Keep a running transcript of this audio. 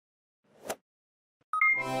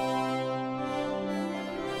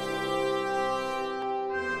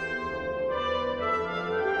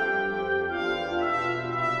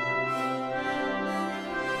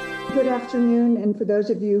good afternoon. And for those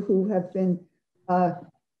of you who have been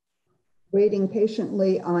waiting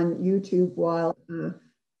patiently on YouTube while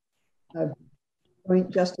Joint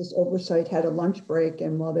Justice Oversight had a lunch break,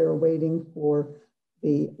 and while they were waiting for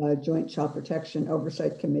the Joint Child Protection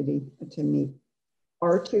Oversight Committee to meet.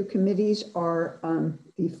 Our two committees are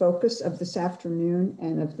the focus of this afternoon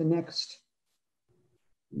and of the next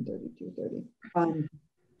 2:30.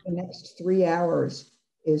 The next 3 hours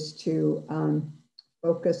is to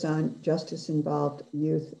focus on justice-involved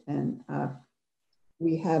youth, and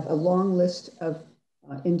we have a long list of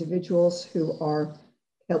individuals who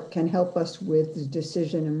can help us with the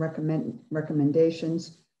decision and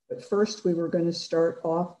recommendations. But first, we were going to start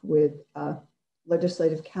off with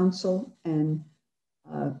Legislative Counsel and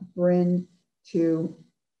Bryn to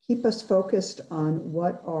keep us focused on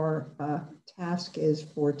what our task is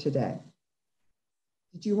for today.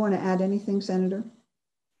 Did you want to add anything, Senator?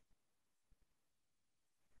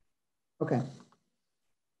 Okay.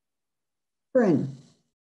 Bryn.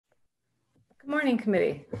 Good morning,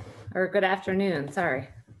 committee, or good afternoon, sorry.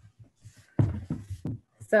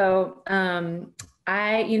 So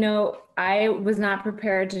I was not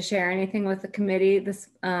prepared to share anything with the committee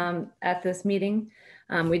at this meeting.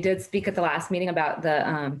 We did speak at the last meeting about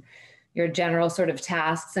your general sort of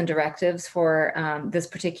tasks and directives for this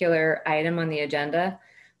particular item on the agenda.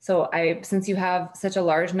 So since you have such a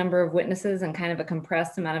large number of witnesses and kind of a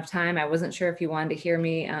compressed amount of time, I wasn't sure if you wanted to hear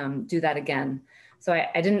me do that again. So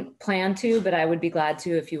I didn't plan to, but I would be glad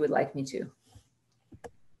to if you would like me to.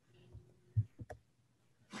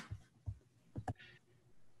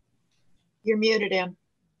 You're muted, Ann.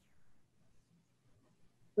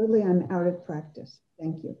 Clearly, I'm out of practice.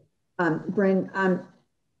 Thank you. Bryn,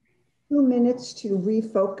 2 minutes to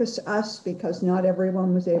refocus us because not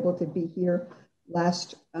everyone was able to be here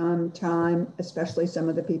last time, especially some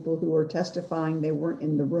of the people who were testifying. They weren't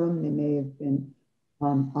in the room. They may have been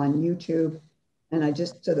on YouTube. And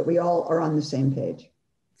so that we all are on the same page.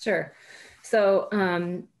 Sure. So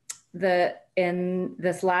in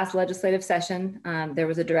this last legislative session, there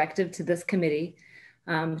was a directive to this committee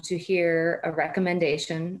to hear a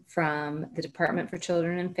recommendation from the Department for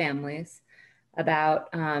Children and Families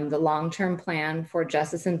about the long-term plan for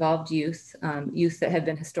justice-involved youth, youth that have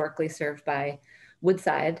been historically served by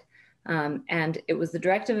Woodside. And it was the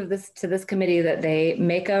directive of this committee that they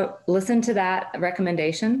listen to that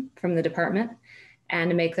recommendation from the department and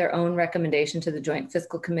to make their own recommendation to the Joint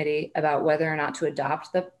Fiscal Committee about whether or not to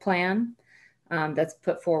adopt the plan that's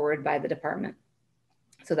put forward by the department.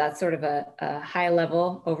 So that's sort of a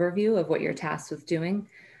high-level overview of what you're tasked with doing.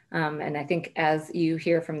 And I think as you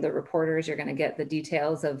hear from the reporters, you're going to get the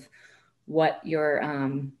details of what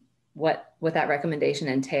that recommendation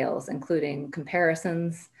entails, including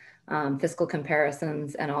comparisons, fiscal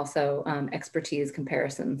comparisons, and also expertise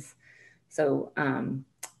comparisons. So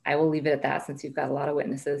I will leave it at that since you've got a lot of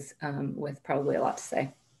witnesses with probably a lot to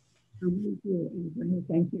say.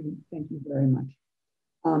 Thank you very much.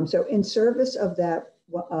 So in service of that,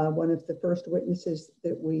 one of the first witnesses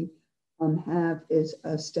that we have is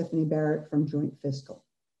Stephanie Barrett from Joint Fiscal.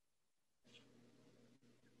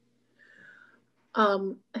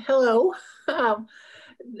 Hello.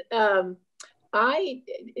 I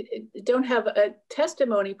don't have a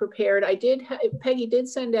testimony prepared. Peggy did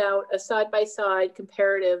send out a side-by-side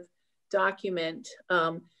comparative document,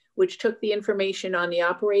 which took the information on the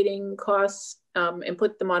operating costs and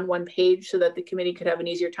put them on one page so that the committee could have an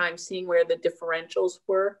easier time seeing where the differentials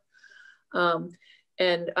were. And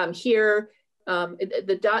here,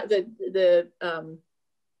 the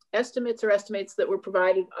estimates that were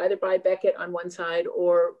provided either by Beckett on one side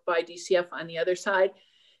or by DCF on the other side.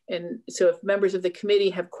 And so if members of the committee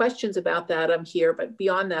have questions about that, I'm here, but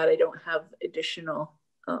beyond that, I don't have additional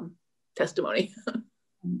testimony.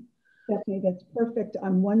 Stephanie, that's perfect.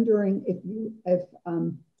 I'm wondering if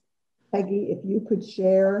Peggy, if you could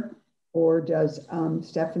share, or does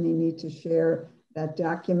Stephanie need to share that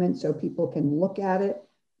document so people can look at it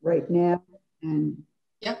right now? And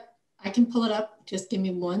yep, I can pull it up. Just give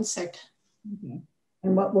me 1 sec. Okay.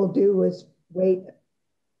 And what we'll do is wait,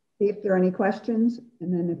 see if there are any questions,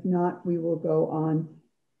 and then if not, we will go on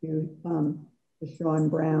to Sean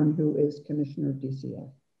Brown, who is Commissioner of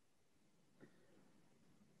DCF.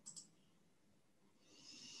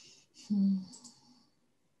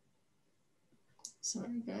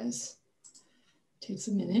 Sorry, guys. Takes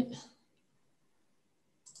a minute.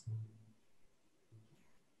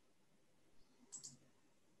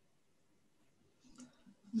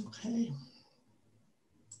 Okay.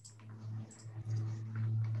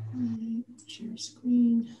 Share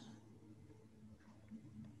screen.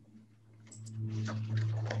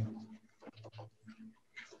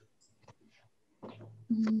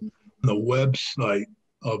 the website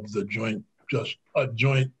of the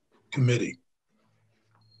joint committee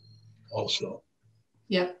also.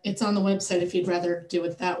 Yeah, it's on the website if you'd rather do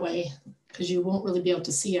it that way, because you won't really be able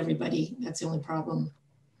to see everybody. That's the only problem.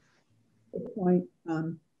 Good point.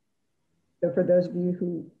 So for those of you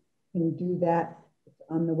who can do that, it's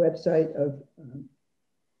on the website of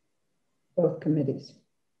both committees.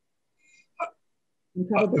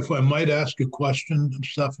 If I might ask a question,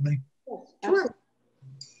 Stephanie? Yes, sure.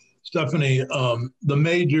 Stephanie, the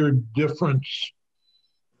major difference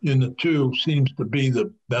in the two seems to be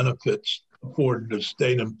the benefits afforded to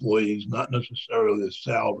state employees, not necessarily the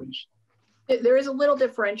salaries. There is a little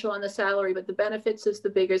differential on the salary, but the benefits is the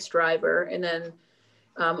biggest driver. And then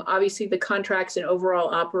obviously the contracts and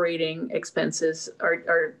overall operating expenses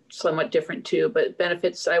are somewhat different too, but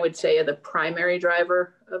benefits, I would say, are the primary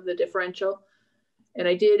driver of the differential. And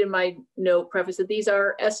I did in my note preface that these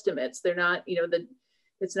are estimates. They're not, you know,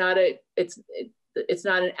 it's not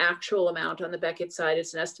an actual amount on the Beckett side.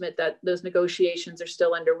 It's an estimate that those negotiations are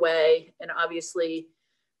still underway. And obviously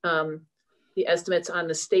the estimates on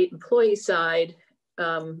the state employee side,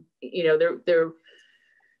 you know, they're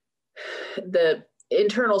the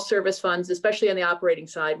internal service funds, especially on the operating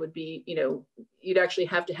side, would be, you know, you'd actually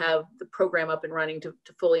have to have the program up and running to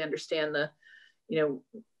fully understand the, you know,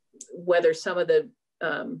 whether some of the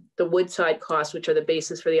Woodside costs, which are the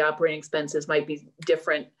basis for the operating expenses, might be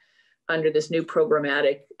different under this new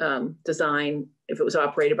programmatic design if it was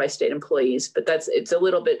operated by state employees. But it's a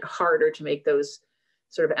little bit harder to make those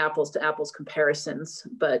sort of apples to apples comparisons.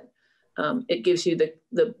 But it gives you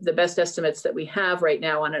the best estimates that we have right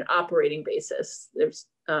now on an operating basis. There's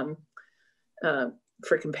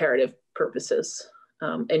for comparative purposes,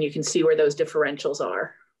 and you can see where those differentials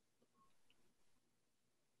are.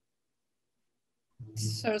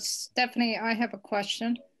 So Stephanie, I have a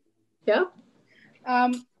question. Yeah.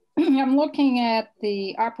 I'm looking at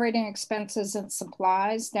the operating expenses and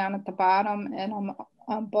supplies down at the bottom, and I'm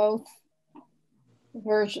on both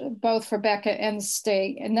for Beckett and the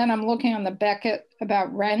state. And then I'm looking on the Beckett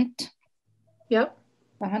about rent. Yep.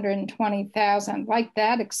 120,000, like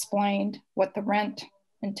that explained what the rent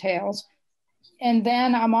entails. And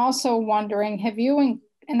then I'm also wondering, have you,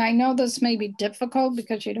 and I know this may be difficult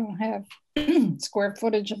because you don't have square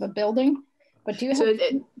footage of a building, but do you have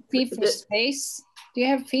fee for space? Do you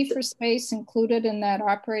have fee for space included in that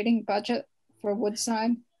operating budget for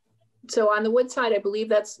Woodside? So on the Woodside, I believe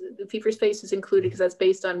that's the fee for space is included because that's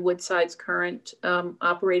based on Woodside's current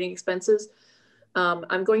operating expenses.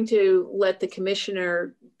 I'm going to let the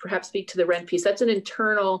commissioner perhaps speak to the rent piece. That's an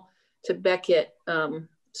internal to Beckett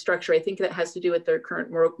structure. I think that has to do with their current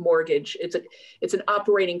mortgage. It's an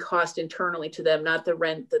operating cost internally to them, not the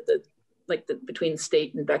rent that between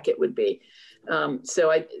state and Beckett would be.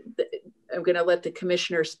 So I'm going to let the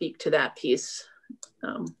commissioner speak to that piece.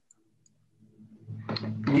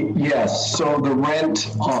 Yes, so the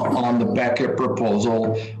rent on the Beckett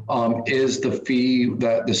proposal is the fee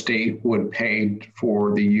that the state would pay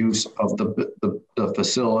for the use of the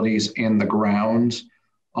facilities and the grounds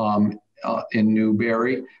in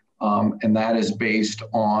Newberry. And that is based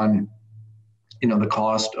on, you know, the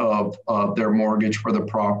cost of their mortgage for the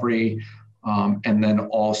property, and then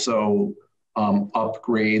also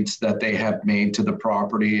upgrades that they have made to the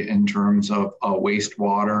property in terms of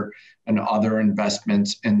wastewater and other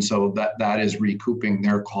investments. And so that is recouping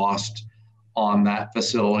their cost on that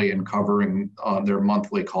facility and covering their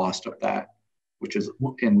monthly cost of that, which is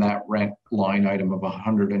in that rent line item of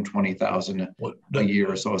 120,000 a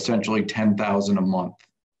year. So essentially 10,000 a month.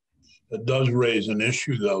 It does raise an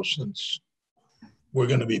issue though, since we're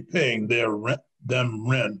going to be paying them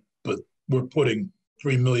rent, but we're putting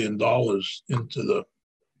 $3 million into the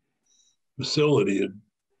facility,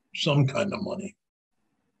 some kind of money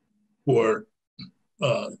for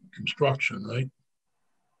construction, right?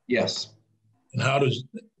 Yes. And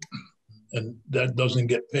that doesn't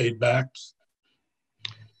get paid back?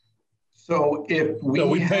 So if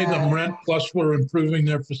we pay them rent plus we're improving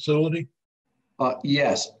their facility?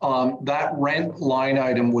 Yes, that rent line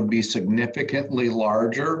item would be significantly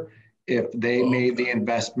larger if they made the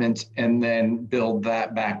investments and then billed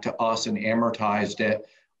that back to us and amortized it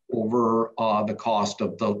over the cost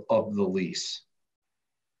of the lease.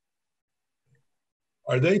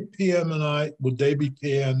 Are they PMI? Would they be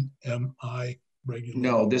PMI regulated?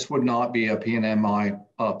 No, this would not be a PMI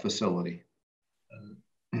facility.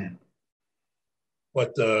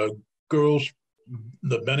 But the girls,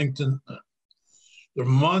 the Bennington, the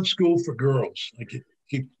Vermont School for Girls, I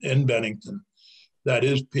keep in Bennington, that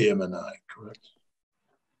is PMI, correct?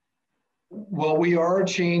 Well, we are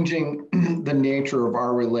changing the nature of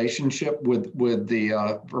our relationship with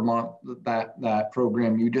the Vermont, that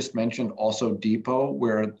program you just mentioned, also Depot,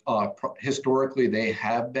 where historically they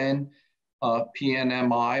have been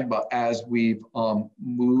PNMI, but as we've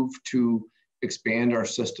moved to expand our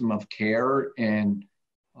system of care, and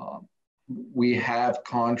we have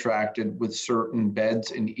contracted with certain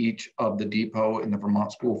beds in each of the Depot and the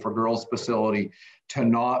Vermont School for Girls facility to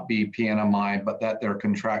not be PNMI, but that they're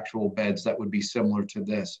contractual beds that would be similar to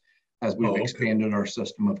this as we've expanded our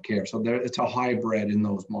system of care. So it's a hybrid in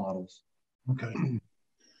those models. Okay.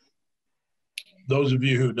 Those of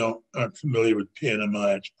you who aren't familiar with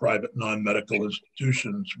PNMI, it's private non-medical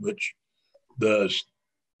institutions, which the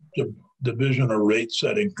division or rate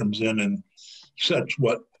setting comes in and sets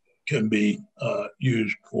what can be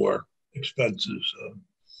used for expenses.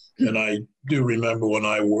 And I do remember when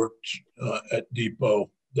I worked at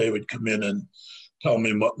Depot, they would come in and tell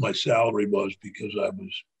me what my salary was because I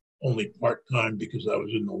was only part-time because I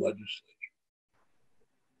was in the legislature.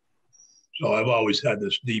 So I've always had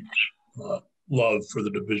this deep love for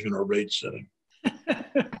the division or rate setting.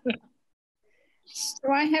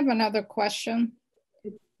 So I have another question,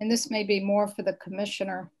 and this may be more for the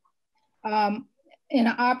commissioner. In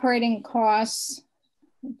operating costs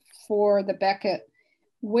for the Beckett,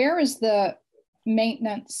 where is the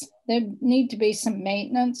maintenance? There need to be some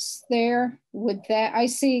maintenance there. Would that, I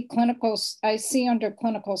see under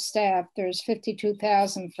clinical staff, there's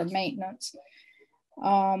 52,000 for maintenance.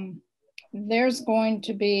 There's going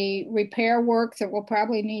to be repair work that will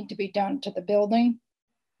probably need to be done to the building.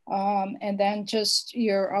 And then just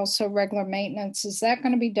your also regular maintenance. Is that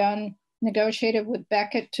going to be done, negotiated with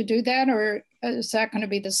Beckett to do that, or is that going to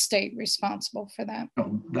be the state responsible for that?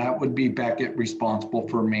 That would be Beckett responsible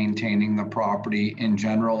for maintaining the property in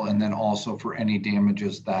general, and then also for any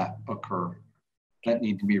damages that occur that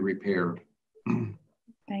need to be repaired.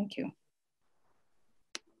 Thank you.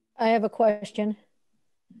 I have a question.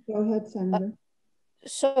 Go ahead, Senator.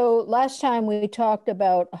 So last time we talked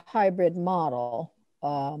about a hybrid model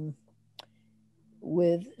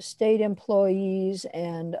with state employees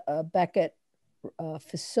and a Beckett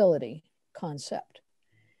facility concept.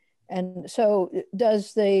 And so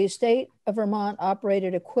does the state of Vermont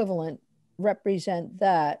operated equivalent represent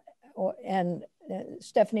that? And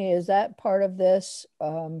Stephanie, is that part of this?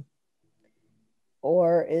 Or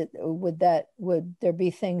would there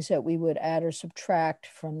be things that we would add or subtract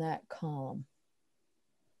from that column?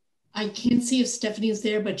 I can't see if Stephanie is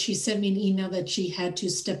there, but she sent me an email that she had to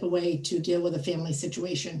step away to deal with a family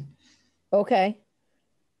situation. Okay.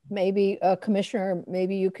 Maybe Commissioner,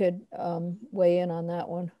 maybe you could weigh in on that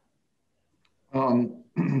one.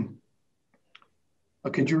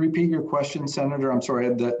 Could you repeat your question, Senator? I'm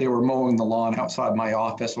sorry that they were mowing the lawn outside my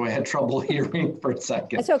office, so I had trouble hearing for a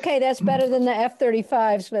second. That's okay. That's better than the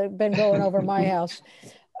F-35s that have been going over my house.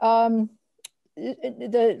 The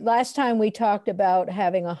last time we talked about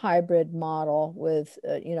having a hybrid model with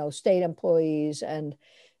state employees and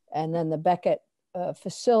then the Beckett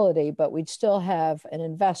facility, but we'd still have an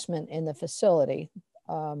investment in the facility.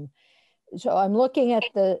 So I'm looking at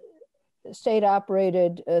the state of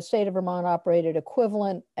Vermont operated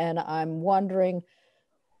equivalent, and I'm wondering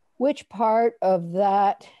which part of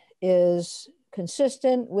that is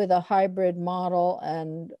consistent with a hybrid model,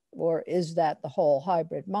 or is that the whole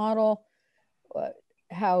hybrid model?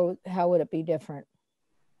 How would it be different?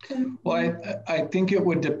 Well, I think it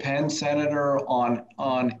would depend, Senator, on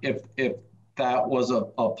if that was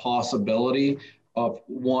a possibility of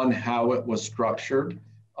one, how it was structured.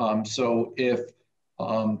 So if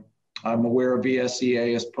I'm aware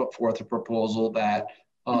VSEA has put forth a proposal that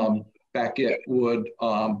Beckett would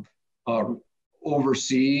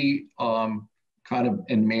oversee kind of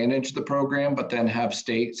and manage the program, but then have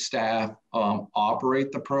state staff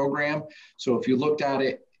operate the program. So if you looked at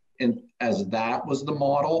it as that was the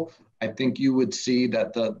model, I think you would see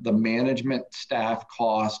that the management staff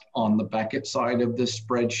cost on the Beckett side of this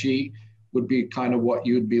spreadsheet would be kind of what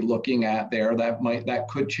you'd be looking at there. That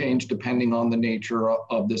could change depending on the nature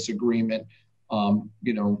of this agreement,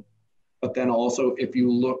 But then also, if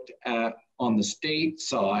you looked at on the state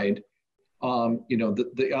side,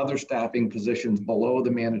 the other staffing positions below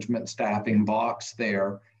the management staffing box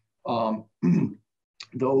there,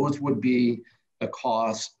 those would be the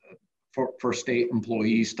cost for state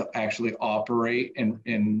employees to actually operate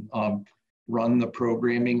and run the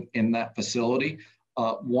programming in that facility.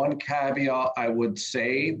 One caveat I would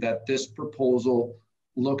say that this proposal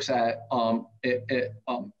looks at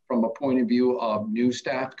from a point of view of new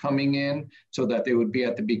staff coming in, so that they would be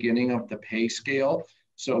at the beginning of the pay scale.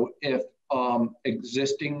 So if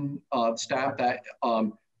existing staff that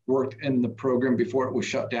worked in the program before it was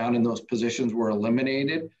shut down and those positions were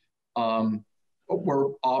eliminated. We're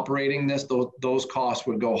operating this, those costs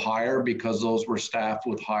would go higher because those were staffed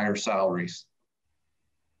with higher salaries.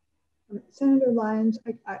 Senator Lyons,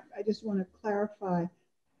 I just want to clarify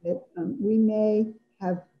that we may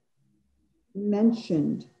have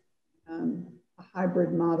mentioned a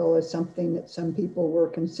hybrid model as something that some people were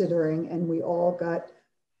considering, and we all got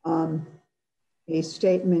a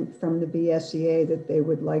statement from the BSEA that they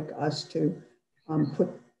would like us to put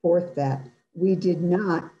forth that. We did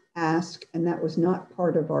not ask, and that was not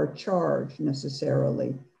part of our charge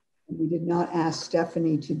necessarily. We did not ask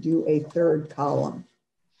Stephanie to do a third column.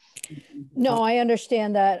 No, I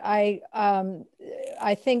understand that. I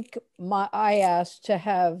think I asked to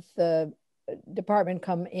have the department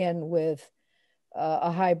come in with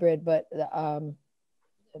a hybrid, but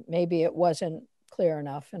maybe it wasn't clear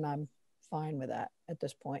enough, and I'm fine with that at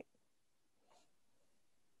this point.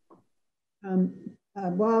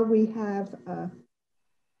 While we have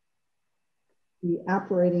the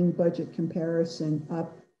operating budget comparison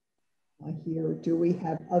up here, do we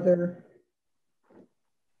have other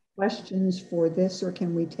questions for this, or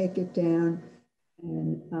can we take it down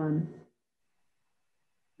and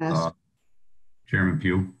ask? Chairman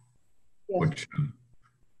Pugh? Yes.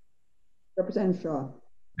 Representative Shaw.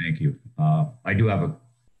 Thank you. I do have a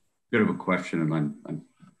bit of a question, and I'm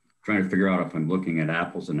trying to figure out if I'm looking at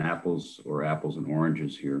apples and apples or apples and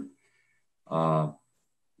oranges here.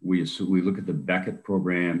 We look at the Beckett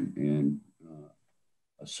program and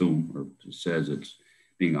assume, or it says it's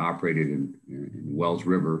being operated in Wells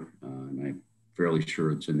River, and I'm fairly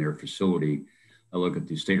sure it's in their facility. I look at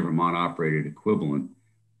the state of Vermont operated equivalent.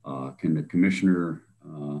 Can the commissioner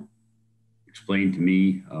explain to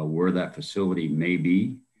me where that facility may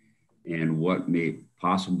be and what may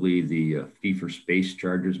possibly the fee for space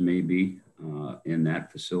charges may be in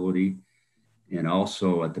that facility? And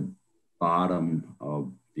also at the bottom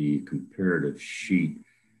of the comparative sheet,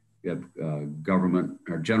 you have government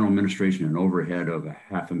or general administration and overhead of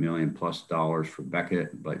 $500,000+ for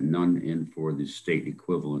Beckett, but none in for the state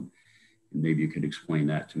equivalent. And maybe you could explain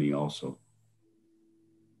that to me also.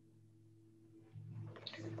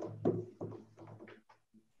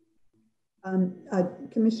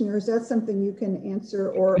 Commissioner, is that something you can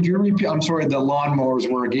answer? Or could you repeat? I'm sorry, the lawnmowers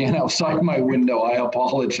were again outside my window. I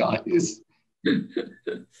apologize. Want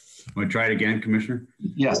to try it again, Commissioner?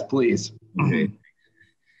 Yes, please. Okay.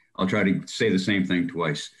 I'll try to say the same thing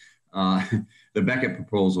twice. The Beckett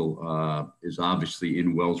proposal is obviously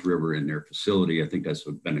in Wells River in their facility. I think that's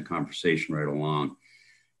been a conversation right along.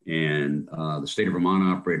 And the state of Vermont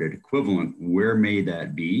operated equivalent, where may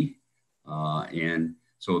that be? And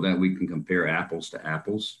so that we can compare apples to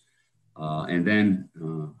apples. And then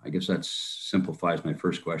I guess that simplifies my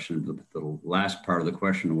first question. The last part of the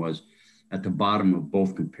question was at the bottom of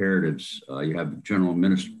both comparatives, you have general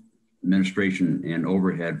administration and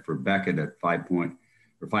overhead for Beckett at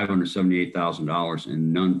 $578,000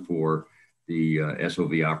 and none for the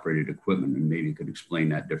SOV operated equipment. And maybe you could explain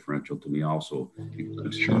that differential to me also.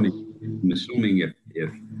 I'm assuming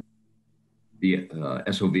if the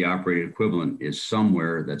SOV operated equivalent is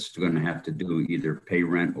somewhere that's going to have to do either pay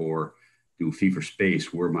rent or do fee for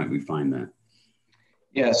space, where might we find that?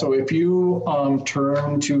 Yeah, so if you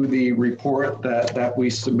turn to the report that we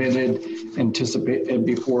submitted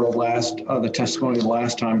before the testimony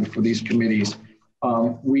last time before these committees,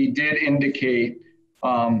 we did indicate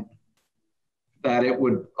that it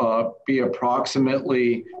would be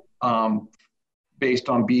approximately, based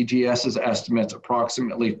on BGS's estimates,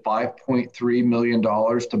 approximately $5.3 million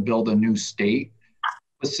to build a new state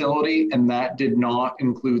facility, and that did not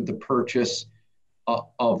include the purchase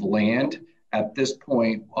of land. At this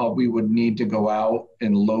point, we would need to go out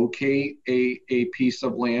and locate a piece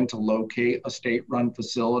of land to locate a state-run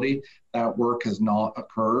facility. That work has not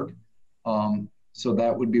occurred. So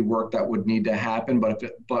that would be work that would need to happen.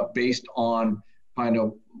 But based on kind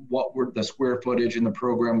of what were the square footage in the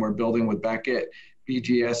program we're building with Beckett,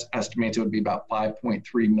 BGS estimates it would be about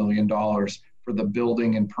 $5.3 million for the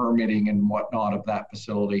building and permitting and whatnot of that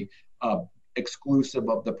facility, exclusive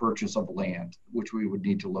of the purchase of land, which we would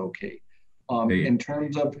need to locate. In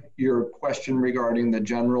terms of your question regarding the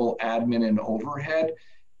general admin and overhead,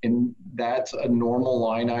 and that's a normal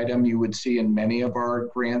line item you would see in many of our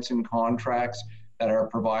grants and contracts, that our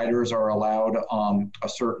providers are allowed a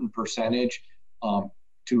certain percentage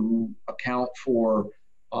to account for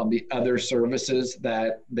the other services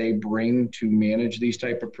that they bring to manage these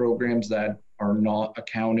type of programs that are not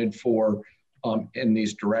accounted for in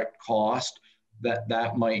these direct costs.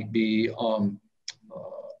 That might be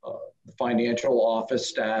the financial office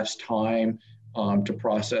staff's time, to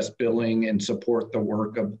process billing and support the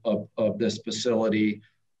work of this facility.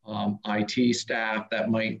 IT staff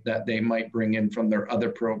that they might bring in from their other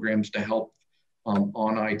programs to help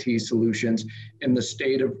on IT solutions. In the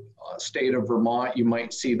state of Vermont, you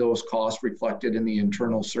might see those costs reflected in the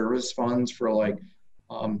internal service funds for like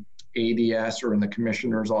ADS, or in the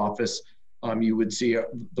commissioner's office. You would see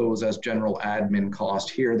those as general admin costs.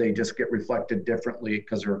 Here, they just get reflected differently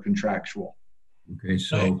because they're contractual. Okay,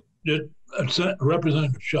 so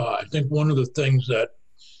Representative Shaw, I think one of the things that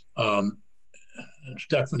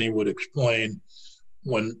Stephanie would explain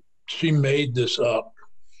when she made this up,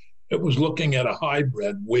 it was looking at a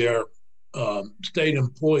hybrid where state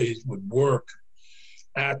employees would work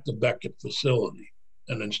at the Beckett facility,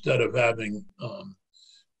 and instead of having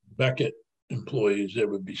Beckett employees, there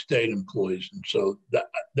would be state employees. And so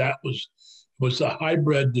that was the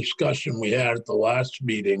hybrid discussion we had at the last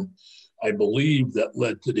meeting, I believe, that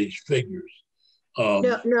led to these figures.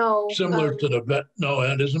 No. Similar to the vet. No,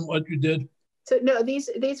 that isn't what you did. So no,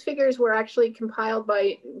 these figures were actually compiled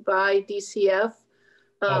by DCF.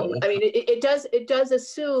 Okay. I mean, it does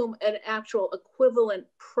assume an actual equivalent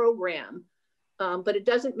program, but it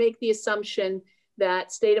doesn't make the assumption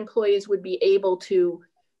that state employees would be able to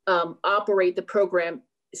operate the program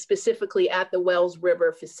specifically at the Wells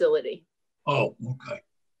River facility. Oh, okay.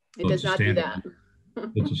 It does not do that.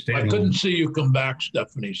 I couldn't see you come back,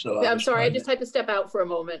 Stephanie. So I'm sorry, I just had to step out for a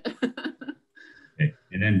moment. Okay.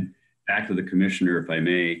 And then back to the commissioner, if I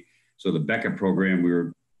may. So the Beckett program, we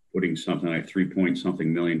were putting something like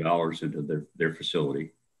 $3-point-something million into their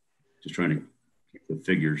facility. Just trying to keep the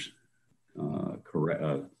figures correct,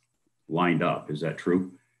 lined up. Is that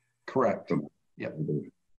true? Correct. Yep. Okay.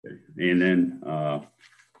 And then,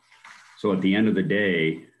 so at the end of the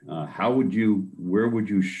day, where would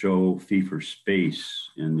you show fee for space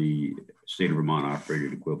in the state of Vermont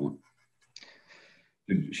operated equivalent?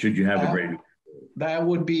 Should you have a grant? That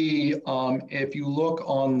would be, if you look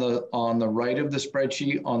on the right of the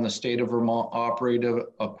spreadsheet on the state of Vermont operative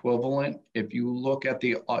equivalent, if you look at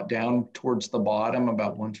the down towards the bottom,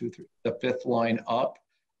 about 1, 2, 3, the fifth line up,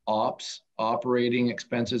 ops, operating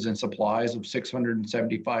expenses and supplies of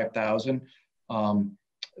 675,000.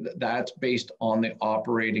 That's based on the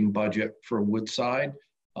operating budget for Woodside.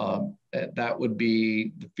 That would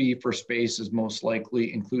be the fee for space is most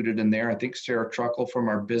likely included in there. I think Sarah Truckle from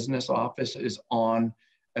our business office is on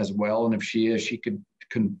as well. And if she is, she could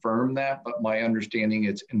confirm that, but my understanding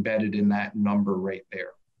it's embedded in that number right there.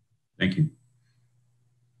 Thank you.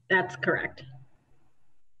 That's correct.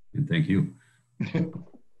 And thank you.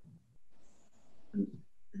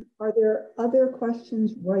 Are there other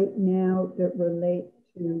questions right now that relate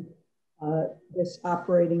to this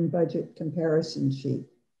operating budget comparison sheet?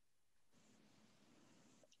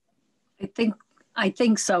 I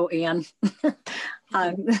think so, Ann.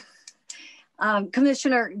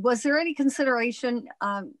 Commissioner, was there any consideration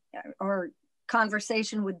or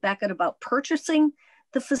conversation with Beckett about purchasing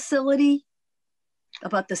the facility,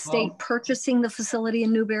 about the state purchasing the facility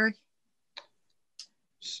in Newberry?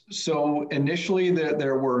 So initially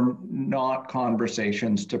there were not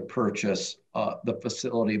conversations to purchase the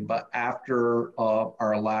facility, but after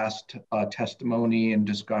our last testimony and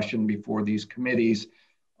discussion before these committees,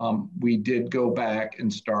 we did go back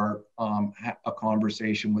and start a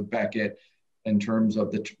conversation with Beckett in terms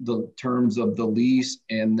of the terms of the lease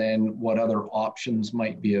and then what other options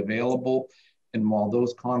might be available. And while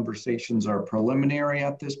those conversations are preliminary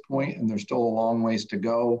at this point, and there's still a long ways to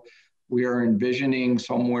go, we are envisioning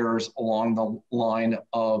somewhere along the line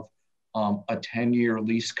of a 10-year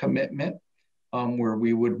lease commitment where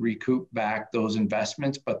we would recoup back those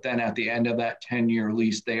investments. But then at the end of that 10-year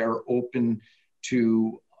lease, they are open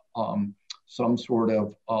to some sort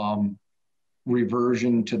of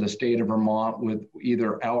reversion to the state of Vermont with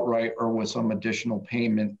either outright or with some additional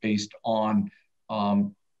payment based on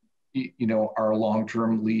our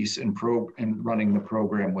long-term lease and running the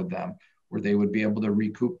program with them, where they would be able to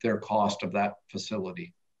recoup their cost of that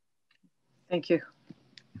facility. Thank you.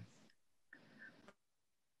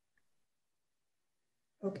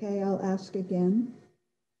 Okay, I'll ask again.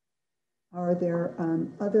 Are there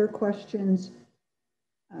other questions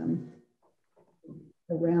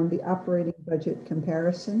around the operating budget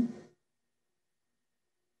comparison?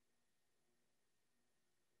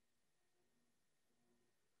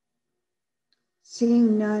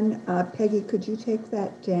 Seeing none, Peggy, could you take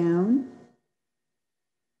that down?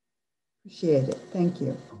 Appreciate it, thank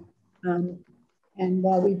you. And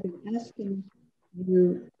while we've been asking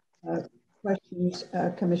you questions,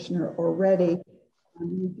 Commissioner, already,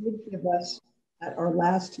 you did give us at our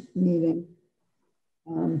last meeting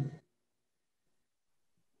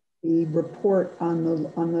the report on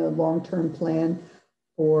the long-term plan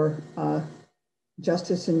for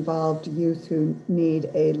justice-involved youth who need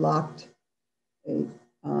a locked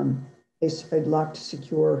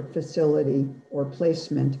secure facility or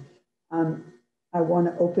placement. I want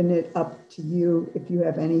to open it up to you if you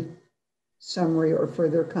have any summary or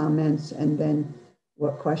further comments, and then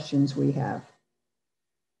what questions we have.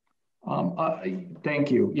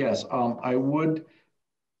 Thank you. Yes, I would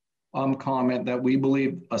comment that we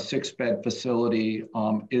believe a 6-bed facility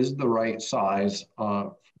is the right size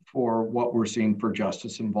for what we're seeing for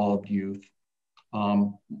justice-involved youth.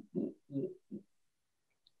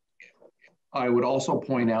 I would also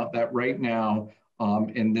point out that right now,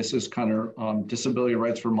 and this is kind of Disability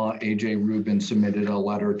Rights Vermont, AJ Rubin submitted a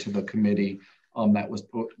letter to the committee that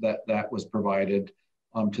was provided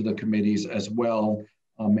to the committees as well.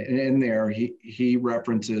 And in there, he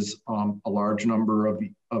references a large number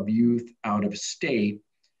of youth out of state.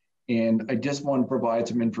 And I just want to provide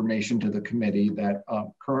some information to the committee that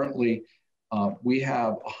currently we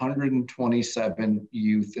have 127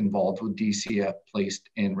 youth involved with DCF placed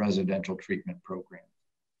in residential treatment programs.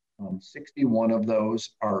 61 of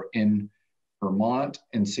those are in Vermont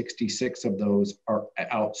and 66 of those are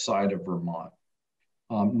outside of Vermont.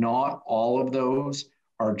 Not all of those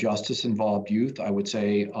are justice-involved youth. I would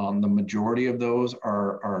say the majority of those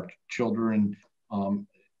are children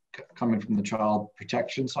coming from the child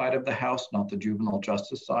protection side of the house, not the juvenile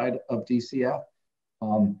justice side of DCF.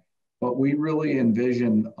 But we really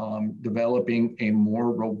envision developing a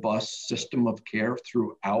more robust system of care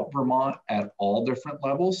throughout Vermont at all different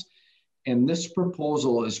levels. And this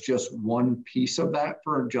proposal is just one piece of that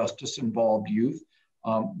for justice-involved youth.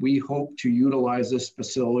 We hope to utilize this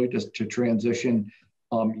facility to transition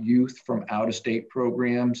youth from out-of-state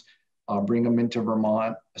programs, bring them into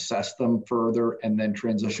Vermont, assess them further, and then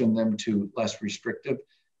transition them to less restrictive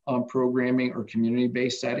programming or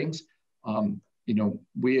community-based settings. You know,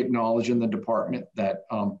 we acknowledge in the department that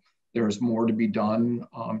there is more to be done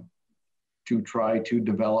to try to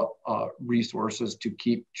develop resources to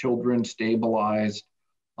keep children stabilized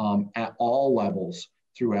at all levels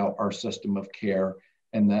throughout our system of care,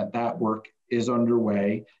 and that work is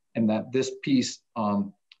underway, and that this piece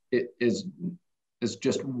is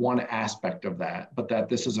just one aspect of that, but that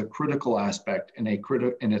this is a critical aspect and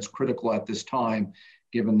it's critical at this time,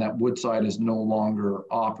 given that Woodside is no longer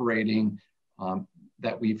operating,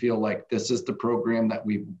 that we feel like this is the program that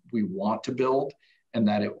we want to build, and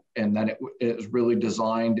that it is really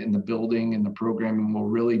designed in the building and the programming will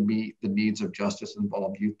really meet the needs of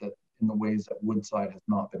justice-involved youth that in the ways that Woodside has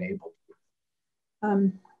not been able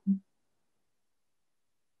to.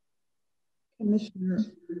 Commissioner,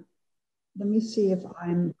 let me see if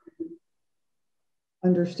I'm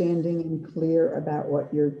understanding and clear about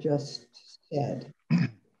what you just said.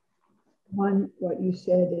 One, what you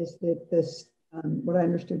said is that this, what I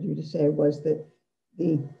understood you to say was that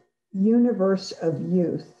the universe of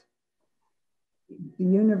youth, the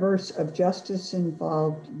universe of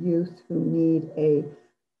justice-involved youth who need a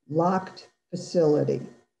locked facility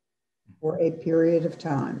for a period of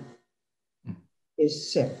time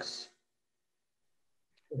is 6.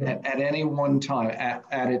 At any one time,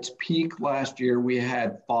 at its peak last year, we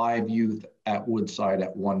had 5 youth at Woodside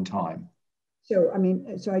at one time. So, I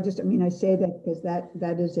say that because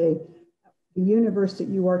that is the universe that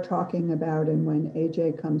you are talking about. And when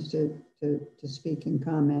AJ comes to speak and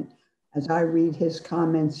comment, as I read his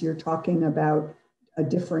comments, you're talking about a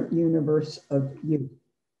different universe of youth.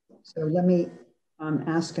 So let me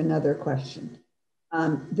ask another question.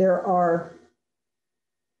 There are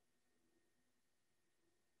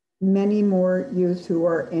many more youth who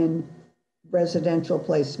are in residential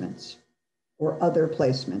placements or other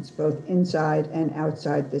placements, both inside and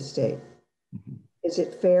outside the state. Mm-hmm. Is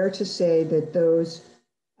it fair to say that those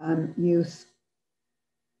youth,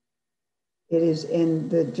 it is in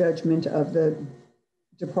the judgment of the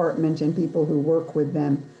department and people who work with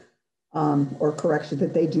them, or correction,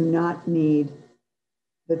 that they do not need,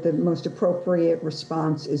 that the most appropriate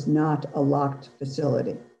response is not a locked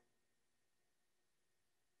facility?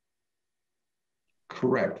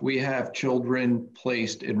 Correct. We have children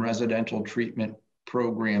placed in residential treatment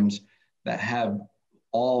programs that have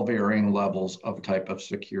all varying levels of type of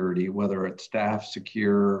security, whether it's staff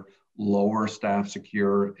secure, lower staff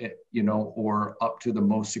secure, or up to the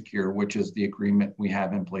most secure, which is the agreement we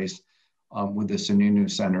have in place with the Sununu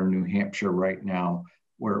Center, New Hampshire right now,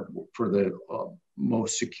 where for the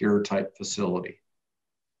most secure type facility.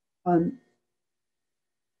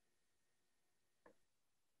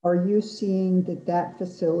 Are you seeing that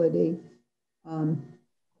facility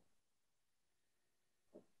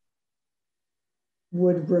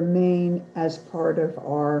would remain as part of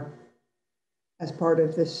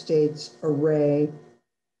the state's array,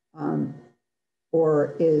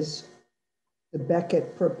 or is the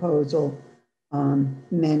Beckett proposal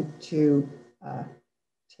meant to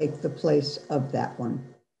take the place of that one?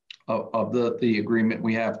 Of the agreement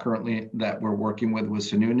we have currently that we're working with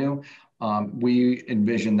Sununu, we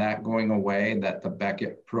envision that going away, that the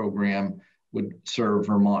Beckett program would serve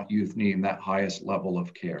Vermont youth needing that highest level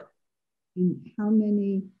of care. And how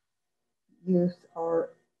many youth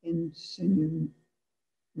are in Sununu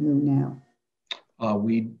now?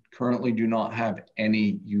 We currently do not have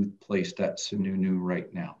any youth placed at Sununu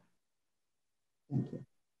right now. Thank you.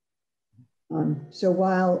 So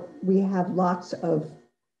while we have lots of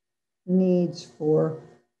needs for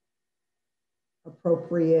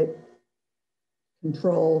appropriate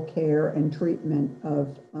control, care, and treatment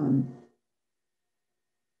of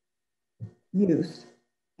youth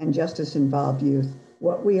and justice-involved youth,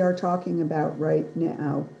 what we are talking about right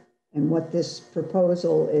now and what this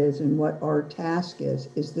proposal is and what our task is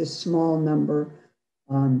this small number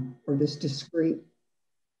or this discrete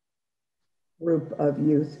group of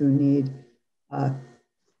youth who need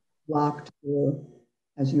locked, or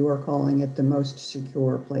as you are calling it, the most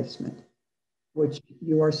secure placement, which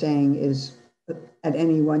you are saying is at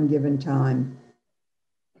any one given time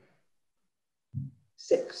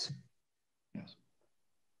 6. Yes. Is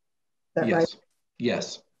that yes. right?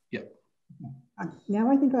 Yes. Yep. Now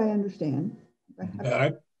I think I understand.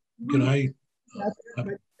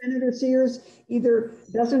 Senator Sears either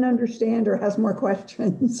doesn't understand or has more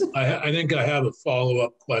questions. I think I have a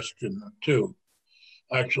follow-up question too,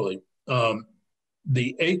 actually.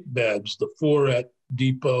 The 8 beds, the 4 at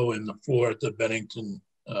Depot and the 4 at the Bennington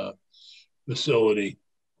facility,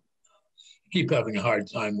 keep having a hard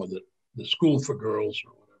time with it. The school for girls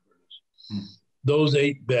or whatever it is. Those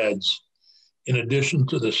 8 beds, in addition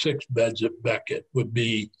to the 6 beds at Beckett, would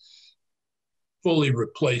be fully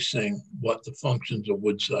replacing what the functions of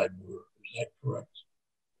Woodside were. Is that correct?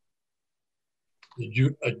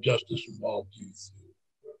 The justice-involved youth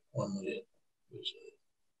formerly.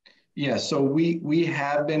 Yeah, so we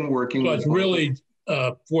have been working. So it's really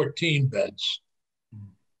 14 beds.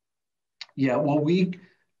 Yeah, well, we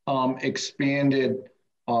expanded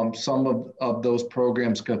some of those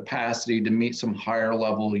programs' capacity to meet some higher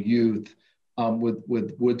level youth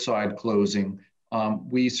with Woodside closing.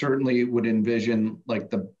 We certainly would envision like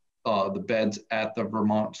the beds at the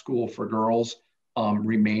Vermont School for Girls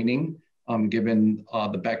remaining, given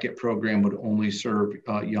the Beckett program would only serve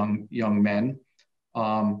young men.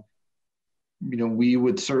 We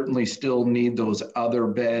would certainly still need those other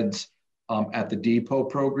beds at the Depot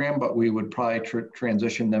program, but we would probably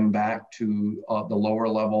transition them back to the lower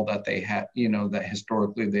level that they had, that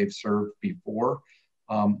historically they've served before.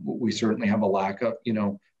 We certainly have a lack of,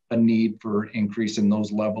 a need for increase in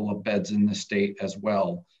those level of beds in the state as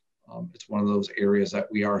well. It's one of those areas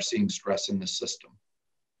that we are seeing stress in the system.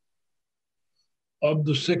 Of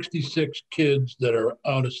the 66 kids that are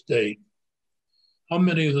out of state, how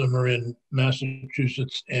many of them are in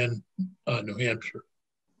Massachusetts and New Hampshire?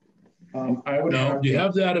 Do you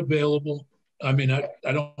have that available? I mean, I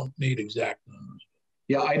don't need exact numbers.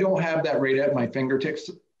 Yeah, I don't have that right at my fingertips,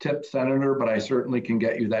 Senator, but I certainly can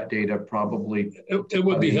get you that data probably. It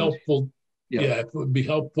would be helpful. Yeah, it would be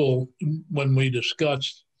helpful when we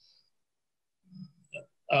discuss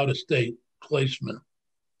out-of-state placement.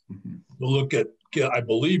 We'll look at, I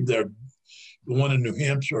believe they're the one in New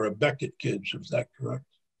Hampshire are Beckett kids. Is that correct?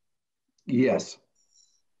 Yes.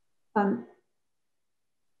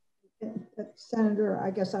 Senator,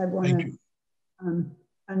 I guess I want to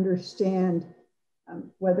understand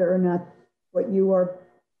whether or not what you are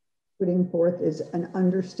putting forth is an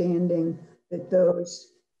understanding that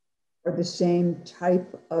those are the same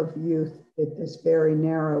type of youth that this very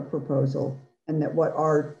narrow proposal, and that what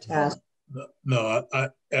our task. No,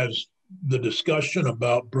 as the discussion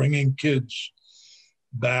about bringing kids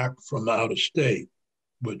back from out of state,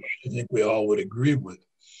 which I think we all would agree with,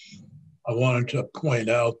 I wanted to point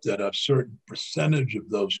out that a certain percentage of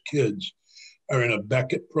those kids are in a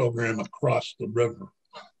Beckett program across the river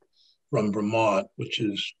from Vermont, which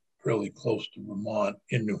is fairly close to Vermont,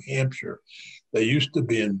 in New Hampshire. They used to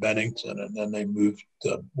be in Bennington, and then they moved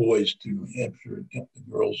the boys to New Hampshire and kept the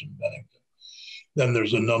girls in Bennington. Then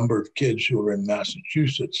there's a number of kids who are in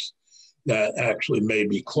Massachusetts that actually may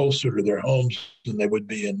be closer to their homes than they would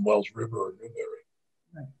be in Wells River or Newbury.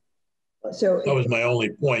 Right. So that was my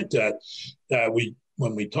only point, that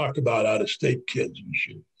when we talk about out-of-state kids, we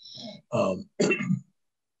should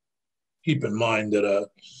keep in mind that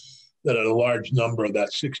a large number of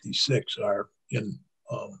that 66 are in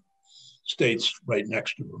state's right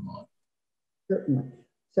next to Vermont. Certainly.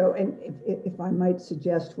 So, and if I might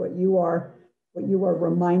suggest, what you are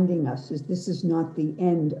reminding us is this is not the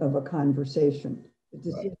end of a conversation. The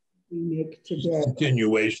decision we make today. It's a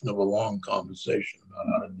continuation of a long conversation about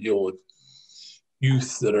how to deal with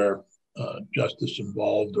youth that are justice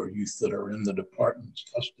involved or youth that are in the department's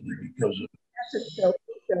custody because of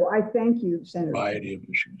so I thank you, Senator. Variety of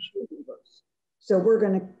issues. So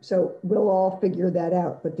we'll all figure that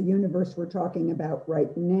out. But the universe we're talking about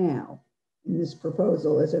right now in this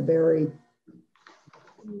proposal is a very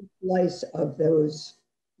slice of those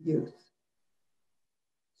youth.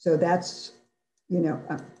 So that's, you know,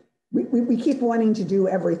 we keep wanting to do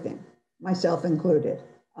everything, myself included.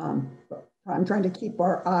 But I'm trying to keep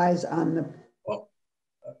our eyes on the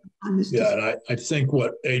on this. Yeah, and I think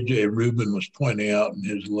what A.J. Rubin was pointing out in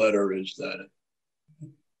his letter is that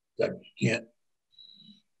that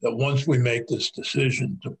once we make this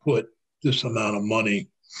decision to put this amount of money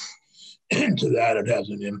into that, it has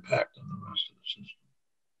an impact on the rest of the system.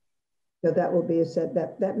 So that will be a set.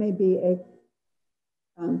 That may be a.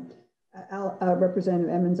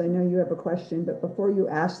 Representative Emmons, I know you have a question, but before you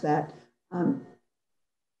ask that,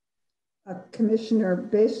 Commissioner,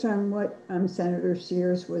 based on what Senator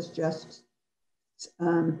Sears was just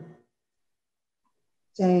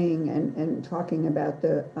saying and talking about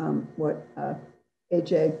the what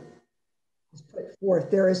AJ has put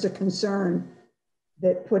forth, there is a concern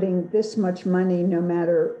that putting this much money, no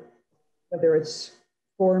matter whether it's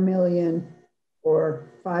 4 million or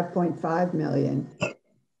 5.5 million,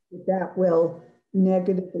 that will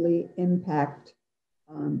negatively impact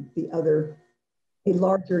a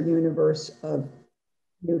larger universe of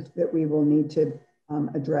youth that we will need to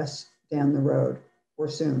address down the road or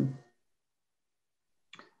soon.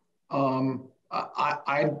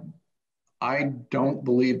 I don't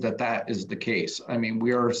believe that is the case. I mean,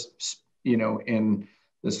 we are, you know, in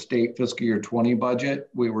the state fiscal year 20 budget,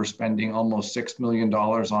 we were spending almost $6 million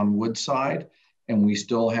on Woodside, and we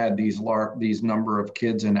still had these number of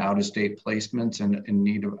kids in out-of-state placements and in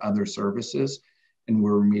need of other services, and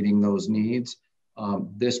we're meeting those needs.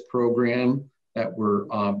 This program that we're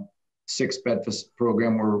 6-bed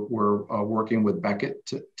program we're working with Beckett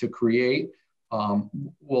to create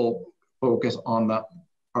will focus on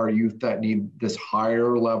our youth that need this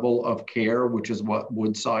higher level of care, which is what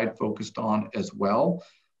Woodside focused on as well.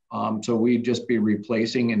 So we'd just be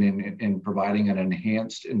replacing and providing an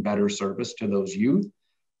enhanced and better service to those youth.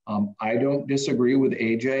 I don't disagree with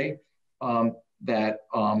AJ that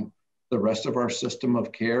the rest of our system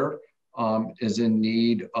of care is in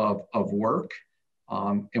need of work.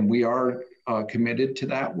 And we are committed to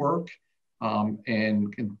that work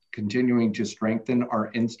and continuing to strengthen our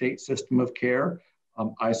in-state system of care.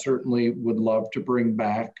 I certainly would love to bring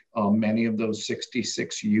back many of those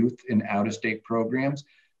 66 youth in out-of-state programs.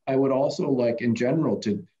 I would also like in general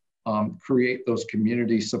to create those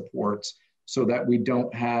community supports so that we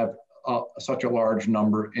don't have such a large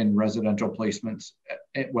number in residential placements,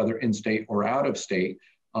 whether in-state or out-of-state.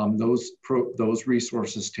 Those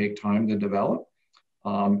resources take time to develop.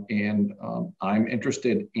 I'm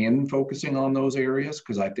interested in focusing on those areas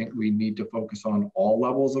because I think we need to focus on all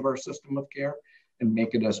levels of our system of care and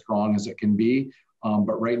make it as strong as it can be.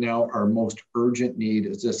 But right now, our most urgent need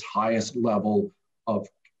is this highest level of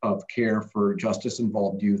care for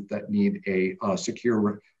justice-involved youth that need a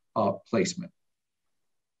secure placement.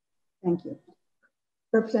 Thank you.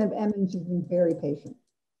 Representative Emmons, you've been very patient.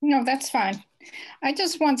 No, that's fine. I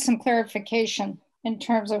just want some clarification in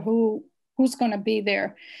terms of who's going to be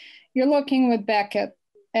there. You're looking with Beckett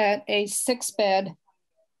at a 6-bed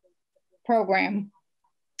program.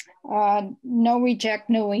 No reject,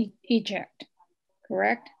 no eject,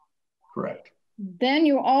 correct? Correct. Then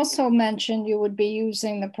you also mentioned you would be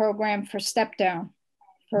using the program for step down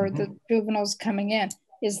for the juveniles coming in.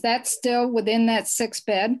 Is that still within that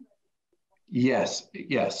 6-bed? Yes,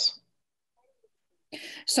 yes.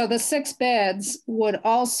 So the 6 beds would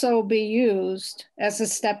also be used as a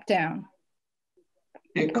step down?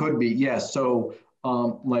 It could be, yes. So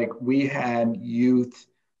like we had youth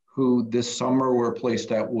who this summer were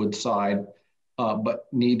placed at Woodside, but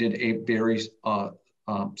needed a very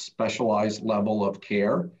specialized level of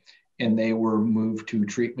care. And they were moved to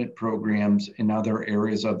treatment programs in other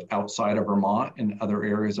areas outside of Vermont and other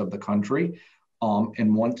areas of the country.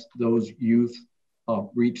 And once those youth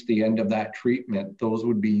reach the end of that treatment, those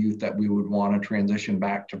would be youth that we would want to transition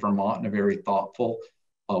back to Vermont in a very thoughtful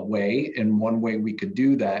way. And one way we could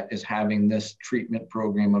do that is having this treatment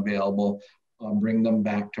program available, bring them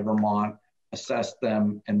back to Vermont, assess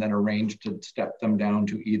them, and then arrange to step them down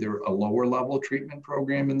to either a lower level treatment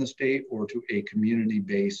program in the state or to a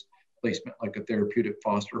community-based placement like a therapeutic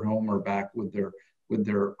foster home or back with their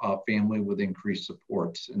family with increased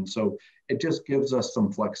supports. And so it just gives us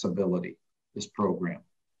some flexibility, this program.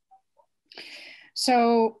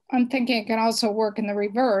 So I'm thinking it can also work in the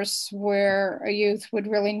reverse, where a youth would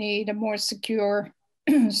really need a more secure,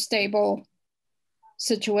 stable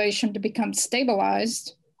situation to become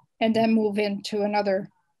stabilized and then move into another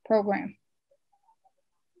program.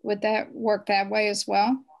 Would that work that way as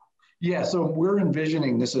well? Yeah, so we're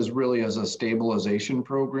envisioning this as really as a stabilization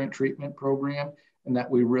program, treatment program, and that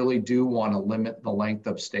we really do want to limit the length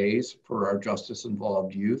of stays for our justice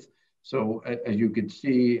involved youth. So as you could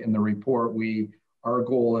see in the report, our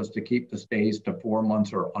goal is to keep the stays to 4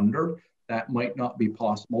 months or under. That might not be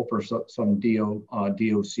possible for some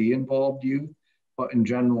DOC involved youth, but in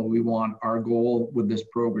general, our goal with this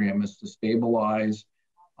program is to stabilize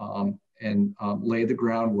and lay the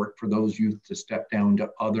groundwork for those youth to step down to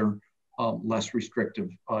other less restrictive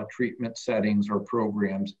treatment settings or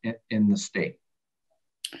programs in the state.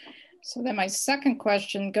 So then my second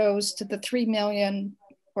question goes to the $3 million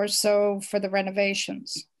or so for the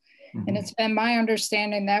renovations. Mm-hmm. And it's been my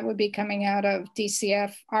understanding that would be coming out of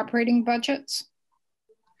DCF operating budgets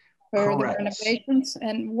for Correct. The renovations.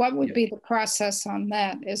 And what would be the process on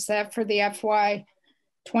that? Is that for the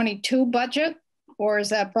FY22 budget, or is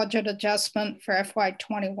that budget adjustment for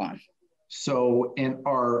FY21? So in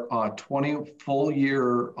our full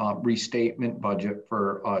year restatement budget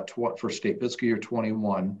for state fiscal year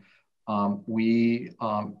 21, we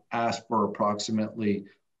asked for approximately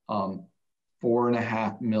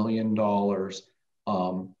 $4.5 million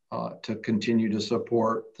to continue to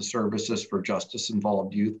support the services for justice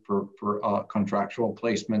involved youth for contractual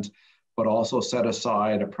placements, but also set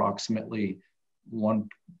aside approximately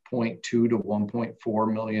 $1.2 to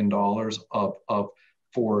 $1.4 million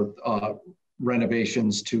for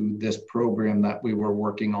renovations to this program that we were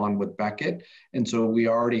working on with Beckett. And so we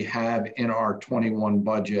already have in our 21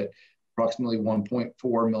 budget approximately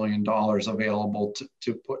 $1.4 million available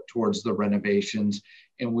to put towards the renovations.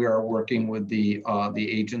 And we are working with the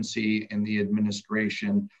agency and the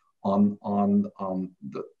administration on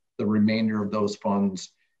the remainder of those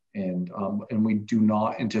funds. And we do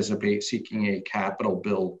not anticipate seeking a capital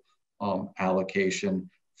bill allocation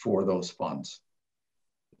for those funds.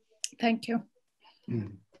 Thank you.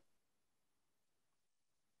 Mm.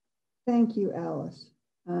 Thank you, Alice.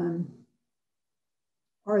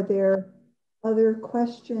 Are there other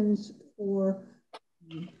questions for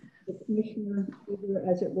the commissioner, either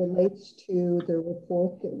as it relates to the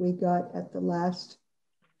report that we got at the last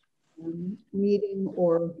meeting,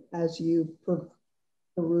 or as you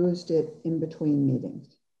perused it in between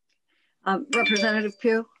meetings? Representative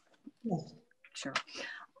Pugh? Yes. Sure.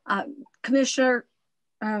 Commissioner,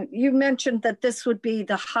 you mentioned that this would be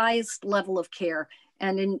the highest level of care.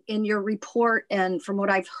 And in your report, and from what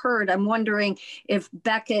I've heard, I'm wondering if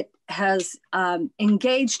Beckett has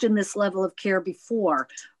engaged in this level of care before,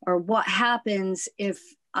 or what happens if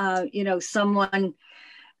someone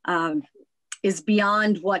is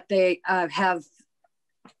beyond what they have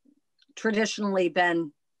traditionally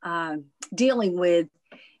been dealing with,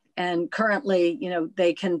 and currently,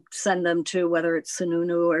 they can send them to whether it's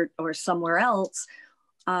Sununu or somewhere else.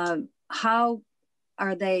 How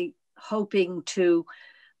are they hoping to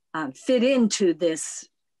fit into this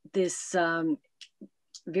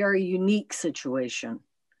very unique situation?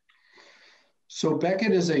 So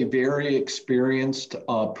Beckett is a very experienced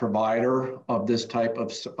provider of this type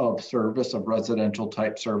of service, of residential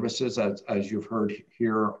type services, as you've heard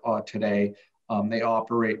here today. They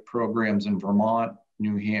operate programs in Vermont,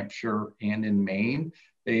 New Hampshire, and in Maine.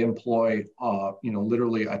 They employ,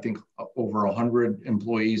 literally, I think over 100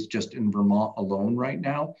 employees just in Vermont alone right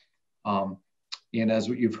now. And as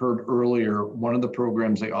you've heard earlier, one of the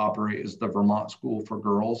programs they operate is the Vermont School for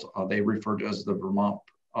Girls. They refer to as the Vermont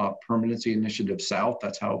Permanency Initiative South.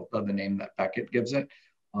 That's how the name that Beckett gives it.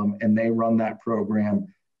 And they run that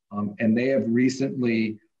program. And they have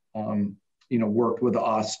recently, worked with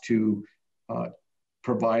us to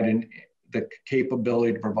provide the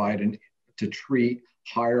capability to treat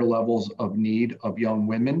higher levels of need of young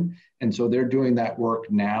women. And so they're doing that work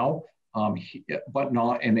now, but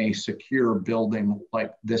not in a secure building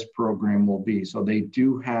like this program will be. So they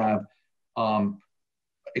do have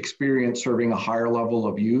experience serving a higher level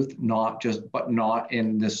of youth, but not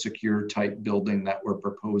in this secure type building that we're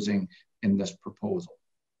proposing in this proposal.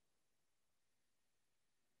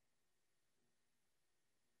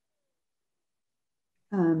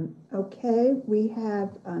 Okay, we have,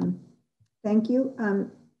 thank you.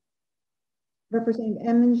 Representative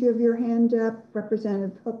Emmons, you have your hand up.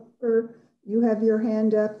 Representative Hooker, you have your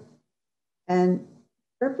hand up. And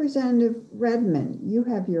Representative Redmond, you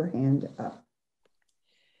have your hand up.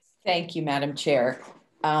 Thank you, Madam Chair.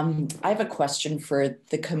 I have a question for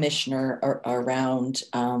the commissioner around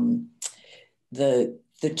the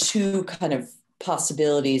two kind of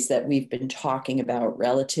possibilities that we've been talking about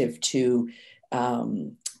relative to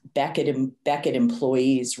Beckett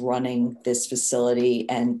employees running this facility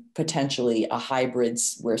and potentially a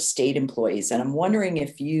hybrids where state employees. And I'm wondering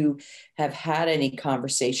if you have had any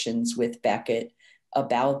conversations with Beckett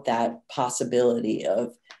about that possibility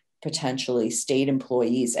of potentially state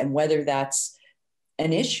employees and whether that's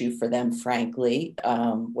an issue for them, frankly,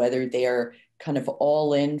 whether they're kind of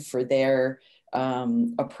all in for their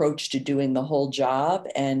approach to doing the whole job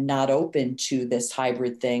and not open to this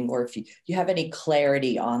hybrid thing, or if you have any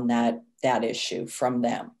clarity on that issue from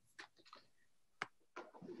them.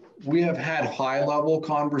 We have had high level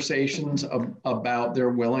conversations about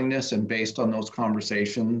their willingness, and based on those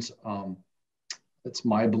conversations, it's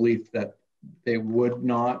my belief that they would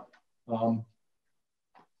not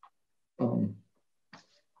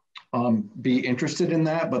be interested in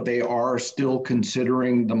that, but they are still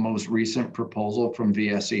considering the most recent proposal from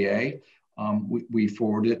VSEA. We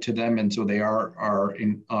forwarded it to them, and so they are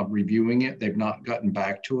reviewing it. They've not gotten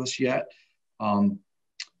back to us yet. You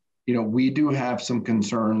know, we do have some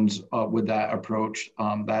concerns with that approach.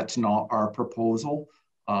 That's not our proposal.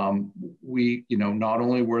 You know, not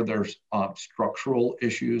only were there structural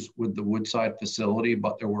issues with the Woodside facility,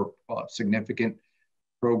 but there were significant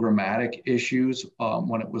programmatic issues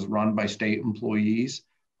when it was run by state employees.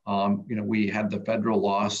 You know, we had the federal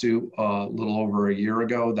lawsuit a little over a year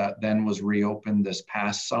ago that then was reopened this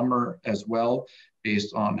past summer as well,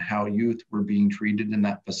 based on how youth were being treated in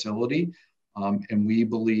that facility. And we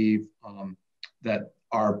believe that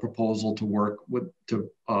our proposal to work with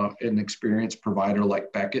an experienced provider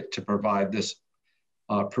like Beckett to provide this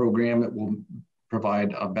program, it will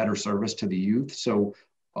provide a better service to the youth. So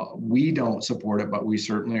we don't support it, but we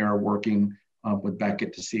certainly are working with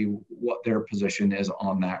Beckett to see what their position is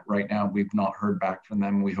on that. Right now, we've not heard back from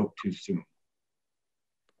them. We hope to soon.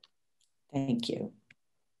 Thank you.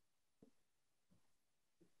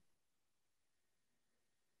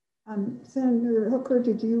 Senator Hooker,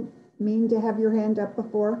 did you mean to have your hand up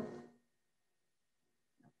before?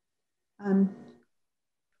 I'm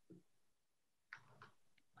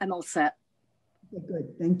all set. Okay,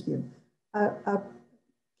 good, thank you.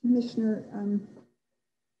 Commissioner,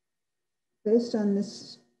 based on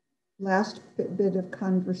this last bit of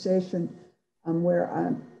conversation,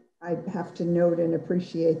 where I have to note and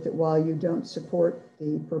appreciate that while you don't support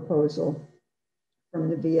the proposal from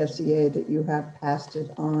the VSEA, that you have passed it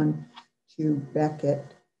on to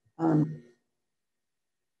Beckett. I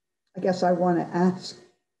guess I want to ask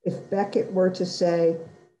if Beckett were to say,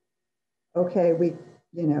 okay, we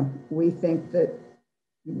think that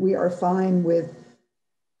we are fine with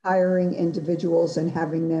hiring individuals and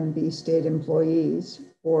having them be state employees,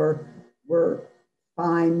 or we're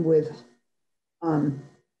fine with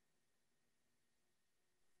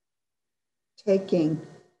taking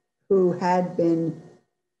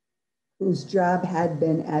whose job had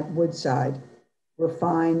been at Woodside. We're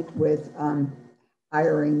fine with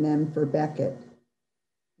hiring them for Beckett.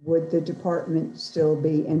 Would the department still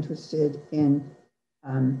be interested in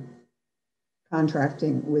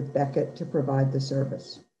contracting with Beckett to provide the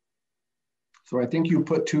service? So I think you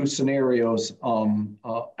put two scenarios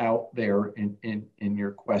out there in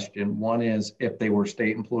your question. One is if they were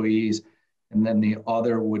state employees, and then the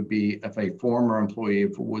other would be if a former employee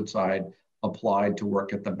of Woodside applied to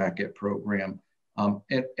work at the Beckett program.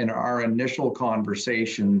 In our initial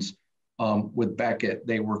conversations with Beckett,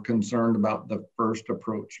 they were concerned about the first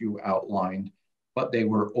approach you outlined, but they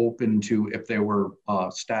were open to, if there were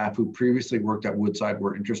staff who previously worked at Woodside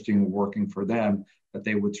were interested in working for them, that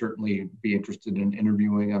they would certainly be interested in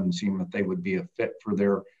interviewing them and seeing if they would be a fit for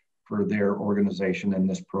their organization in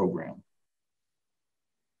this program.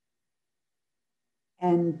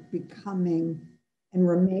 And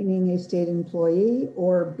remaining a state employee,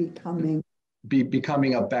 or becoming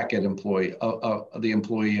a Beckett employee, the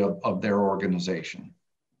employee of their organization.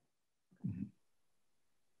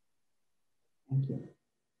 Thank you.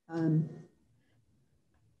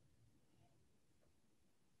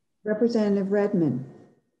 Representative Redmond,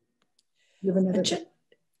 you have another.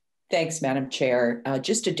 Thanks, Madam Chair.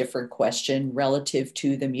 Just a different question relative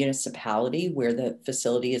to the municipality where the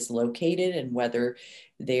facility is located and whether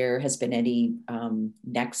there has been any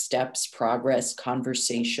next steps, progress,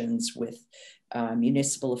 conversations with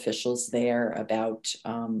municipal officials there about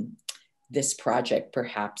this project,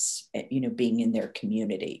 perhaps, being in their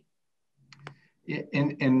community.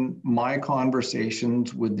 In my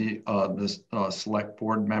conversations with the select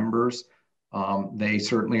board members, they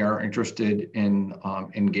certainly are interested in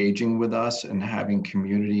engaging with us and having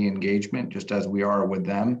community engagement, just as we are with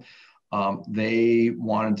them. They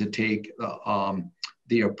wanted to take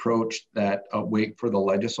the approach that wait for the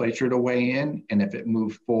legislature to weigh in, and if it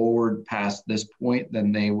moved forward past this point,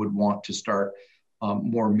 then they would want to start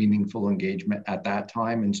more meaningful engagement at that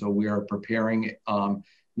time. And so we are preparing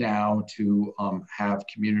now to have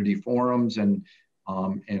community forums and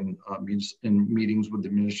meetings with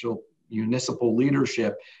the municipal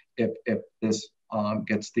leadership if this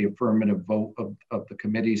gets the affirmative vote of the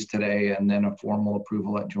committees today and then a formal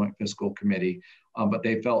approval at Joint Fiscal Committee. But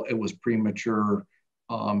they felt it was premature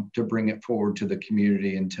to bring it forward to the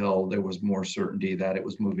community until there was more certainty that it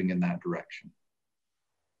was moving in that direction.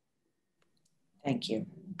 Thank you.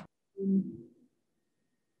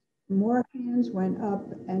 More hands went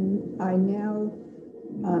up, and I now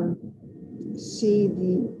see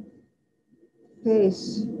the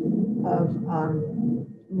face of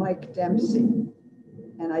Mike Dempsey.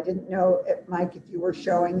 And I didn't know, if, Mike, if you were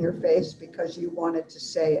showing your face because you wanted to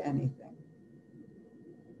say anything.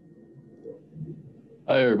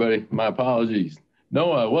 Hi, everybody. My apologies.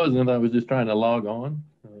 No, I wasn't. I was just trying to log on.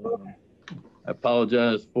 Okay. I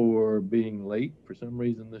apologize for being late. For some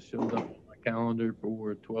reason, this showed up on my calendar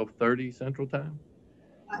for 12:30 Central Time.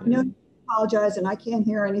 No, I apologize, and I can't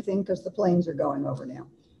hear anything because the planes are going over now.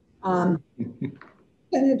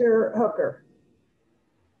 Senator Hooker.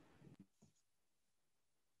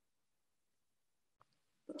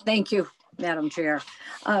 Thank you, Madam Chair.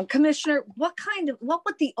 Commissioner, what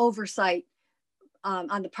would the oversight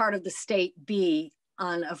on the part of the state be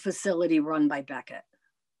on a facility run by Beckett?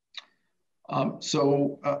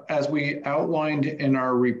 As we outlined in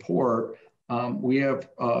our report, we have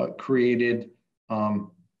created a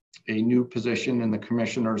new position in the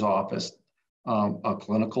commissioner's office, a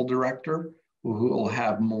clinical director who will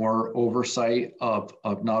have more oversight of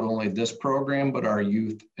not only this program, but our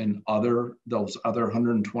youth and those other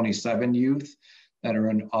 127 youth that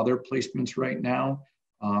are in other placements right now.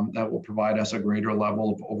 That will provide us a greater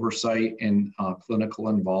level of oversight and clinical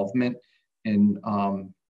involvement in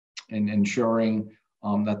ensuring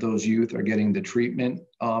that those youth are getting the treatment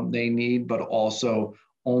they need, but also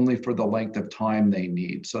only for the length of time they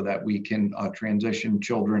need, so that we can transition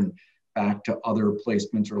children back to other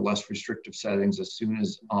placements or less restrictive settings as soon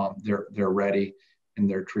as they're ready in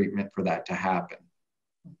their treatment for that to happen.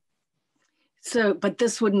 So, but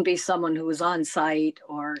this wouldn't be someone who was on site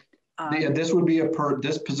or. Yeah, this would be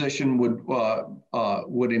this position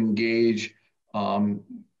would engage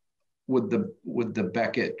with the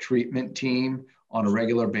Beckett treatment team on a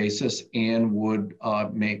regular basis and would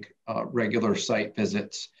make regular site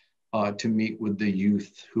visits to meet with the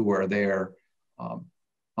youth who are there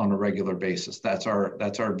on a regular basis. That's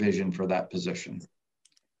our vision for that position.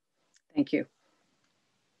 Thank you.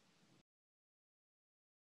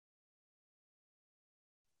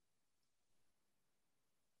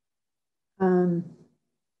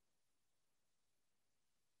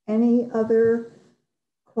 Any other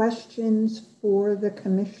questions for the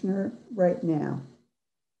commissioner right now?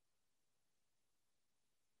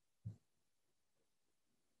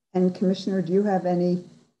 And Commissioner, do you have any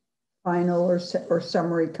final or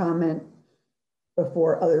summary comment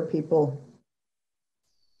before other people?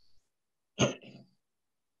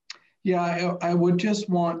 Yeah, I would just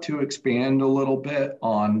want to expand a little bit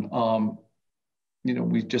on,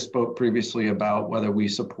 we just spoke previously about whether we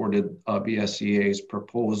supported BSEA's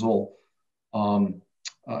proposal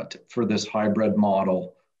for this hybrid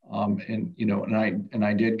model. And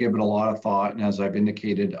I did give it a lot of thought, and as I've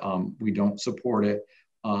indicated, we don't support it.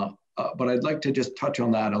 But I'd like to just touch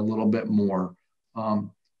on that a little bit more.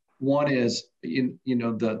 One is,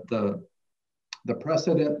 the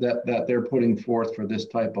precedent that they're putting forth for this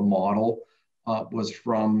type of model was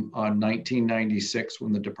from 1996,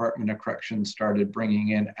 when the Department of Corrections started bringing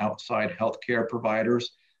in outside healthcare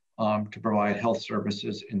providers to provide health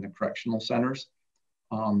services in the correctional centers.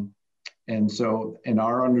 And so,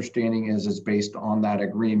 our understanding is based on that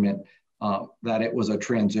agreement, that it was a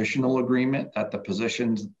transitional agreement, that the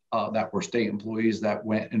positions that were state employees that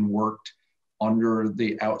went and worked under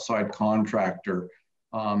the outside contractor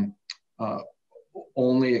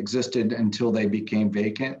only existed until they became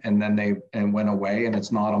vacant, and then they went away. And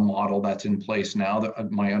it's not a model that's in place now.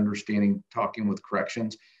 My understanding, talking with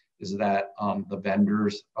corrections, is that the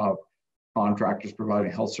vendors of contractors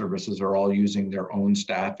providing health services are all using their own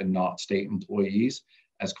staff and not state employees,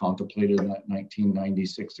 as contemplated in that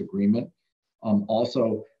 1996 agreement.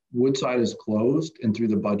 Also, Woodside is closed, and through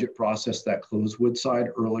the budget process that closed Woodside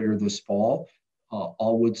earlier this fall,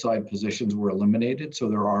 all Woodside positions were eliminated. So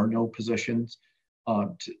there are no positions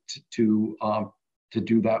to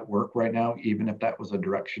do that work right now, even if that was a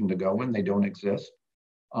direction to go in. They don't exist.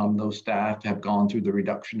 Those staff have gone through the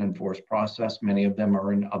reduction in force process. Many of them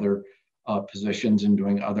are in other positions and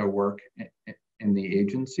doing other work in the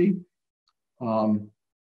agency.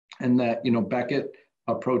 And that, Beckett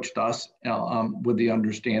approached us with the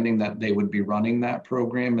understanding that they would be running that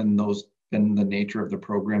program and the nature of the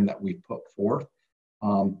program that we put forth.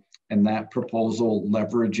 And that proposal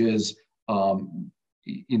leverages,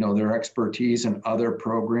 their expertise in other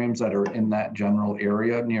programs that are in that general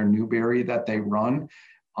area near Newberry that they run.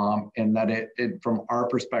 And that it, from our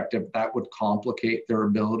perspective, that would complicate their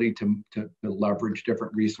ability to leverage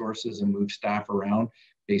different resources and move staff around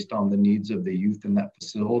based on the needs of the youth in that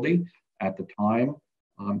facility at the time.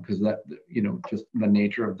 Because that, just the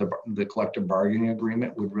nature of the collective bargaining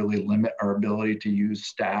agreement would really limit our ability to use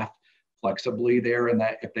staff flexibly there, and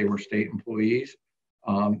that if they were state employees.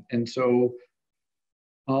 And so,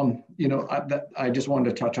 I just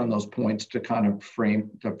wanted to touch on those points to kind of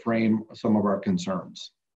frame some of our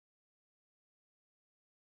concerns.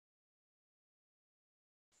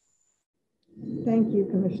 Thank you,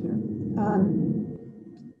 Commissioner.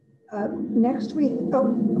 Next week,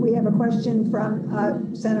 we have a question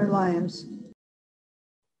from Senator Lyons.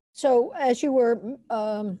 So as you were,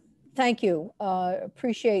 thank you.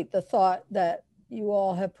 Appreciate the thought that you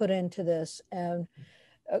all have put into this. And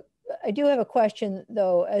I do have a question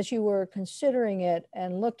though, as you were considering it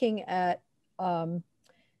and looking at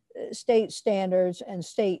state standards and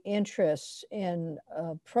state interests in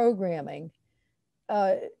programming,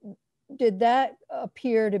 did that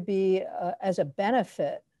appear to be as a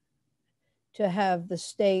benefit to have the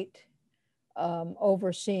state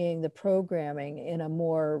overseeing the programming in a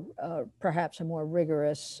more, perhaps a more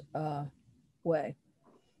rigorous way?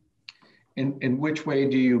 In which way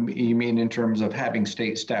do you mean in terms of having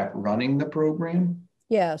state staff running the program?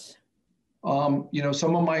 Yes. Some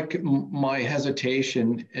of my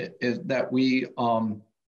hesitation is that we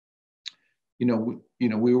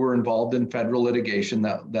were involved in federal litigation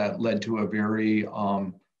that led to a very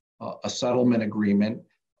a settlement agreement.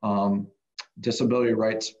 Disability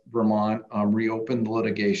Rights Vermont reopened the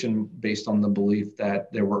litigation based on the belief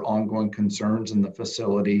that there were ongoing concerns in the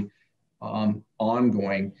facility,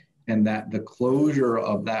 ongoing, and that the closure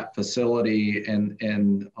of that facility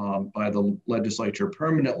and by the legislature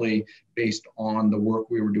permanently, based on the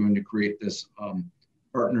work we were doing to create this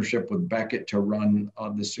partnership with Beckett to run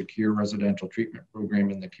the secure residential treatment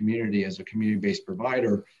program in the community as a community-based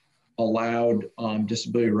provider, allowed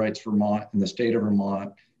Disability Rights Vermont and the state of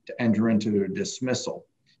Vermont to enter into a dismissal.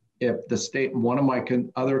 If the state, one of my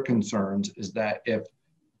other concerns is that if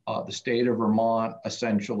the state of Vermont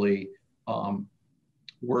essentially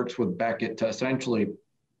works with Beckett to essentially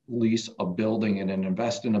lease a building and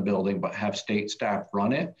invest in a building, but have state staff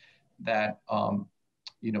run it, that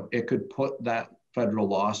it could put that federal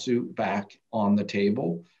lawsuit back on the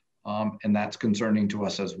table, and that's concerning to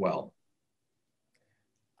us as well.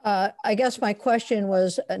 I guess my question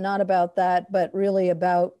was not about that, but really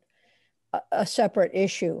about a separate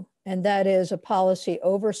issue, and that is a policy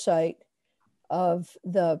oversight of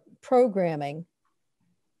the programming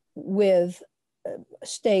with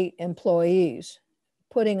state employees,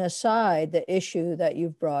 putting aside the issue that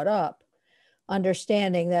you've brought up,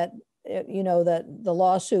 understanding that, that the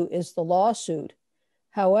lawsuit is the lawsuit.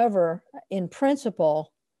 However, in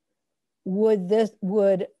principle, would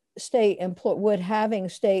having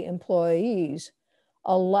state employees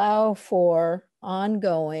allow for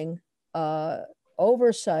ongoing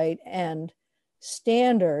oversight and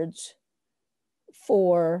standards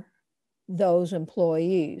for those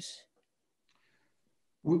employees?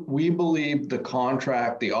 We believe the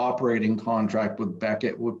contract, the operating contract with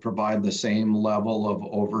Beckett, would provide the same level of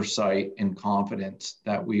oversight and confidence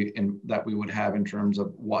that we would have in terms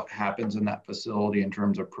of what happens in that facility in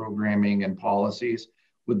terms of programming and policies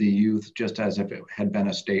with the youth, just as if it had been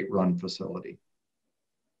a state-run facility.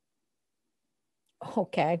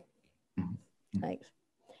 Okay, thanks.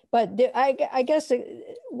 But I guess,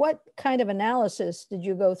 what kind of analysis did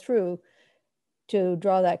you go through to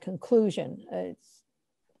draw that conclusion? It's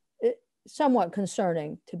somewhat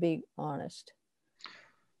concerning, to be honest.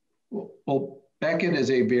 Well, Beckett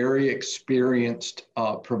is a very experienced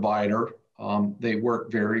provider. They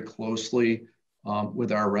work very closely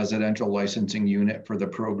with our residential licensing unit for the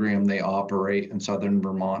program they operate in Southern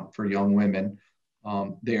Vermont for young women.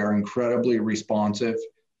 They are incredibly responsive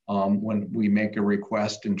when we make a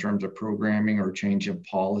request in terms of programming or change of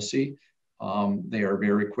policy. They are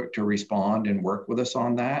very quick to respond and work with us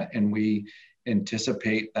on that. And we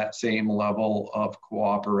anticipate that same level of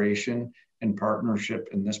cooperation and partnership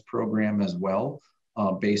in this program as well,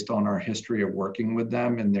 based on our history of working with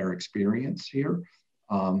them and their experience here.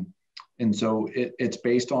 And so it's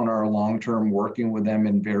based on our long-term working with them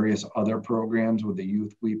in various other programs with the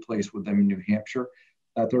youth we place with them in New Hampshire,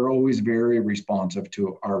 that they're always very responsive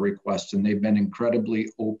to our requests. And they've been incredibly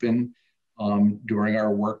open during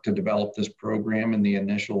our work to develop this program and the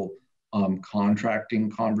initial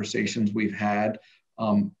contracting conversations we've had.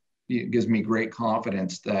 It gives me great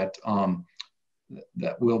confidence that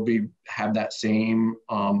that we'll have that same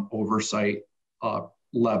oversight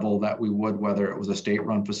level that we would whether it was a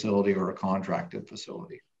state-run facility or a contracted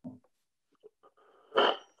facility.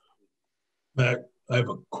 Mac, I have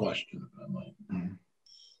a question, if I might.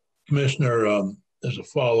 Commissioner, as a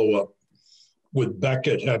follow-up, with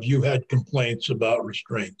Beckett, have you had complaints about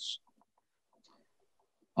restraints?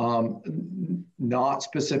 Not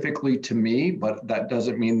specifically to me, but that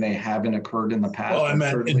doesn't mean they haven't occurred in the past. Well, I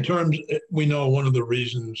meant in terms, we know one of the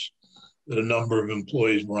reasons that a number of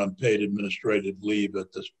employees were on paid administrative leave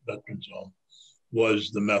at this veterans home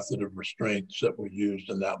was the method of restraints that were used,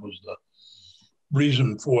 and that was the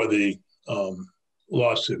reason for the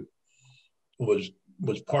lawsuit was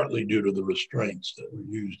partly due to the restraints that were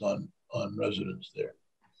used on residents there.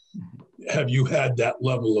 Have you had that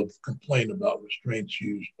level of complaint about restraints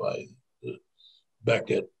used by the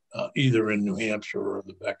Beckett, either in New Hampshire or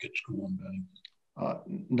the Beckett School in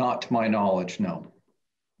Bennington? Not to my knowledge, no.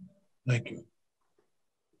 Thank you.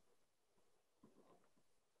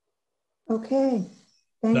 Okay,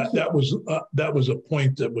 thank you. That was a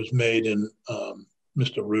point that was made in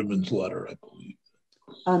Mr. Rubin's letter, I believe.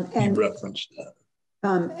 He referenced that.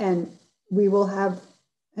 And we will have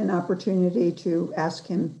an opportunity to ask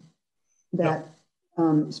him that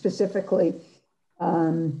specifically.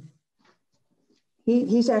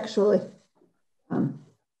 He's actually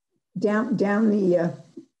down the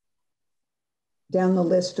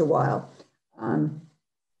list a while.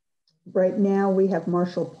 Right now we have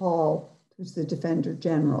Marshall Paul, who's the Defender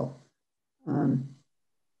General. Hi,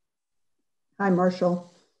 Marshall.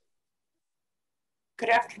 Good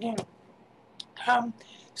afternoon.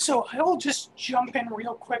 So I will just jump in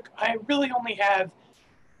real quick. I really only have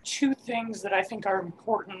two things that I think are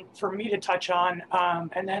important for me to touch on.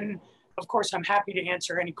 And then, of course, I'm happy to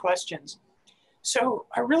answer any questions. So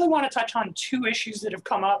I really want to touch on two issues that have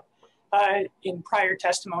come up in prior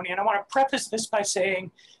testimony. And I want to preface this by saying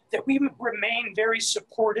that we remain very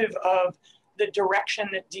supportive of the direction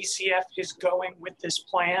that DCF is going with this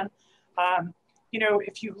plan. You know,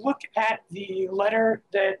 if you look at the letter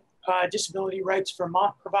that Disability Rights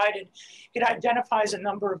Vermont provided, it identifies a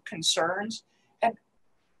number of concerns. And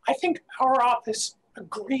I think our office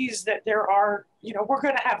agrees that there are, you know, we're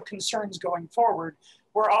going to have concerns going forward.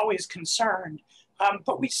 We're always concerned,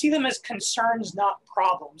 but we see them as concerns, not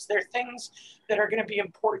problems. They're things that are going to be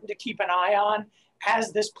important to keep an eye on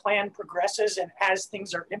as this plan progresses and as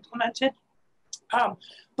things are implemented.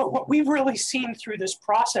 But what we've really seen through this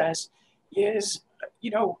process is,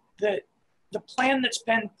 you know, the plan that's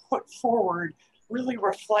been put forward really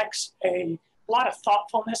reflects a lot of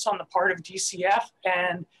thoughtfulness on the part of DCF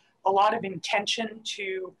and a lot of intention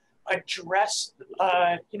to address,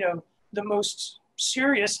 you know, the most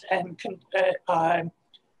serious and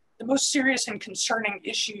concerning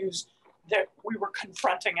issues that we were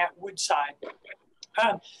confronting at Woodside.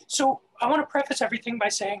 So I want to preface everything by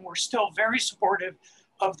saying we're still very supportive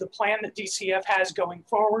of the plan that DCF has going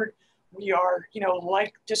forward. We are, you know,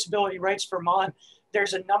 like Disability Rights Vermont,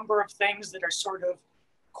 there's a number of things that are sort of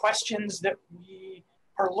questions that we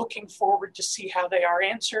are looking forward to see how they are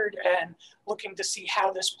answered and looking to see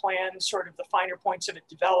how this plan, sort of the finer points of it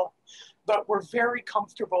develop. But we're very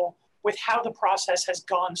comfortable with how the process has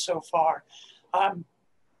gone so far.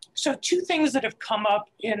 So two things that have come up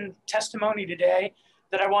in testimony today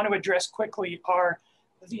that I want to address quickly are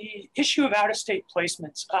the issue of out-of-state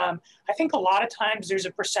placements. I think a lot of times there's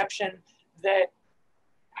a perception that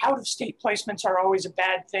out-of-state placements are always a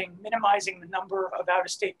bad thing. Minimizing the number of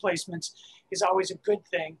out-of-state placements is always a good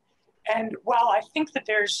thing. And while I think that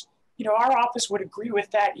there's, you know, our office would agree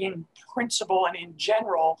with that in principle and in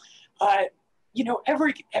general, you know,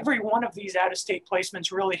 every one of these out-of-state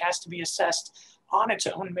placements really has to be assessed on its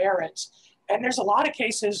own merits. And there's a lot of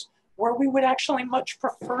cases where we would actually much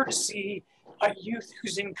prefer to see a youth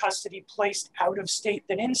who's in custody placed out of state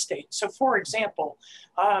than in state. So for example,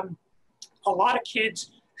 a lot of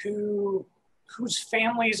kids whose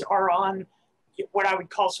families are on what I would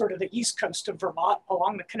call sort of the East Coast of Vermont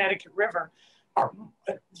along the Connecticut River are,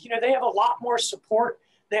 you know, they have a lot more support.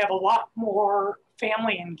 They have a lot more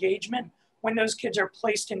family engagement when those kids are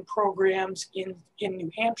placed in programs in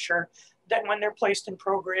New Hampshire than when they're placed in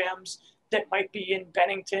programs that might be in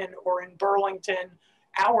Bennington or in Burlington,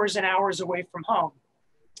 hours and hours away from home.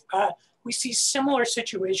 We see similar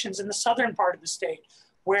situations in the southern part of the state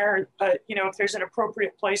where, if there's an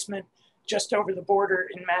appropriate placement just over the border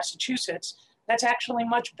in Massachusetts, that's actually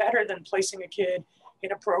much better than placing a kid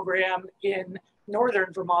in a program in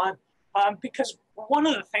northern Vermont, because one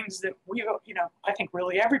of the things that I think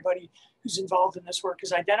really everybody who's involved in this work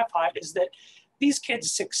has identified is that these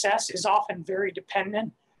kids' success is often very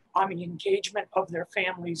dependent on the engagement of their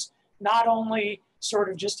families, not only sort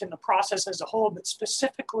of just in the process as a whole, but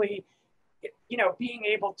specifically, being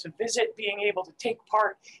able to visit, being able to take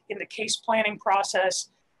part in the case planning process.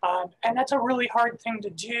 And that's a really hard thing to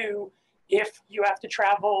do if you have to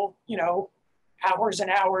travel, hours and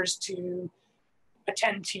hours to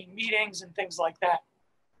attend team meetings and things like that.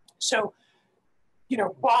 So,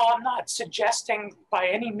 while I'm not suggesting by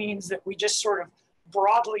any means that we just sort of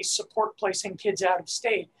broadly support placing kids out of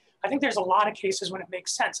state, I think there's a lot of cases when it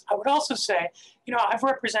makes sense. I would also say, I've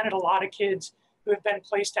represented a lot of kids who have been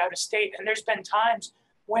placed out of state, and there's been times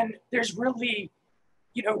when there's really,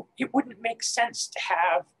 it wouldn't make sense to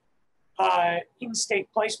have in-state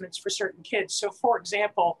placements for certain kids. So for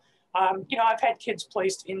example, I've had kids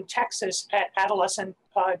placed in Texas at adolescent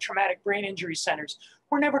traumatic brain injury centers.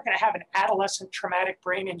 We're never going to have an adolescent traumatic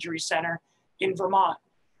brain injury center in Vermont.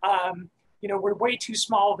 We're way too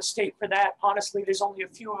small of a state for that. Honestly, there's only a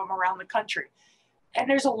few of them around the country. And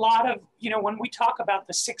there's a lot of, when we talk about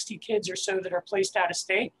the 60 kids or so that are placed out of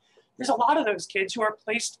state, there's a lot of those kids who are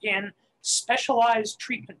placed in specialized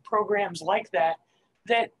treatment programs like that,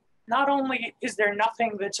 that not only is there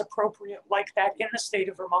nothing that's appropriate like that in the state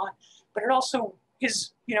of Vermont, but it also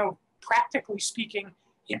is, practically speaking,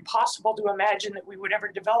 impossible to imagine that we would ever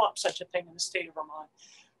develop such a thing in the state of Vermont.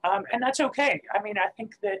 And that's okay. I mean, I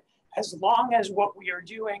think that as long as what we are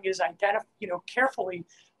doing is carefully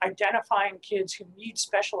identifying kids who need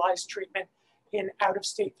specialized treatment in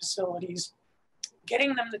out-of-state facilities,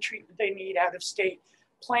 getting them the treatment they need out of state,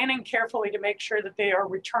 planning carefully to make sure that they are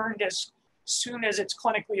returned as soon as it's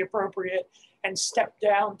clinically appropriate and step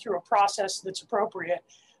down through a process that's appropriate,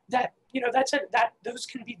 those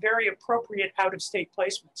can be very appropriate out-of-state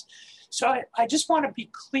placements. So I just want to be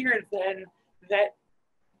clear then that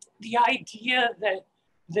the idea that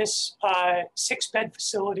this 6-bed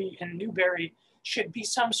facility in Newbury should be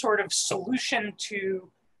some sort of solution to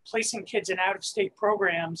placing kids in out-of-state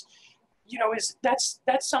programs, that's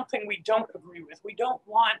something we don't agree with. We don't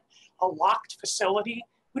want a locked facility.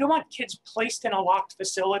 We don't want kids placed in a locked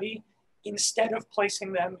facility instead of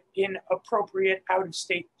placing them in appropriate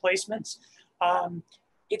out-of-state placements.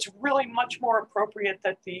 It's really much more appropriate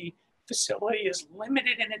that the facility is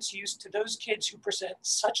limited in its use to those kids who present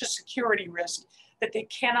such a security risk that they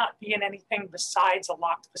cannot be in anything besides a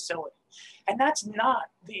locked facility. And that's not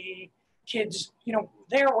the kids,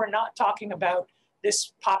 there we're not talking about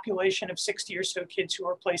this population of 60 or so kids who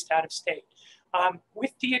are placed out of state.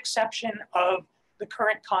 With the exception of the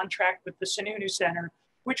current contract with the Sununu Center,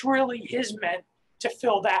 which really is meant to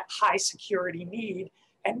fill that high security need,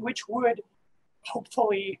 and which would,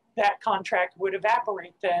 hopefully, that contract would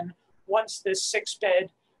evaporate then once this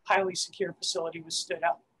 6-bed, highly secure facility was stood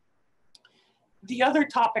up. The other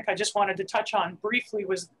topic I just wanted to touch on briefly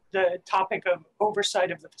was the topic of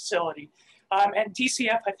oversight of the facility. And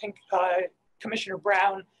DCF, I think Commissioner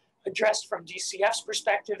Brown addressed from DCF's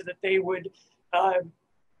perspective that they would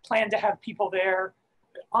plan to have people there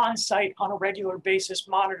on site on a regular basis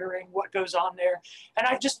monitoring what goes on there. And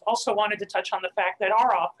I just also wanted to touch on the fact that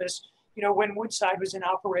our office, when Woodside was in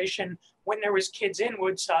operation, when there was kids in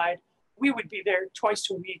Woodside, we would be there twice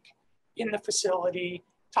a week in the facility,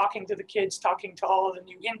 talking to the kids, talking to all of the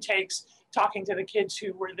new intakes, talking to the kids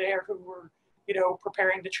who were there, who were,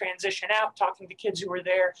 preparing to transition out, talking to kids who were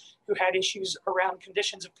there, who had issues around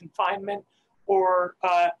conditions of confinement or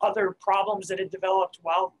other problems that had developed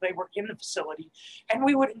while they were in the facility. And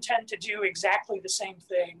we would intend to do exactly the same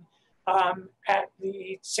thing at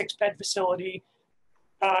the 6-bed facility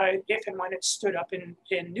if and when it stood up in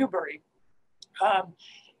Newbury.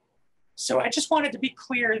 So I just wanted to be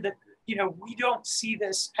clear that, we don't see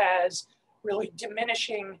this as really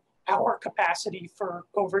diminishing our capacity for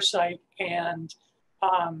oversight and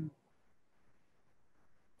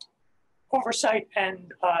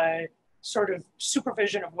sort of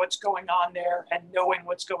supervision of what's going on there and knowing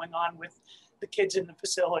what's going on with the kids in the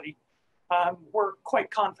facility. We're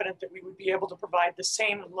quite confident that we would be able to provide the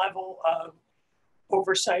same level of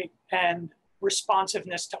oversight and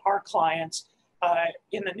responsiveness to our clients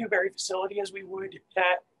in the Newbury facility as we would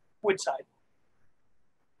at Woodside.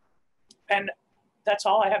 And that's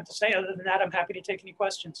all I have to say. Other than that, I'm happy to take any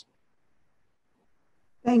questions.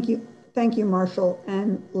 Thank you, Marshall.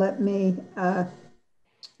 And let me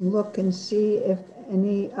look and see if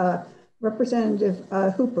any Representative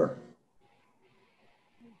Hooper.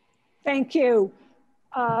 Thank you.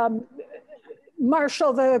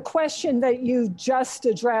 Marshall, the question that you just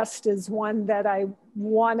addressed is one that I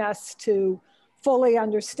want us to fully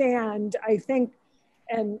understand. I think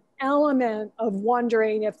an element of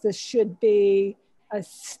wondering if this should be a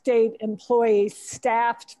state employee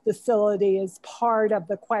staffed facility is part of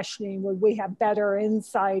the questioning. Would we have better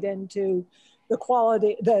insight into the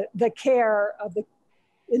quality, the care of the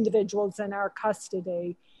individuals in our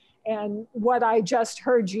custody? And what I just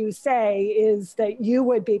heard you say is that you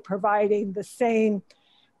would be providing the same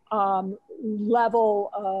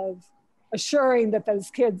level of assuring that those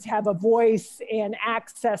kids have a voice and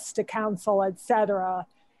access to counsel, et cetera,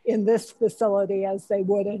 in this facility as they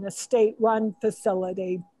would in a state-run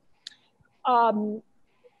facility. And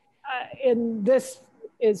this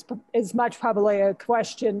is much probably a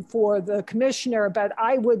question for the commissioner, but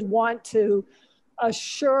I would want to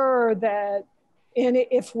assure that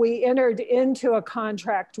if we entered into a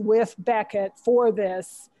contract with Beckett for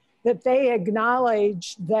this, that they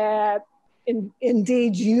acknowledge that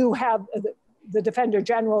indeed you have, the Defender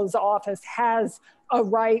General's office has a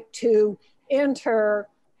right to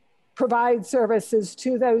provide services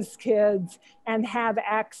to those kids and have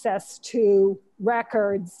access to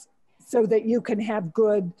records so that you can have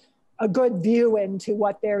a good view into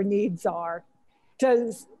what their needs are.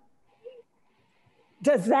 Does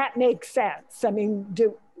that make sense? I mean,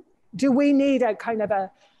 do we need a kind of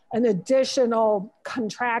an additional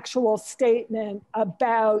contractual statement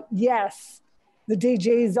about, yes, the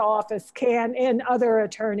DG's office can, and other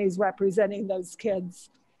attorneys representing those kids,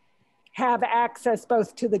 have access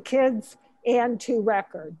both to the kids and to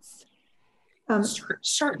records?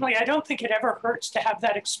 Certainly, I don't think it ever hurts to have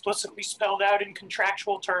that explicitly spelled out in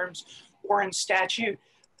contractual terms or in statute.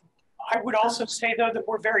 I would also say, though, that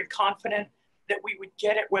we're very confident that we would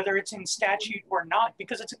get it, whether it's in statute or not,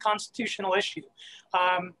 because it's a constitutional issue.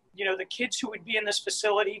 You know, the kids who would be in this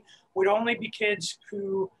facility would only be kids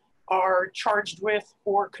who are charged with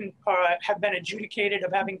or have been adjudicated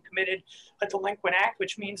of having committed a delinquent act,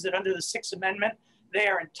 which means that under the Sixth Amendment, they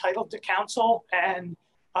are entitled to counsel. And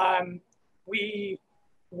we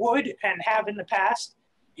would and have in the past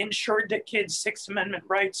ensured that kids' Sixth Amendment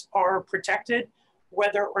rights are protected,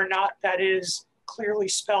 whether or not that is clearly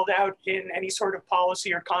spelled out in any sort of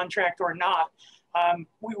policy or contract or not.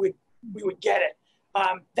 We would get it.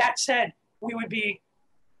 That said, we would be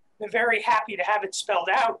very happy to have it spelled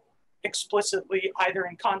out explicitly, either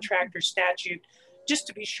in contract or statute, just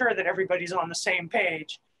to be sure that everybody's on the same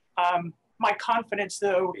page. My confidence,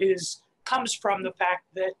 though, comes from the fact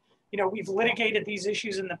that, you know, we've litigated these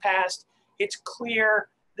issues in the past. It's clear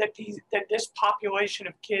that this population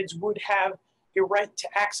of kids would have a right to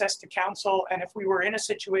access to counsel. And if we were in a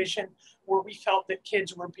situation where we felt that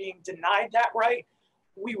kids were being denied that right,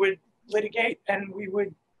 we would litigate and we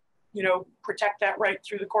would, you know, protect that right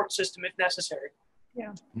through the court system if necessary.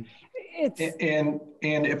 Yeah. And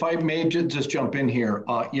if I may just jump in here,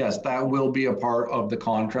 yes, that will be a part of the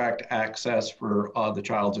contract access for the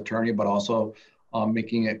child's attorney, but also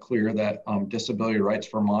making it clear that Disability Rights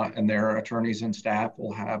Vermont and their attorneys and staff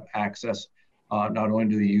will have access not only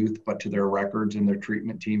to the youth, but to their records and their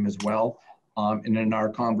treatment team as well. And in our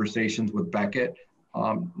conversations with Beckett,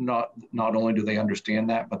 not only do they understand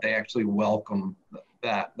that, but they actually welcome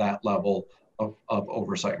that level of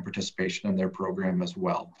oversight and participation in their program as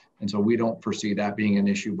well. And so we don't foresee that being an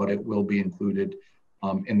issue, but it will be included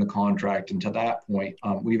in the contract. And to that point,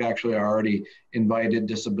 we've actually already invited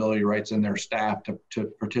Disability Rights and their staff to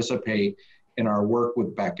participate in our work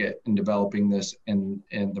with Beckett in developing this in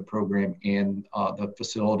the program and the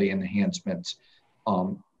facility enhancements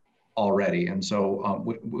already. And so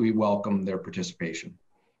we welcome their participation.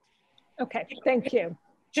 Okay, thank you.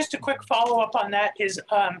 Just a quick follow-up on that is,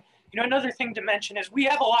 you know, another thing to mention is we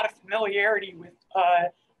have a lot of familiarity with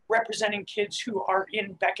representing kids who are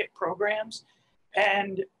in Beckett programs.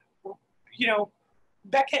 And, you know,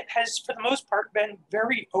 Beckett has, for the most part, been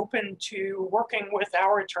very open to working with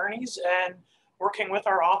our attorneys and working with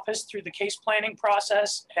our office through the case planning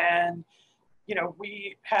process. And, you know,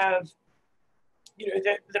 we have, you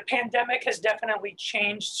know, the pandemic has definitely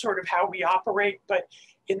changed sort of how we operate, but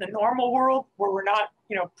in the normal world where we're not,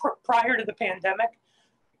 you know, prior to the pandemic,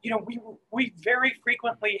 you know, we very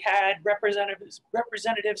frequently had representatives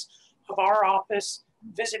of our office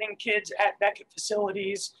visiting kids at Beckett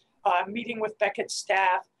facilities, meeting with Beckett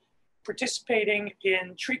staff, participating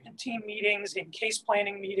in treatment team meetings, in case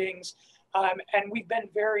planning meetings, And we've been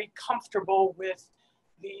very comfortable with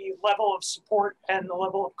the level of support and the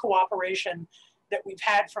level of cooperation that we've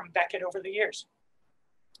had from Beckett over the years.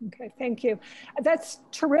 Okay, thank you. That's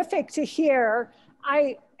terrific to hear.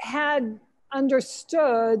 I had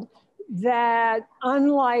understood that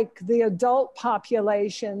unlike the adult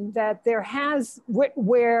population, that there has,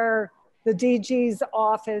 where the DG's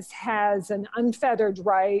office has an unfettered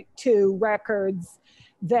right to records,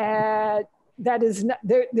 that is not,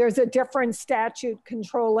 there's a different statute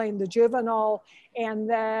controlling the juvenile, and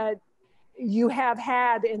that you have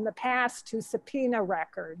had in the past to subpoena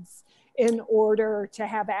records in order to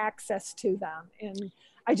have access to them. And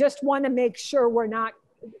I just want to make sure we're not,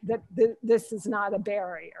 that this is not a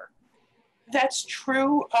barrier. That's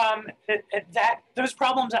true. Those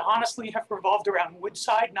problems honestly have revolved around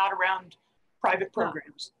Woodside, not around private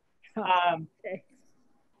programs. Okay.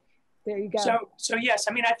 There you go. So yes,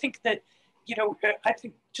 I mean, I think that, you know, I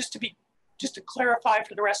think just to clarify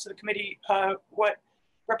for the rest of the committee, what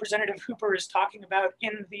Representative Hooper is talking about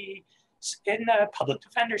in the public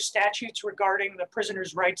defender statutes regarding the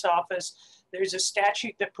Prisoner's Rights Office, there's a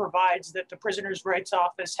statute that provides that the Prisoner's Rights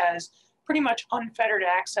Office has pretty much unfettered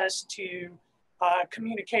access to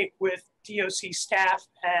communicate with DOC staff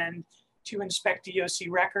and to inspect DOC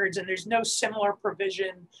records. And there's no similar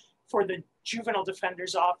provision for the Juvenile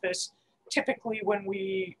Defender's Office. Typically, when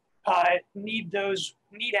we need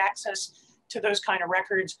access to those kind of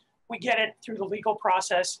records, we get it through the legal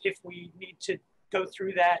process if we need to go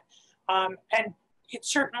through that. And it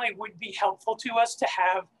certainly would be helpful to us to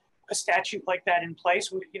have a statute like that in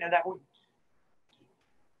place. You know, that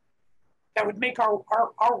would make our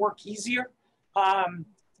work easier.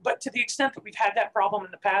 But to the extent that we've had that problem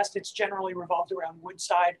in the past, it's generally revolved around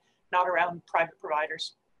Woodside, not around private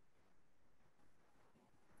providers.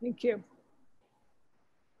 Thank you.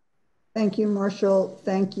 Thank you, Marshall.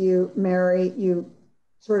 Thank you, Mary. You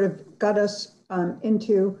sort of got us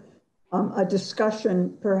into a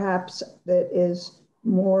discussion perhaps that is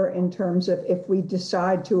more in terms of, if we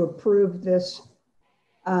decide to approve this,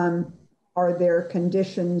 are there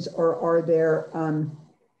conditions or are there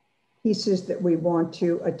pieces that we want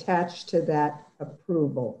to attach to that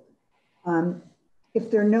approval? If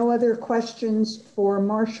there are no other questions for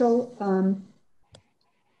Marshall,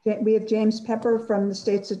 we have James Pepper from the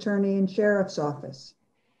State's Attorney and Sheriff's Office.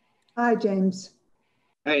 Hi, James.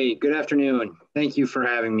 Hey, good afternoon. Thank you for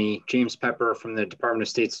having me. James Pepper from the Department of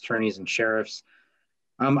State's Attorneys and Sheriffs.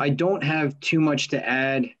 I don't have too much to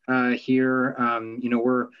add here. You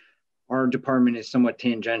know, our department is somewhat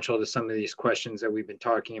tangential to some of these questions that we've been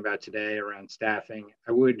talking about today around staffing.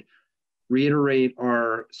 I would reiterate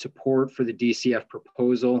our support for the DCF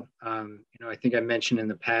proposal. You know, I think I mentioned in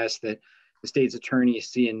the past that the state's attorneys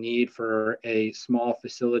see a need for a small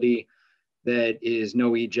facility that is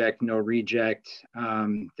no eject, no reject,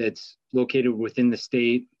 that's located within the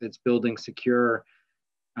state, that's building secure,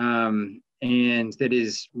 and that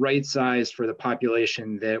is right sized for the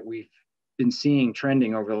population that we've been seeing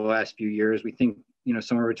trending over the last few years. We think, you know,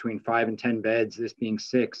 somewhere between 5 and 10 beds, this being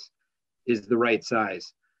 6, is the right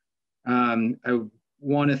size. I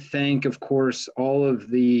want to thank, of course, all of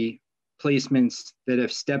the placements that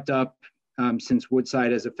have stepped up since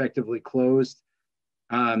Woodside has effectively closed.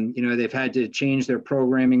 You know, they've had to change their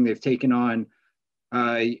programming. They've taken on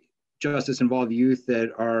justice-involved youth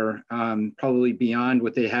that are probably beyond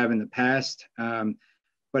what they have in the past.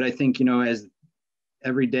 But I think, you know, as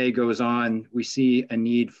every day goes on, we see a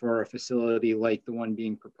need for a facility like the one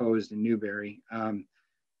being proposed in Newberry.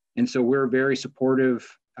 And so we're very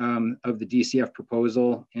supportive of the DCF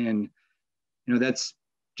proposal. And, you know, that's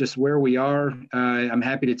just where we are. I'm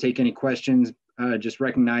happy to take any questions, just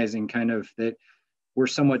recognizing kind of that we're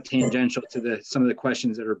somewhat tangential to some of the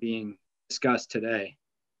questions that are being discussed today.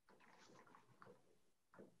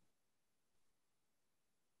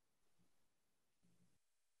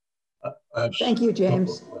 Thank you,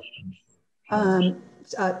 James.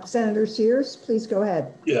 Senator Sears, please go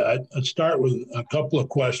ahead. Yeah, I'd start with a couple of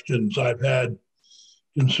questions. I've had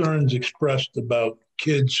concerns expressed about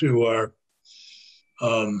kids who are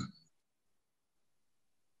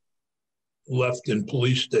left in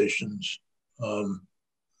police stations,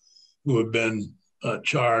 who have been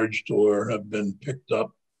charged or have been picked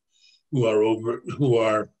up,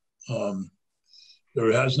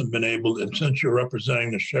 there hasn't been able, and since you're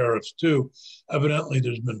representing the sheriffs too, evidently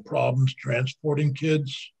there's been problems transporting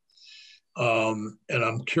kids. And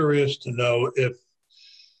I'm curious to know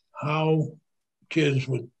how kids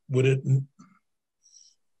would it,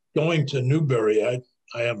 going to Newberry, I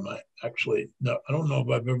don't know if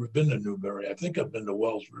I've ever been to Newberry. I think I've been to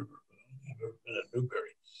Wells River, but I've never been to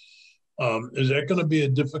Newberry. Is that going to be a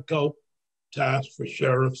difficult task for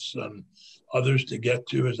sheriffs and others to get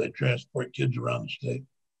to as they transport kids around the state?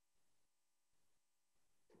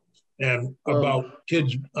 And about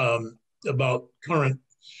kids, about current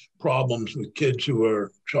problems with kids who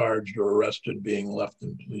are charged or arrested being left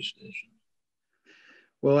in police stations.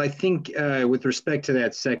 Well, I think with respect to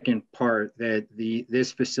that second part, that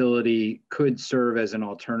this facility could serve as an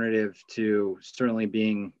alternative to certainly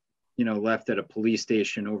being, left at a police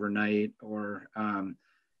station overnight. Or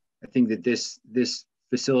I think that this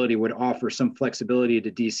facility would offer some flexibility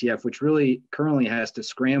to DCF, which really currently has to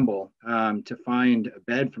scramble to find a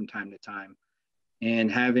bed from time to time.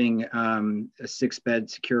 And having a 6-bed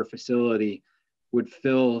secure facility would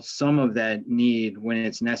fill some of that need when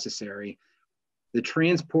it's necessary. The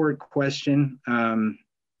transport question, the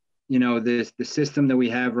system that we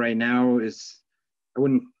have right now is, I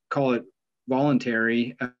wouldn't call it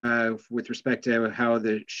voluntary with respect to how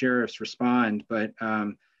the sheriffs respond, but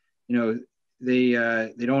they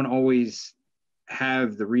don't always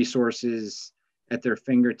have the resources at their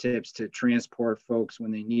fingertips to transport folks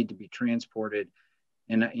when they need to be transported.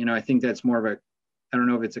 And I think that's more of a, I don't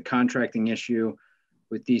know if it's a contracting issue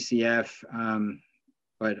with DCF.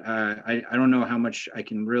 But I don't know how much I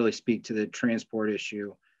can really speak to the transport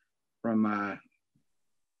issue from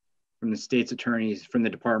the state's attorneys, from the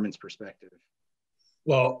department's perspective.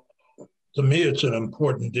 Well, to me, it's an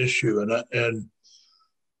important issue. And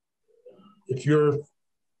if you're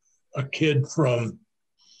a kid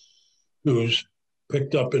who's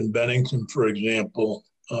picked up in Bennington, for example,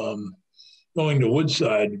 going to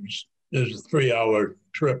Woodside is a 3-hour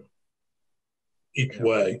trip each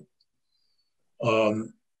way. I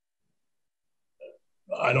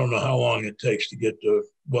don't know how long it takes to get to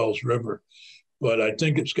Wells River, but I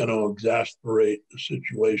think it's going to exacerbate the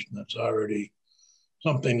situation that's already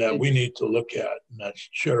something that we need to look at, and that's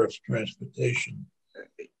sheriff's transportation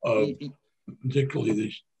of particularly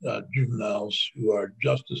these juveniles who are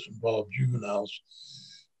justice-involved juveniles.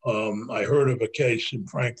 I heard of a case in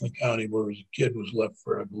Franklin County where a kid was left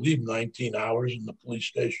for, I believe, 19 hours in the police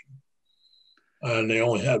station. And they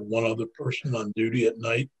only had one other person on duty at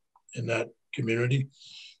night in that community.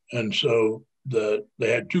 And so they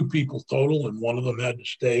had 2 people total, and one of them had to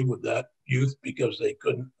stay with that youth because they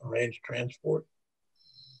couldn't arrange transport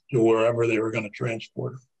to wherever they were going to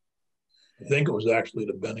transport him. I think it was actually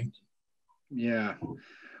to Bennington. Yeah.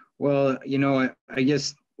 Well, I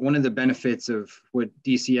guess one of the benefits of what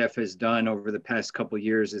DCF has done over the past couple of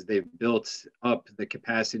years is they've built up the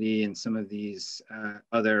capacity in some of these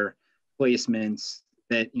other placements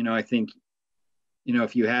that, I think,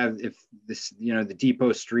 if this, the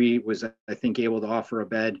Depot Street was, I think, able to offer a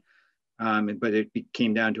bed, but it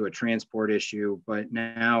came down to a transport issue. But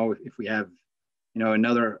now if we have,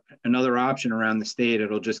 another option around the state,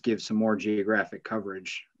 it'll just give some more geographic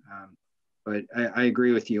coverage. But I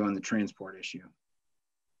agree with you on the transport issue.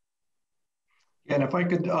 And if I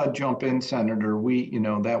could jump in, Senator,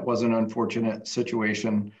 that was an unfortunate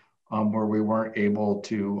situation where we weren't able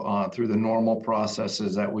to, through the normal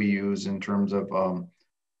processes that we use in terms of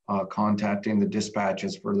contacting the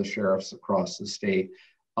dispatches for the sheriffs across the state.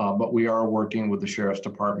 But we are working with the sheriff's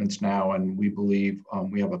departments now, and we believe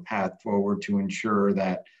we have a path forward to ensure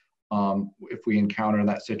that if we encounter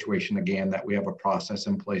that situation again, that we have a process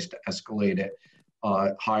in place to escalate it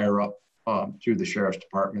higher up through the sheriff's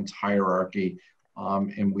department's hierarchy.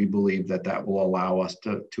 And we believe that will allow us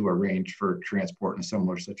to arrange for transport in a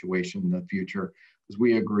similar situation in the future, because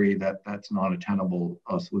we agree that that's not a tenable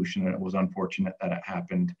solution, and it was unfortunate that it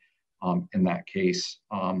happened in that case.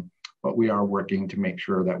 But we are working to make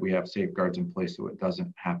sure that we have safeguards in place so it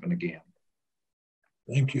doesn't happen again.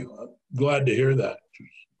 Thank you. I'm glad to hear that.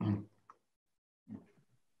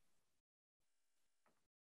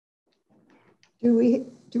 Do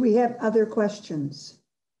we have other questions?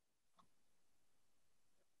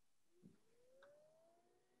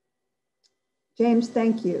 James,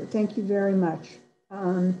 thank you. Thank you very much.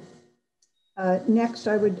 Next,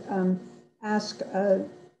 I would ask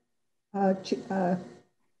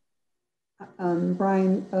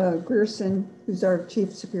Brian Grierson, who's our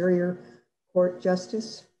Chief Superior Court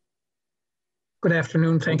Justice. Good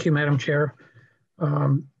afternoon. Thank you, Madam Chair.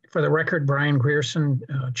 For the record, Brian Grierson,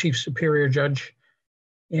 Chief Superior Judge.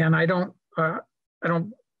 And I don't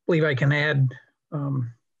believe I can add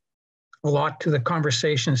a lot to the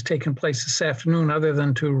conversations taking place this afternoon, other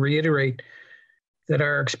than to reiterate that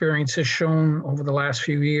our experience has shown over the last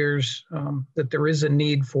few years that there is a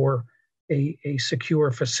need for a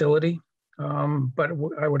secure facility. But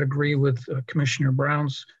I would agree with Commissioner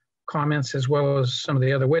Brown's comments, as well as some of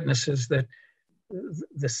the other witnesses, that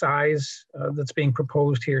the size that's being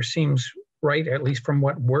proposed here seems right, at least from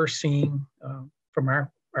what we're seeing from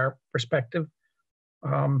our perspective.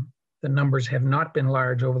 The numbers have not been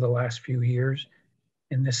large over the last few years,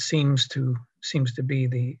 and this seems to be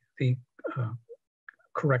the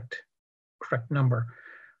correct number.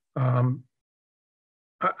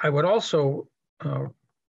 I would also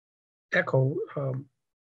echo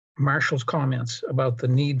Marshall's comments about the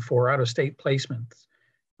need for out-of-state placements.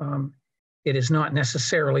 It is not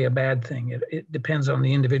necessarily a bad thing. It depends on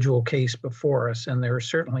the individual case before us, and there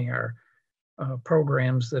certainly are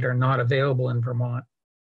programs that are not available in Vermont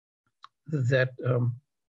that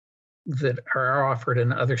are offered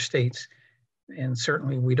in other states. And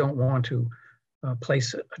certainly we don't want to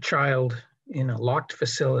place a child in a locked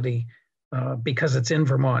facility because it's in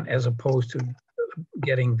Vermont, as opposed to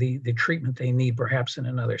getting the treatment they need perhaps in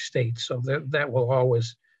another state. So that will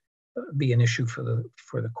always be an issue for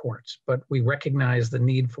the courts. But we recognize the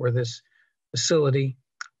need for this facility.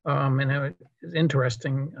 And it was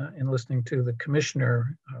interesting in listening to the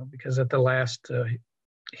commissioner, because at the last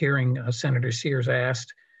hearing, Senator Sears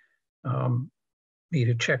asked me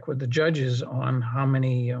to check with the judges on how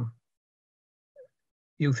many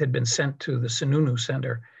youth had been sent to the Sununu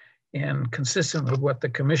Center. And consistent with what the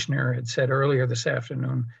commissioner had said earlier this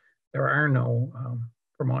afternoon, there are no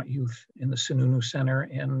Vermont youth in the Sununu Center.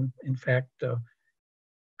 And in fact,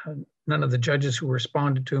 none of the judges who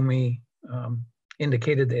responded to me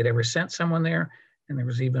indicated they'd ever sent someone there. And there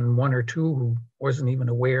was even one or two who wasn't even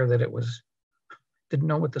aware that didn't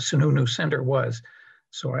know what the Sununu Center was.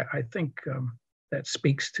 So I think that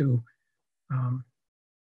speaks to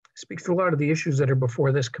a lot of the issues that are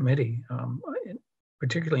before this committee,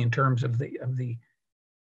 particularly in terms of the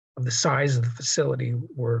size of the facility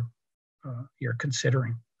you're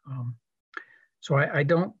considering. So I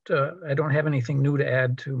don't have anything new to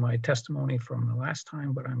add to my testimony from the last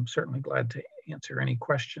time, but I'm certainly glad to answer any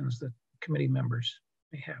questions that committee members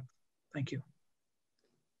may have. Thank you.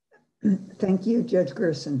 Thank you, Judge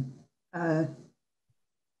Gerson.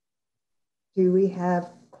 Do we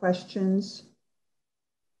have questions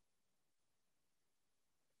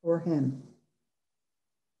for him?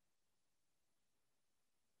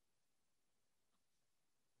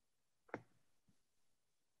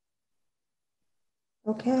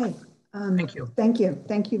 Okay. Thank you. Thank you.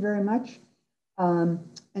 Thank you very much.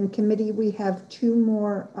 And committee, we have two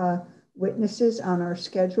more witnesses on our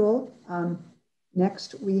schedule.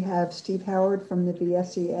 Next, we have Steve Howard from the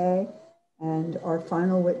VSEA, and our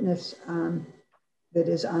final witness that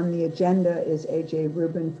is on the agenda is AJ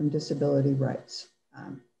Rubin from Disability Rights.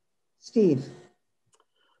 Steve.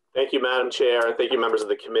 Thank you, Madam Chair, and thank you, members of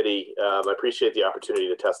the committee. I appreciate the opportunity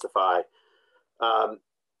to testify.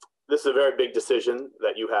 This is a very big decision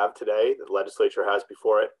that you have today, that the legislature has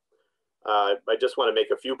before it. I just want to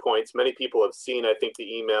make a few points. Many people have seen, I think, the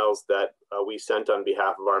emails that we sent on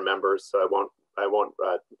behalf of our members, so I won't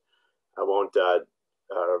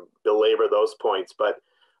belabor those points. But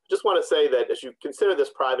I just want to say that as you consider this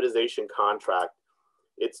privatization contract,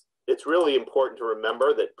 it's really important to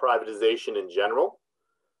remember that privatization in general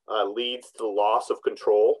leads to the loss of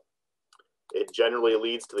control. It generally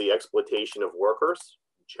leads to the exploitation of workers.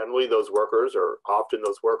 Generally, those workers are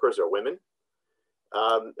women.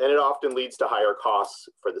 And it often leads to higher costs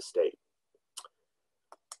for the state.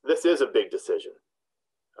 This is a big decision.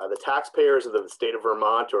 The taxpayers of the state of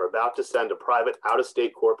Vermont are about to send a private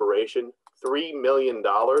out-of-state corporation $3 million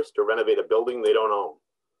to renovate a building they don't own.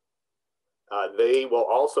 They will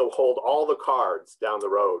also hold all the cards down the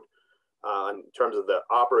road in terms of the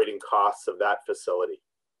operating costs of that facility.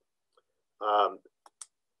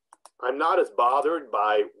 I'm not as bothered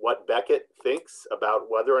by what Beckett thinks about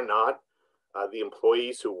whether or not the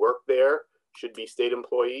employees who work there should be state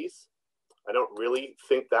employees. I don't really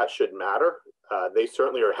think that should matter. They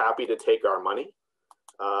certainly are happy to take our money,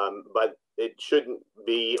 but it shouldn't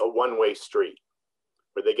be a one-way street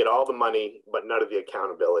where they get all the money, but none of the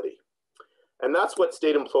accountability. And that's what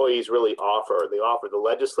state employees really offer. They offer the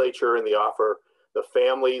legislature, and they offer the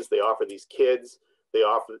families, they offer these kids, they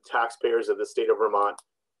offer the taxpayers of the state of Vermont,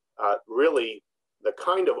 really the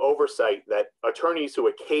kind of oversight that attorneys who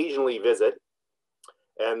occasionally visit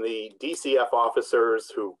and the DCF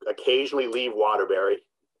officers who occasionally leave Waterbury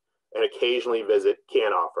and occasionally visit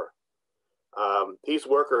can offer. These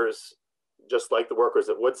workers, just like the workers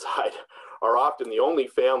at Woodside, are often the only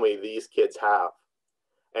family these kids have.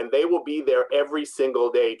 And they will be there every single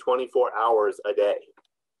day, 24 hours a day.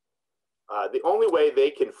 The only way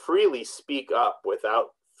they can freely speak up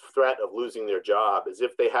without threat of losing their job is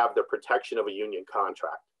if they have the protection of a union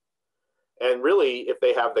contract. And really, if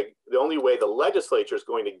they have the only way the legislature is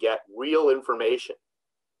going to get real information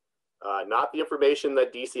not the information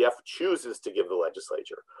that DCF chooses to give the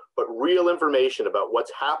legislature, but real information about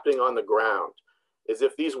what's happening on the ground, is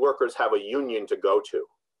if these workers have a union to go to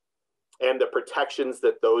and the protections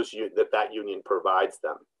that that union provides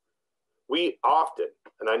them. We often,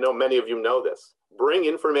 and I know many of you know this, bring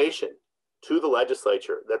information to the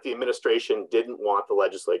legislature that the administration didn't want the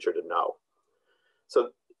legislature to know.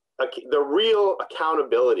 So the real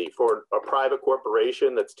accountability for a private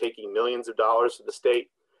corporation that's taking millions of dollars to the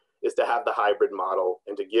state is to have the hybrid model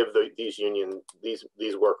and to give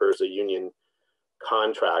these workers a union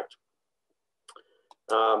contract.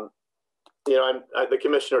 You know, the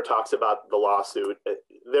commissioner talks about the lawsuit.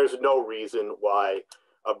 There's no reason why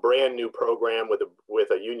a brand new program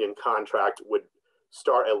with a union contract would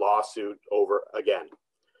start a lawsuit over again.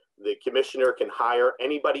 The commissioner can hire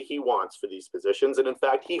anybody he wants for these positions. And in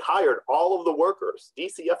fact, he hired all of the workers.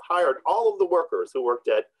 DCF hired all of the workers who worked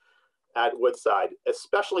at Woodside,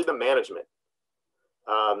 especially the management.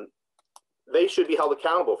 They should be held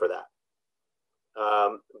accountable for that.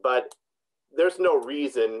 But there's no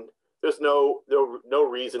reason, no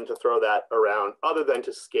reason to throw that around other than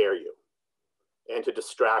to scare you and to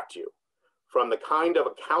distract you from the kind of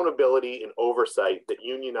accountability and oversight that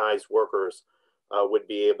unionized workers would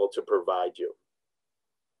be able to provide you.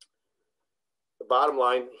 The bottom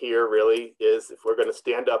line here really is, if we're going to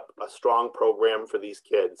stand up a strong program for these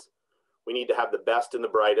kids, we need to have the best and the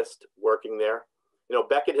brightest working there. You know,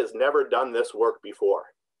 Beckett has never done this work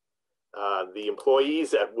before. The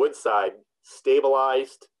employees at Woodside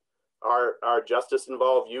stabilized our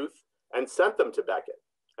justice-involved youth and sent them to Beckett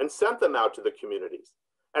and sent them out to the communities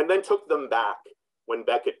and then took them back when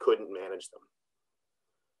Beckett couldn't manage them.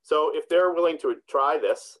 So if they're willing to try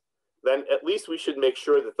this, then at least we should make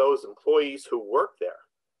sure that those employees who work there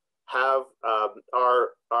are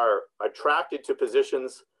attracted to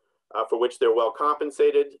positions for which they're well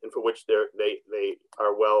compensated and for which they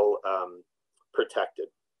are well protected.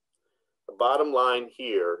 The bottom line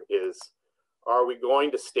here is, are we going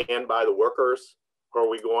to stand by the workers, or are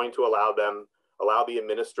we going to allow the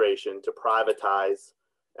administration to privatize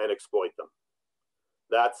and exploit them?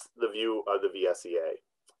 That's the view of the VSEA.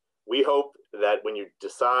 We hope that when you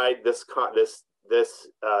decide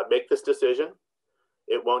make this decision,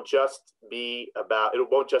 it won't just be about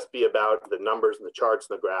the numbers and the charts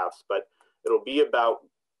and the graphs, but it will be about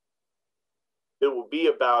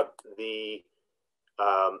the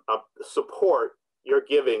support you're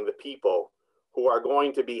giving the people who are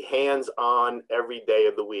going to be hands-on every day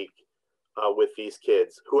of the week with these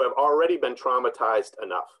kids who have already been traumatized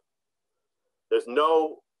enough. There's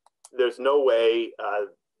no way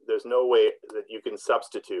that you can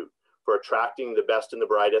substitute for attracting the best and the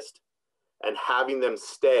brightest and having them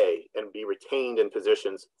stay and be retained in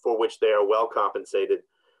positions for which they are well compensated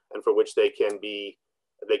and for which they can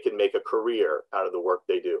make a career out of the work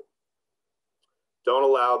they do. Don't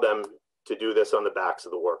allow them to do this on the backs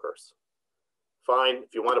of the workers. Fine,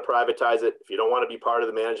 if you want to privatize it, if you don't want to be part of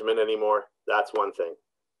the management anymore, that's one thing.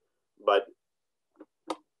 But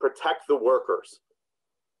protect the workers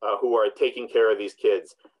who are taking care of these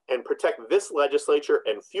kids, and protect this legislature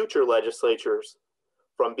and future legislatures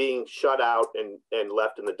from being shut out and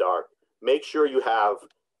left in the dark. Make sure you have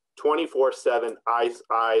 24/7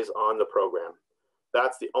 eyes on the program.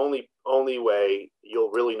 That's the only way you'll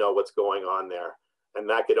really know what's going on there. And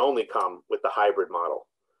that could only come with the hybrid model.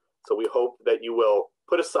 So we hope that you will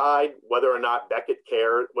put aside whether or not Beckett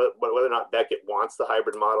cares, whether or not Beckett wants the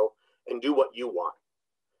hybrid model, and do what you want.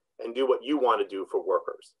 And do what you want to do for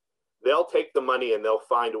workers. They'll take the money and they'll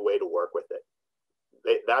find a way to work with it.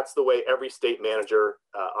 That's the way every state manager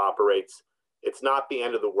operates. It's not the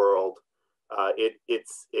end of the world.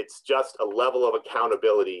 It's just a level of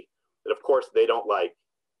accountability that, of course, they don't like,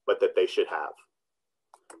 but that they should have.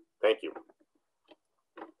 Thank you.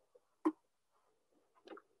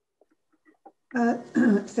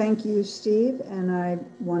 Thank you, Steve. And I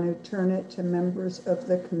want to turn it to members of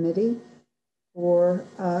the committee for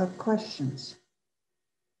questions.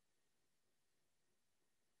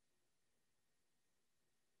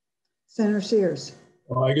 Senator Sears.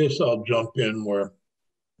 Well, I guess I'll jump in where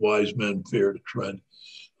wise men fear to tread.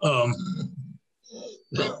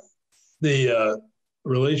 The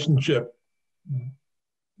relationship,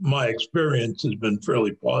 my experience has been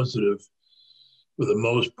fairly positive for the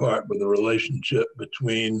most part with the relationship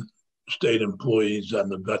between state employees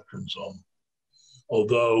and the Veterans Home.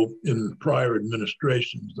 Although in prior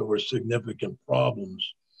administrations, there were significant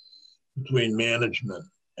problems between management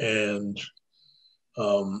and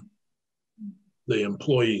the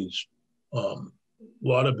employees. A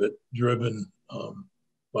lot of it driven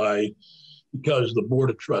by because the Board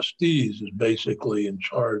of Trustees is basically in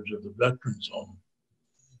charge of the Veterans Home.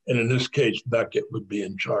 And in this case, Beckett would be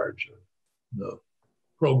in charge of the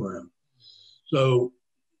program. So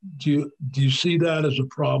do you see that as a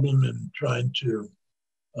problem in trying to,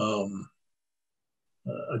 I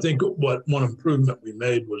think one improvement we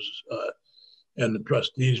made was, and the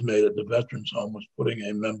trustees made at the Veterans Home, was putting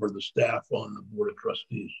a member of the staff on the Board of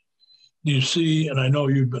Trustees. Do you see, and I know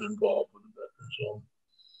you've been involved with the Veterans Home,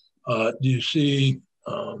 do you see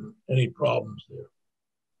any problems there?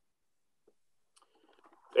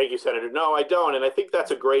 Thank you, Senator. No, I don't. And I think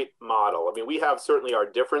that's a great model. I mean, we have certainly our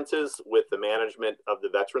differences with the management of the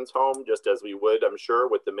Veterans Home, just as we would, I'm sure,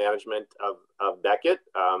 with the management of Beckett.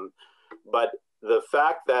 But the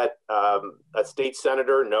fact that a state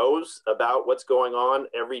senator knows about what's going on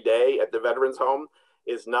every day at the Veterans Home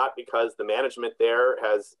is not because the management there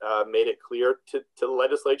has made it clear to the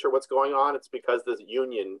legislature what's going on. It's because the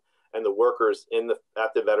union and the workers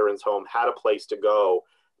at the Veterans Home had a place to go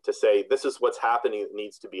to say, this is what's happening that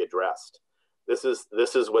needs to be addressed. This is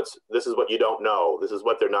what you don't know. This is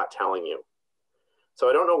what they're not telling you. So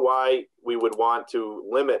I don't know why we would want to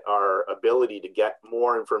limit our ability to get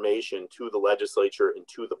more information to the legislature and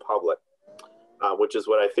to the public, which is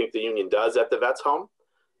what I think the union does at the Vets Home,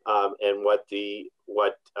 and what I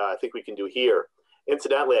think we can do here.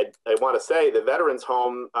 Incidentally, I want to say the Veterans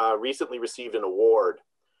Home recently received an award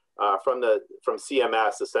from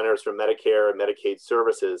CMS, the Centers for Medicare and Medicaid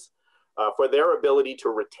Services, for their ability to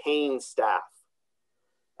retain staff.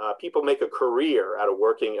 People make a career out of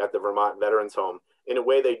working at the Vermont Veterans Home in a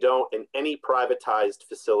way they don't in any privatized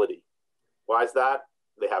facility. Why is that?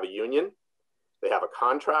 They have a union, they have a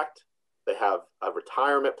contract, they have a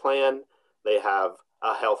retirement plan, they have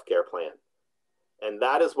a healthcare plan. And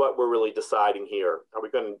that is what we're really deciding here. Are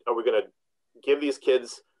we going to give these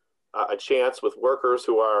kids a chance with workers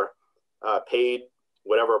who are paid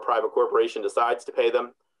whatever a private corporation decides to pay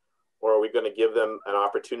them? Or are we going to give them an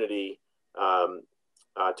opportunity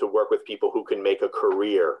to work with people who can make a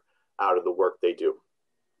career out of the work they do?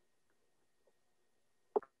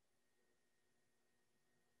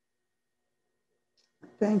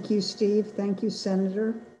 Thank you, Steve. Thank you,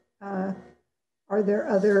 Senator. Are there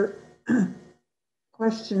other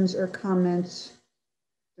questions or comments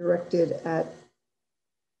directed at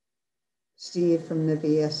Steve from the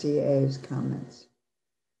VSEA's comments?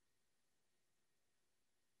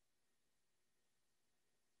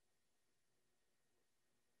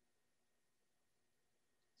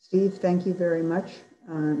 Steve, thank you very much.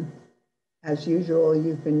 As usual,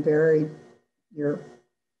 you've been the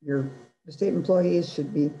state employees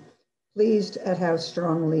should be pleased at how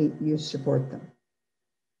strongly you support them.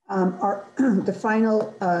 The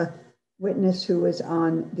final witness who is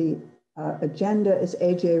on the agenda is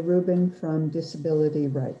AJ Rubin from Disability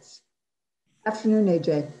Rights. Afternoon,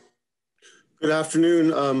 AJ. Good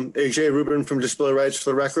afternoon, AJ Rubin from Disability Rights. For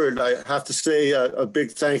the record, I have to say a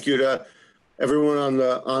big thank you to everyone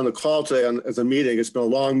on the call today at the meeting. It's been a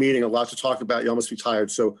long meeting, a lot to talk about. You almost be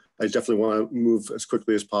tired, so I definitely want to move as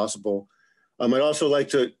quickly as possible. I'd also like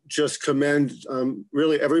to just commend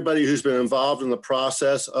really everybody who's been involved in the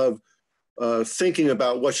process of thinking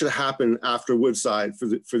about what should happen after Woodside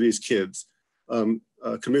for these kids.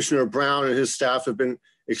 Commissioner Brown and his staff have been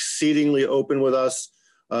exceedingly open with us.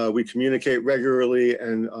 We communicate regularly,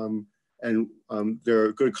 and they're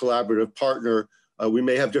a good collaborative partner. We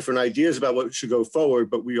may have different ideas about what should go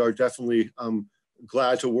forward, but we are definitely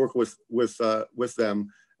glad to work with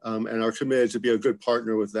them, and are committed to be a good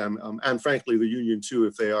partner with them, and frankly the union too,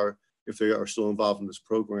 if they are still involved in this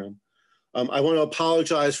program. I want to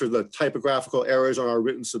apologize for the typographical errors on our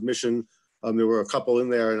written submission. There were a couple in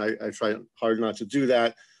there, and I tried hard not to do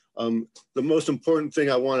that. The most important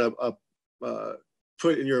thing I want to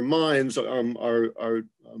put in your minds are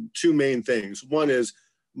two main things. One is,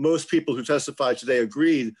 most people who testified today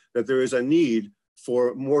agreed that there is a need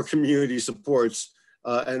for more community supports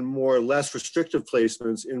and less restrictive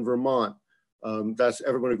placements in Vermont.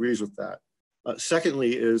 Everyone agrees with that.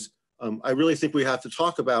 Secondly is, I really think we have to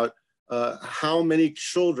talk about how many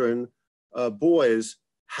children, boys,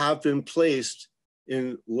 have been placed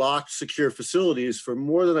in locked, secure facilities for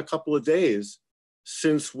more than a couple of days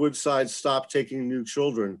since Woodside stopped taking new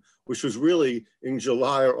children, which was really in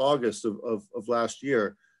July or August of last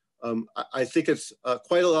year. I think it's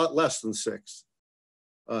quite a lot less than 6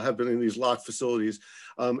 have been in these locked facilities.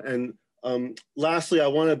 Lastly, I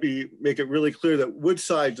want to make it really clear that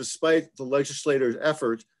Woodside, despite the legislator's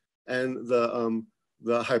effort and the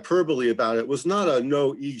hyperbole about it, was not a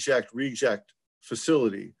no eject reject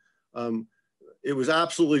facility. It was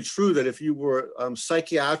absolutely true that if you were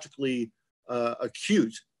psychiatrically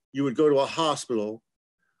acute you would go to a hospital.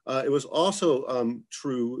 It was also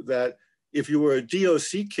true that if you were a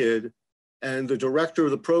DOC kid and the director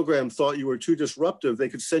of the program thought you were too disruptive, they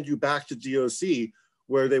could send you back to DOC,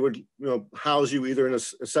 where they would house you either in a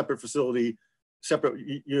separate facility, separate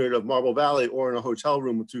unit of Marble Valley, or in a hotel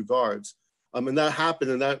room with 2 guards. And that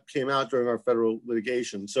happened, and that came out during our federal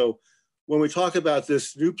litigation. So when we talk about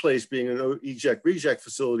this new place being an eject-reject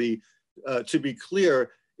facility, to be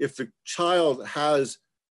clear, if the child has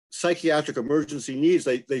psychiatric emergency needs,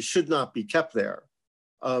 they should not be kept there.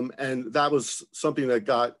 And that was something that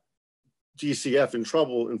got DCF in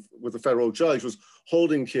trouble with the federal judge, was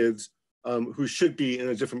holding kids who should be in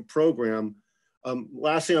a different program.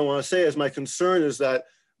 Last thing I want to say is my concern is that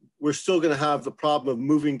we're still going to have the problem of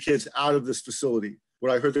moving kids out of this facility.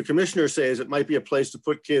 What I heard the commissioner say is it might be a place to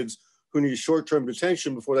put kids who need short-term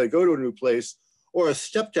detention before they go to a new place, or a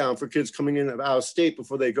step down for kids coming in out of state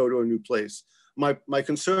before they go to a new place. My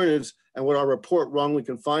concern is, and what our report wrongly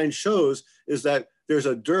confined shows, is that there's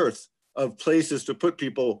a dearth of places to put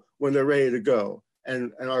people when they're ready to go.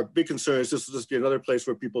 And our big concern is this will just be another place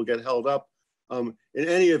where people get held up. In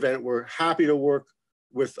any event, we're happy to work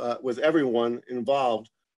with everyone involved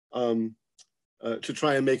to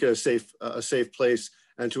try and make it a safe place,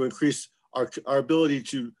 and to increase our ability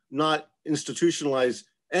to not institutionalize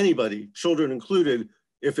anybody, children included,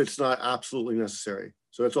 if it's not absolutely necessary.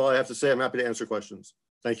 So that's all I have to say. I'm happy to answer questions.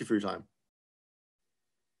 Thank you for your time.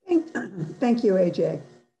 Thank you, AJ.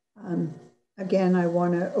 Again, I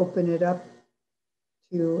want to open it up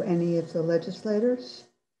to any of the legislators.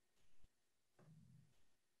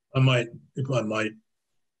 If I might,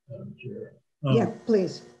 Chair. Yeah,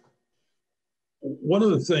 please. One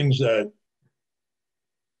of the things that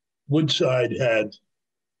Woodside had,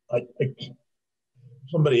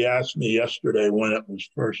 somebody asked me yesterday when it was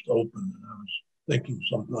first opened, and I was thinking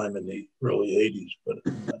sometime in the early 80s, but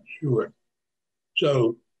I'm not sure.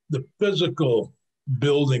 So the physical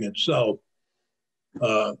building itself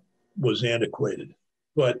was antiquated,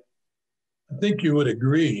 but I think you would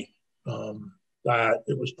agree that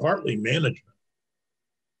it was partly management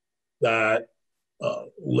that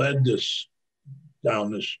led this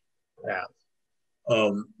down this path,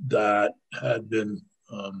 that had been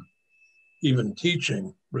even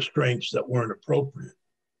teaching restraints that weren't appropriate.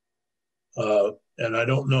 And I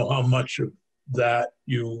don't know how much of that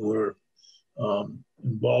you were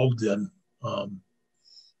involved in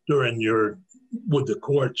with the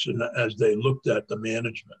courts and as they looked at the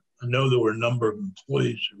management. I know there were a number of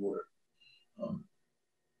employees who were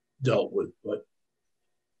dealt with, but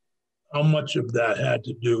how much of that had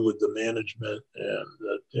to do with the management and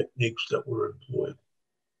the techniques that were employed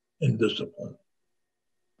in discipline?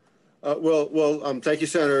 Thank you,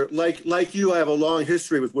 Senator. Like you, I have a long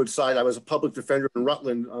history with Woodside. I was a public defender in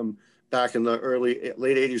Rutland back in the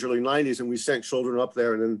late 80s, early 90s, and we sent children up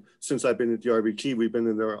there. And then since I've been at the RBT, we've been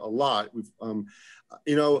in there a lot.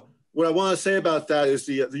 What I want to say about that is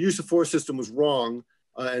the use of force system was wrong,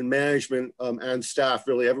 and management and staff,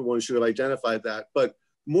 really everyone should have identified that. But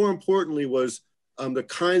more importantly was the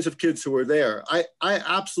kinds of kids who were there. I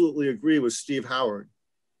absolutely agree with Steve Howard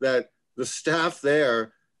that the staff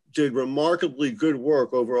there did remarkably good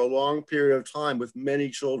work over a long period of time with many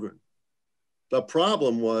children. The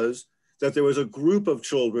problem was that there was a group of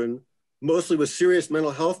children, mostly with serious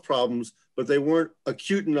mental health problems, but they weren't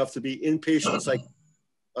acute enough to be inpatient psych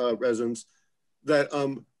residents, that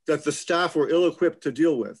the staff were ill-equipped to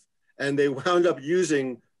deal with. And they wound up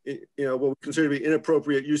using what we consider to be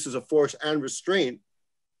inappropriate uses of force and restraint,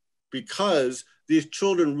 because these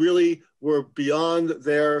children really were beyond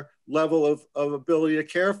their level of ability to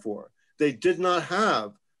care for. They did not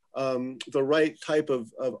have the right type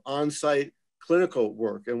of on-site clinical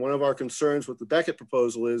work. And one of our concerns with the Beckett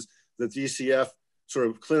proposal is that DCF sort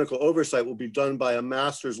of clinical oversight will be done by a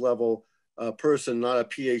master's level person, not a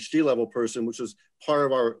PhD level person, which is part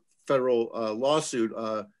of our federal lawsuit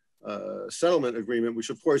settlement agreement,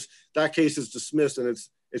 which of course that case is dismissed, and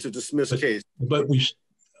it's a dismissed case. But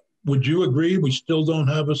would you agree we still don't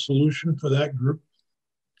have a solution for that group?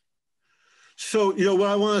 So, what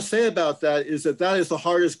I want to say about that is that is the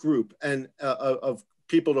hardest group and of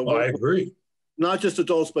people to work I agree. With, not just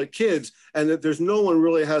adults, but kids, and that there's no one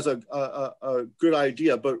really has a good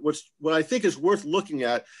idea. But what I think is worth looking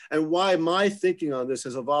at, and why my thinking on this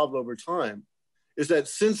has evolved over time, is that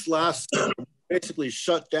since last summer, basically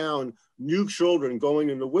shut down new children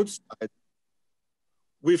going into Woodside,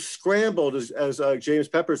 we've scrambled, as James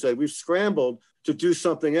Pepper said, we've scrambled to do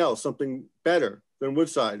something else, something better than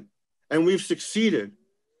Woodside. And we've succeeded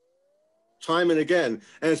time and again.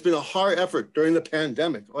 And it's been a hard effort during the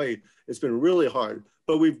pandemic. It's been really hard,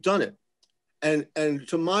 but we've done it. And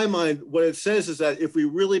to my mind, what it says is that if we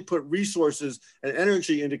really put resources and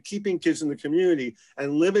energy into keeping kids in the community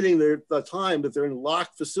and limiting the time that they're in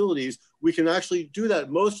locked facilities, we can actually do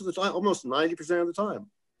that most of the time, almost 90% of the time.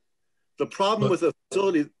 The problem with the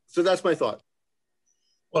facility, so that's my thought.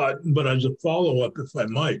 But as a follow-up, if I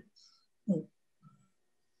might,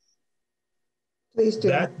 please do.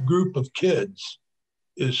 That group of kids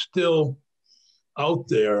is still out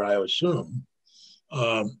there, I assume.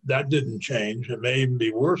 That didn't change. It may even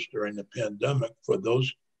be worse during the pandemic for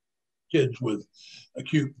those kids with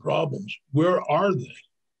acute problems. Where are they?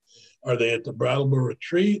 Are they at the Brattleboro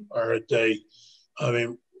retreat? Or are they, I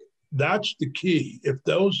mean, that's the key. If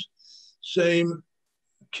those same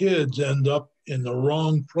kids end up in the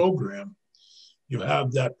wrong program, you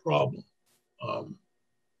have that problem.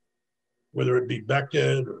 Whether it be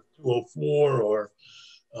Beckett or 204 or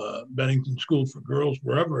Bennington School for Girls,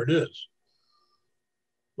 wherever it is.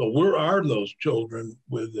 But where are those children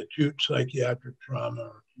with acute psychiatric trauma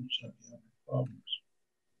or acute psychiatric problems?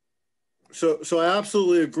 So I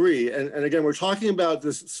absolutely agree. And again, we're talking about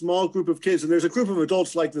this small group of kids, and there's a group of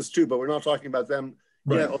adults like this too, but we're not talking about them.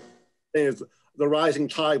 Right. Yet. The rising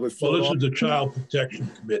tide would flow. Well, this is the Child Protection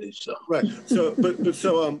Committee, so. Right. So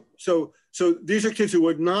these are kids who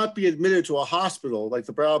would not be admitted to a hospital, like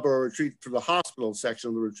the Brattleboro retreat, for the hospital section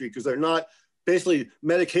of the retreat, because they're not, basically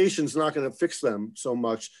medication's not going to fix them so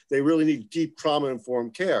much. They really need deep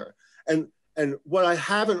trauma-informed care. And what I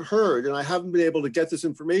haven't heard, and I haven't been able to get this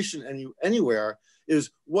information anywhere,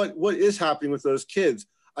 is what is happening with those kids.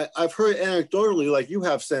 I've heard anecdotally, like you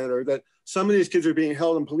have, Senator, that some of these kids are being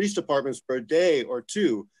held in police departments for a day or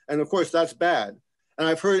two. And of course, that's bad. And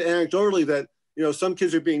I've heard anecdotally that, you know, some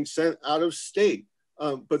kids are being sent out of state,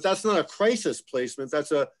 but that's not a crisis placement.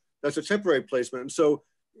 That's a temporary placement. And so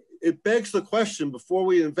it begs the question, before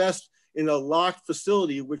we invest in a locked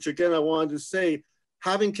facility, which again, I wanted to say,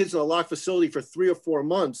 having kids in a locked facility for 3 or 4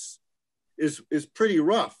 months is pretty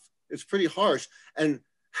rough. It's pretty harsh. And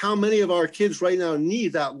how many of our kids right now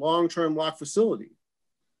need that long-term locked facility?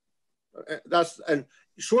 And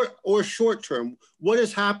short term, what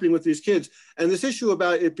is happening with these kids? And this issue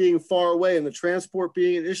about it being far away and the transport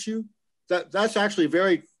being an issue, that's actually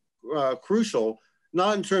very crucial,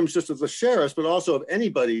 not in terms just of the sheriffs, but also of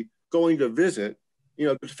anybody going to visit. You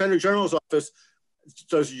know, the Defender General's office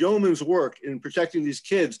does yeoman's work in protecting these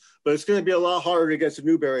kids, but it's going to be a lot harder to get to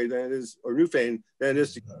Newberry than it is, or Newfane, than it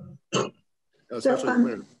is to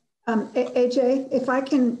AJ, if I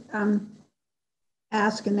can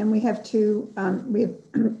ask, and then we have two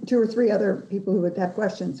or three other people who would have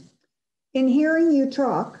questions. In hearing you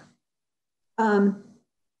talk,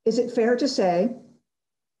 is it fair to say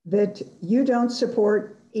that you don't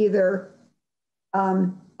support either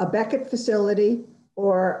a Beckett facility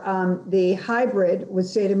or the hybrid with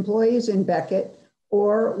state employees in Beckett,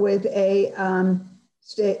 or with a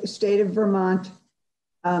state of Vermont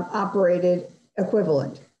operated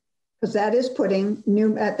equivalent? Because that is putting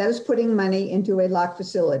money into a locked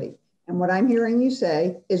facility. And what I'm hearing you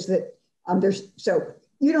say is that so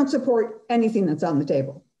you don't support anything that's on the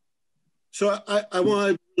table. So I want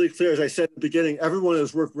to be really clear, as I said at the beginning, everyone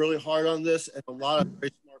has worked really hard on this, and a lot of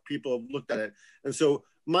very smart people have looked at it. And so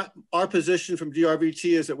our position from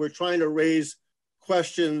DRVT is that we're trying to raise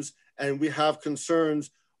questions and we have concerns.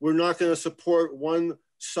 We're not going to support one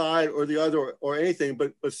side or the other or anything,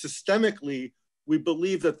 but systemically, we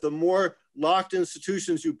believe that the more locked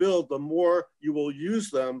institutions you build, the more you will use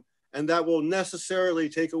them, and that will necessarily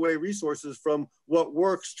take away resources from what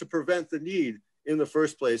works to prevent the need in the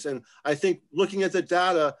first place. And I think looking at the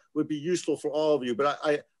data would be useful for all of you, but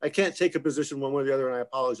I can't take a position one way or the other, and I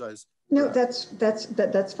apologize. No,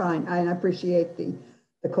 that's fine. I appreciate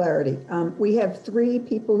the clarity. We have 3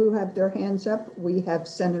 people who have their hands up. We have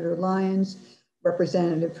Senator Lyons,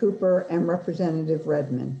 Representative Hooper, and Representative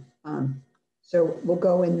Redmond. So we'll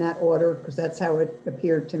go in that order because that's how it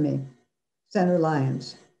appeared to me. Senator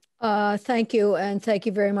Lyons. Thank you. And thank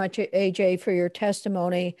you very much, AJ, for your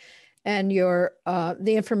testimony and your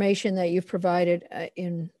the information that you've provided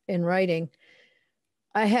in writing.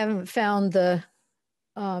 I haven't found the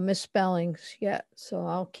misspellings yet, so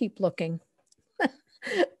I'll keep looking.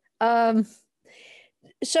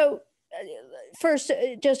 So first,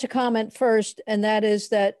 just a comment first, and that is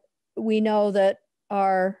that we know that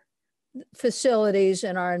our facilities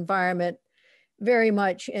and our environment very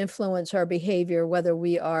much influence our behavior, whether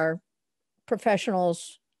we are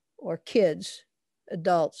professionals or kids,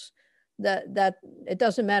 adults. That it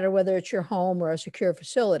doesn't matter whether it's your home or a secure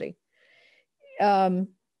facility.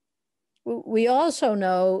 We also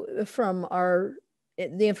know from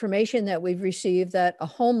the information that we've received that a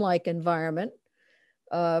home-like environment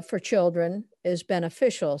for children is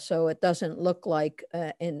beneficial. So it doesn't look like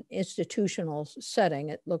an institutional setting.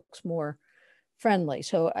 It looks more friendly.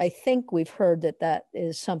 So I think we've heard that that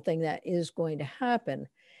is something that is going to happen.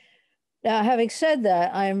 Now, having said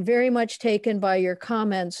that, I am very much taken by your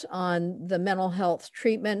comments on the mental health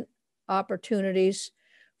treatment opportunities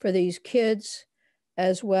for these kids,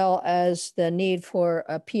 as well as the need for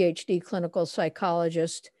a PhD clinical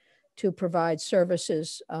psychologist to provide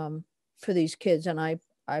services for these kids. And I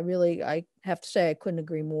have to say, I couldn't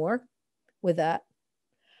agree more with that.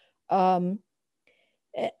 And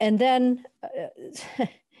then,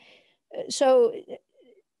 so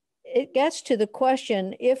it gets to the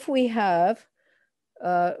question, if we have,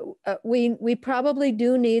 we probably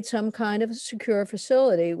do need some kind of secure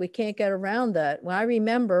facility. We can't get around that. Well, I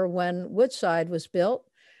remember when Woodside was built,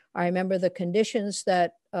 I remember the conditions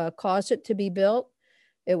that caused it to be built.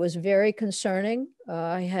 It was very concerning.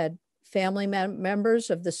 I had family members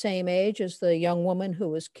of the same age as the young woman who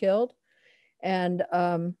was killed. And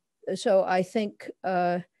so I think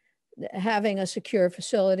having a secure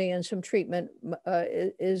facility and some treatment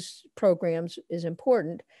programs is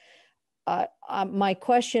important. My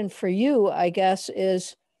question for you, I guess,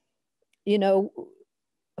 is, you know,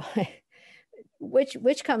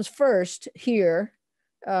 which comes first here?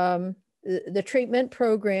 The treatment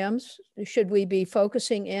programs, should we be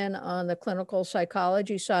focusing in on the clinical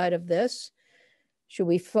psychology side of this? Should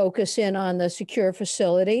we focus in on the secure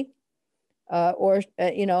facility? Or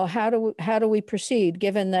you know, how do we proceed,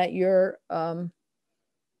 given that you're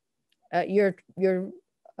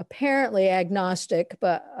apparently agnostic,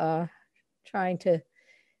 but trying to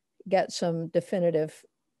get some definitive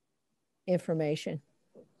information?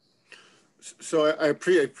 So I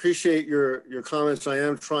appreciate your comments. I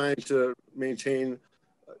am trying to maintain,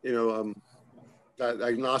 you know, that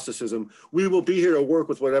agnosticism. We will be here to work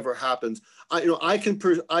with whatever happens.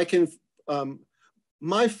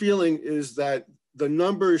 My feeling is that the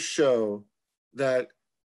numbers show that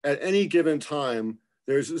at any given time,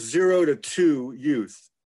 there's 0 to 2 youth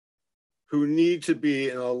who need to be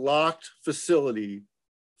in a locked facility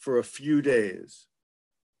for a few days.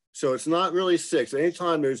 So it's not really 6. At any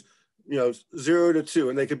time, there's 0 to 2,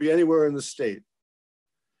 and they could be anywhere in the state.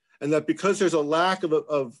 And that because there's a lack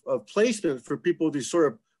of placement for people with these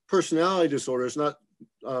sort of personality disorders, not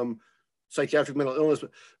psychiatric mental illness,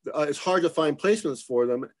 but it's hard to find placements for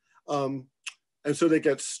them. And so they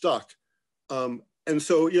get stuck. And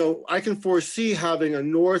so, I can foresee having a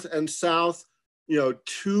north and south,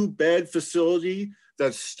 2-bed facility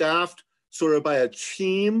that's staffed sort of by a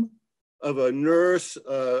team of a nurse,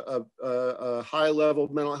 a high-level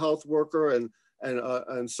mental health worker,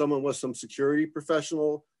 and someone with some security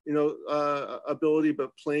professional, ability,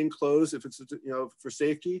 but plain clothes if it's, for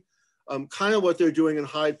safety. Kind of what they're doing in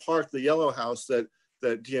Hyde Park, the Yellow House that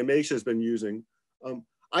DMH has been using.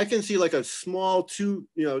 I can see like a small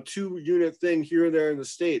 2-unit thing here and there in the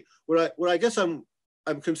state. What I guess I'm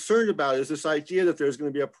concerned about is this idea that there's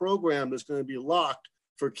going to be a program that's going to be locked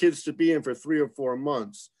for kids to be in for 3 or 4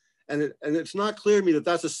 months. And it's not clear to me that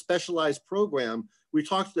that's a specialized program. We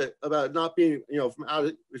talked about not being,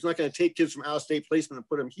 it's not going to take kids from out-of-state placement and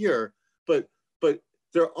put them here, but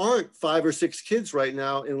there aren't 5 or 6 kids right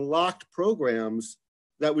now in locked programs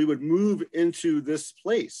that we would move into this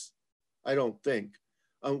place, I don't think.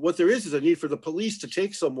 What there is a need for the police to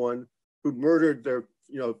take someone who murdered their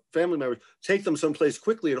family members, take them someplace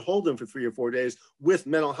quickly and hold them for 3 or 4 days with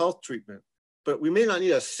mental health treatment. But we may not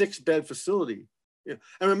need a 6-bed facility. And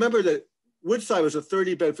remember that Woodside was a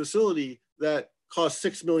 30-bed facility that cost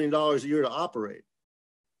 $6 million a year to operate.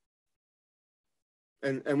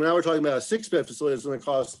 And now we're talking about a 6-bed facility that's going to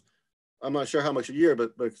cost, I'm not sure how much a year,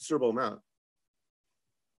 but a considerable amount.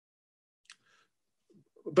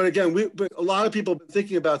 But again, but a lot of people have been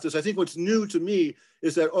thinking about this. I think what's new to me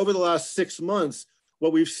is that over the last 6 months,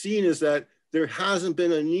 what we've seen is that there hasn't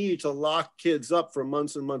been a need to lock kids up for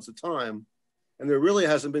months and months at time. And there really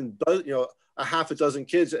hasn't been, a half a dozen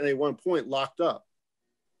kids at any one point locked up.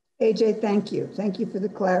 AJ, thank you. Thank you for the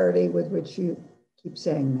clarity with which you keep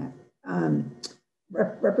saying that.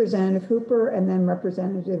 Representative Hooper and then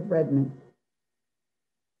Representative Redmond.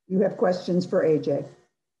 You have questions for AJ.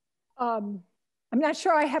 I'm not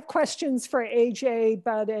sure I have questions for AJ,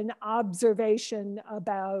 but an observation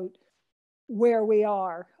about where we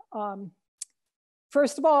are.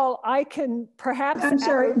 First of all, I can perhaps— I'm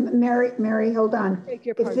sorry, Mary, hold on.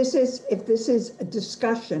 If this is a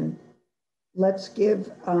discussion, let's give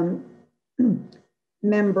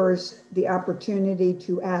members the opportunity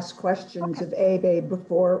to ask questions of AJ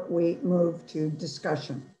before we move to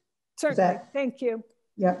discussion. Certainly, thank you.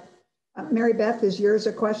 Yep. Mary Beth, is yours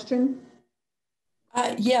a question?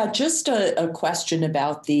 Yeah, just a question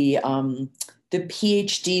about the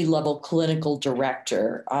PhD level clinical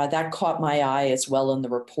director. That caught my eye as well in the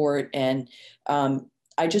report. And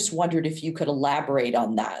I just wondered if you could elaborate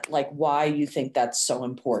on that, like why you think that's so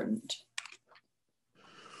important.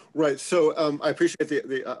 Right. So I appreciate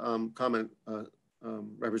the comment,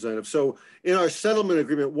 Representative. So in our settlement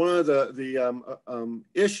agreement, one of the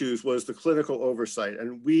issues was the clinical oversight.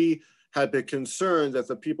 And we had been concerned that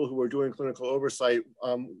the people who were doing clinical oversight,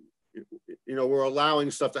 were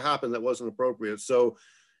allowing stuff to happen that wasn't appropriate. So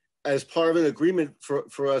as part of an agreement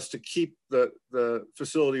for us to keep the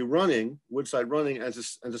facility running, Woodside running, and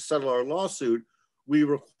to settle our lawsuit, we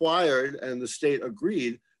required, and the state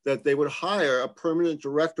agreed, that they would hire a permanent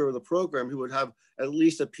director of the program who would have at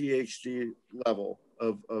least a PhD level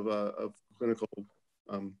of clinical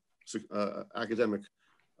academic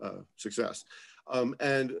success.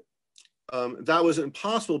 That was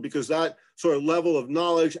impossible because that sort of level of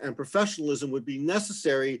knowledge and professionalism would be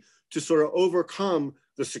necessary to sort of overcome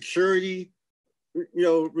the security,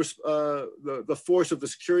 the force of the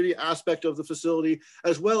security aspect of the facility,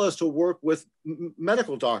 as well as to work with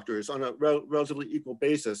medical doctors on a relatively equal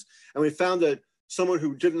basis. And we found that someone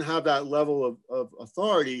who didn't have that level of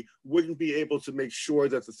authority wouldn't be able to make sure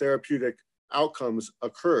that the therapeutic outcomes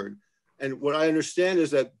occurred. And what I understand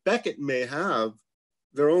is that Beckett may have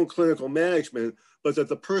their own clinical management, but that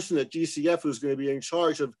the person at DCF who's going to be in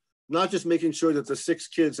charge of not just making sure that the 6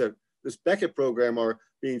 kids at this Beckett program are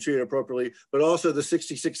being treated appropriately, but also the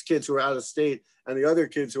 66 kids who are out of state and the other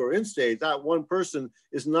kids who are in state, that one person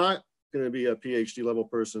is not going to be a PhD level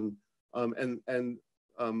person.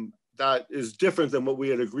 That is different than what we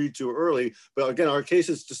had agreed to early. But again, our case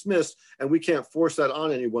is dismissed and we can't force that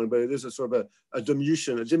on anyone, but it is a sort of a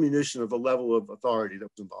diminution of the level of authority that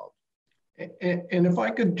was involved. And if I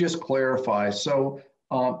could just clarify, so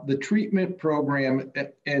the treatment program,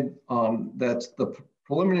 and that's the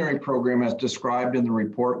preliminary program as described in the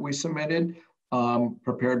report we submitted,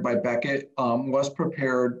 prepared by Beckett, was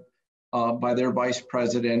prepared by their vice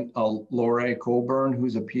president, Laura Coburn,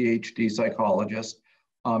 who's a PhD psychologist.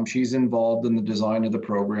 She's involved in the design of the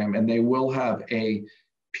program, and they will have a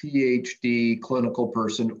PhD clinical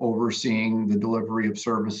person overseeing the delivery of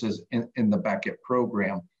services in the Beckett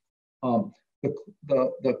program.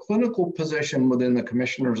 The clinical position within the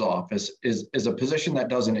commissioner's office is a position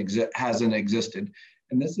that hasn't existed.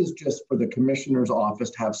 And this is just for the commissioner's office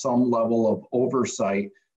to have some level of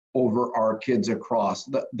oversight over our kids across.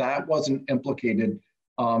 That wasn't implicated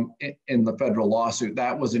in the federal lawsuit.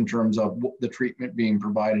 That was in terms of the treatment being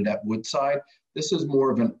provided at Woodside. This is more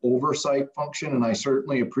of an oversight function, and I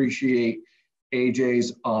certainly appreciate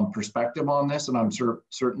AJ's perspective on this, and I'm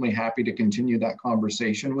certainly happy to continue that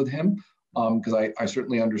conversation with him because I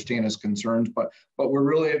certainly understand his concerns, but we're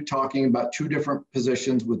really talking about 2 different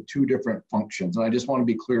positions with 2 different functions. And I just want to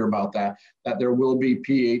be clear about that there will be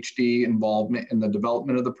PhD involvement in the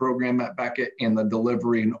development of the program at Beckett and the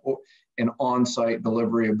delivery and on-site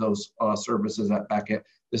delivery of those services at Beckett.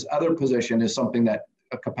 This other position is something that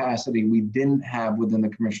a capacity we didn't have within the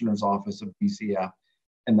Commissioner's Office of DCF,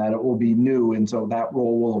 and that it will be new. And so that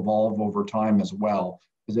role will evolve over time as well,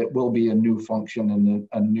 because it will be a new function and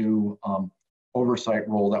a new oversight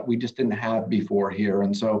role that we just didn't have before here.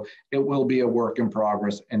 And so it will be a work in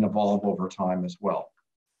progress and evolve over time as well.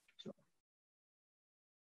 So.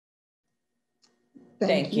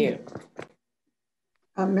 Thank you.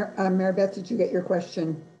 Mary Beth, did you get your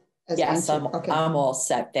question? Yes, I'm all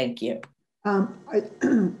set. Thank you.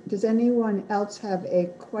 Does anyone else have a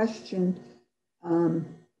question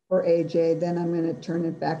for AJ? Then I'm going to turn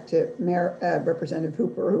it back to Representative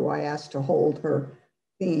Hooper, who I asked to hold her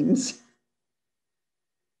themes.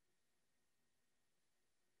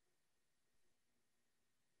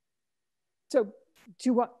 So do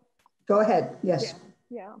you want? Go ahead, yes.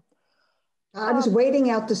 Yeah. I was waiting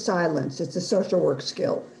out the silence. It's a social work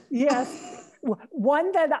skill. Yes,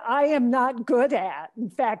 one that I am not good at. In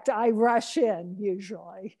fact, I rush in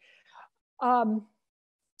usually. So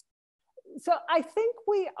I think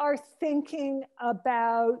we are thinking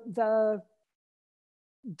about the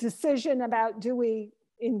decision about do we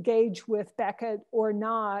engage with Beckett or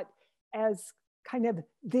not as kind of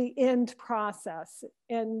the end process.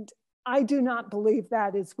 And I do not believe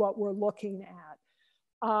that is what we're looking at.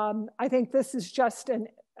 I think this is just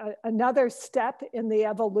another step in the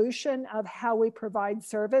evolution of how we provide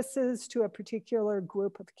services to a particular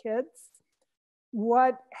group of kids.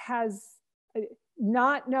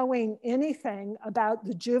 Not knowing anything about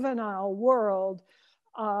the juvenile world,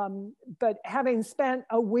 but having spent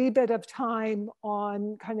a wee bit of time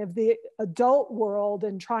on kind of the adult world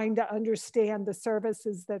and trying to understand the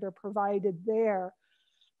services that are provided there,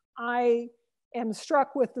 I am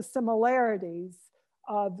struck with the similarities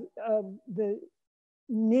of the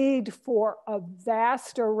need for a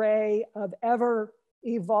vast array of ever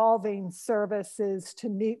evolving services to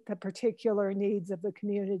meet the particular needs of the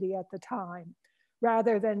community at the time,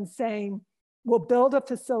 rather than saying, we'll build a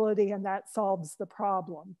facility and that solves the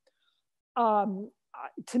problem.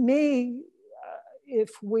 To me,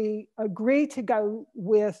 if we agree to go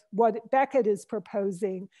with what Beckett is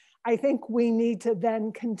proposing, I think we need to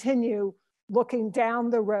then continue looking down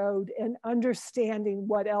the road and understanding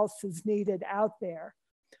what else is needed out there.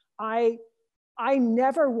 I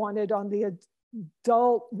never wanted on the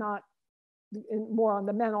adult, not more on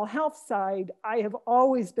the mental health side, I have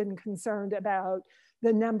always been concerned about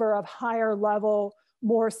the number of higher level,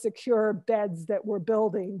 more secure beds that we're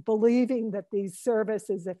building, believing that these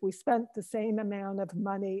services, if we spent the same amount of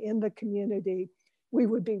money in the community, we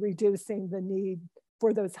would be reducing the need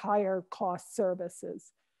for those higher cost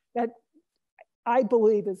services. That I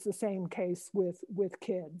believe is the same case with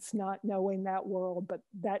kids, not knowing that world, but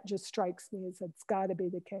that just strikes me as it's gotta be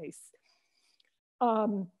the case.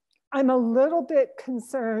 I'm a little bit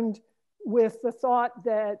concerned with the thought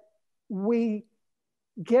that we,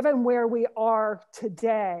 given where we are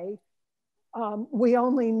today, we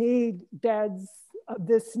only need beds of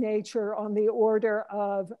this nature on the order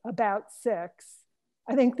of about 6.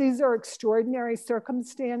 I think these are extraordinary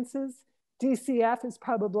circumstances. DCF has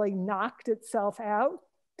probably knocked itself out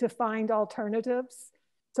to find alternatives.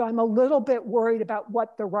 So I'm a little bit worried about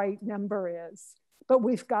what the right number is, but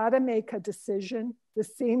we've got to make a decision. There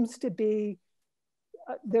seems to be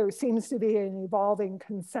an evolving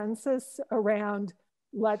consensus around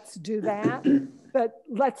let's do that, but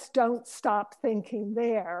let's don't stop thinking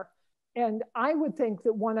there. And I would think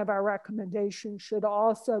that one of our recommendations should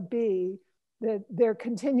also be that there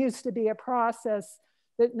continues to be a process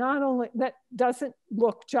that that doesn't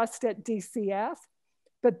look just at DCF,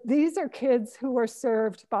 but these are kids who are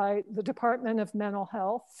served by the Department of Mental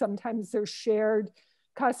Health. Sometimes there's shared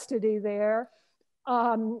custody there.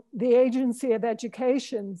 The Agency of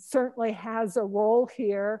Education certainly has a role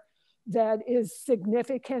here that is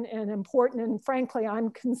significant and important. And frankly,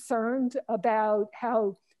 I'm concerned about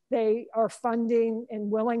how they are funding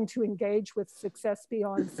and willing to engage with Success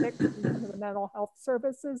Beyond 6 and some of the mental health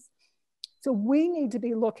services. So we need to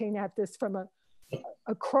be looking at this from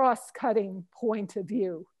a cross-cutting point of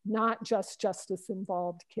view, not just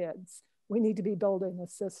justice-involved kids. We need to be building a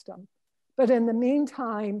system. But in the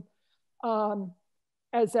meantime,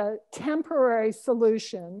 as a temporary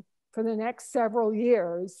solution for the next several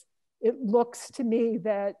years, it looks to me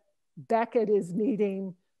that Beckett is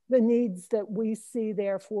meeting the needs that we see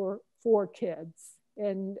there for kids.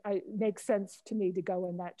 And it makes sense to me to go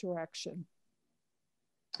in that direction.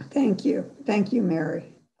 Thank you. Thank you,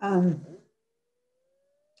 Mary.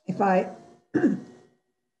 If I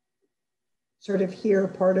sort of hear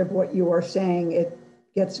part of what you are saying, it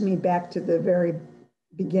gets me back to the very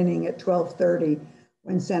beginning at 12:30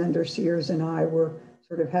 when Senator Sears and I were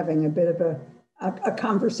sort of having a bit of a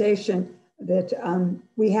conversation that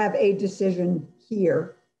we have a decision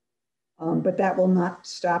here, but that will not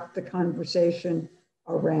stop the conversation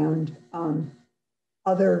around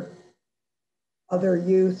other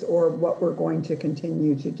youth or what we're going to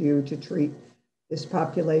continue to do to treat this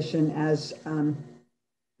population as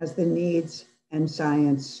the needs and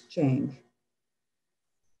science change.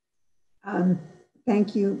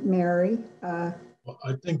 Thank you, Mary. Well,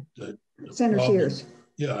 I think that Senator Sears.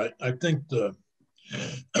 Yeah, I think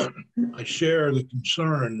I share the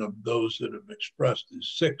concern of those that have expressed,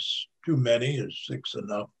 is 6 too many? Is 6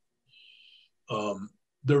 enough?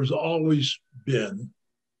 There's always been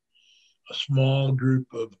a small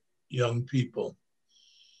group of young people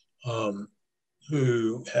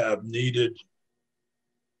who have needed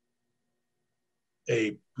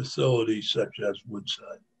a facility such as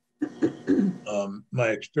Woodside. My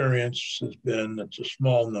experience has been it's a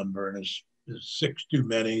small number, and is 6 too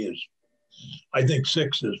many? I think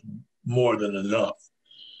 6 is more than enough,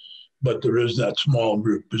 but there is that small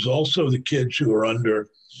group. There's also the kids who are under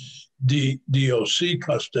DOC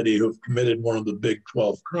custody who have committed one of the big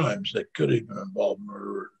 12 crimes that could even involve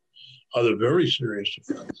murder or other very serious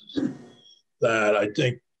offenses that I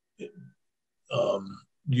think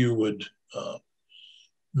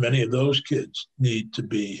many of those kids need to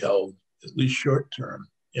be held, at least short term,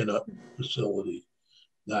 in a facility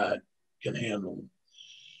that can handle them.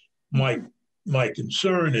 My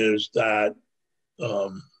concern is that,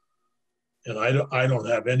 and I don't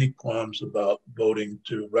have any qualms about voting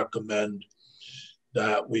to recommend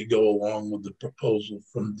that we go along with the proposal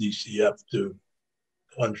from DCF to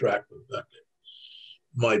contract with Beckett.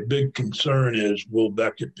 my big concern is, will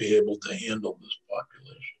Beckett be able to handle this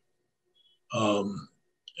population?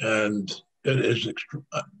 And it is,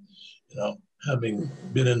 having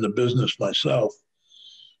been in the business myself,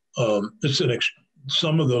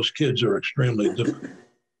 some of those kids are extremely difficult.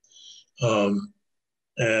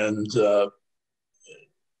 And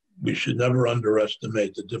we should never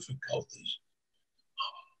underestimate the difficulties.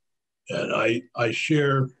 And I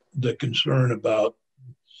share the concern about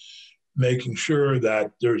making sure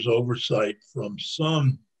that there's oversight from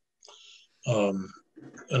some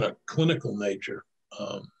in a clinical nature.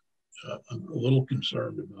 I'm a little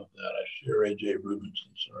concerned about that. I share A.J. Rubin's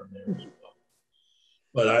concern there as well.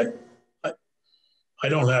 But I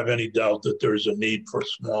don't have any doubt that there's a need for a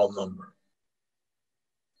small number.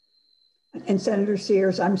 And Senator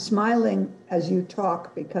Sears, I'm smiling as you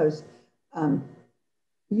talk because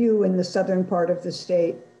you in the southern part of the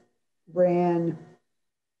state ran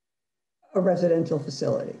a residential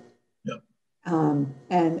facility. Yep.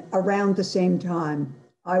 And around the same time,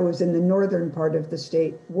 I was in the northern part of the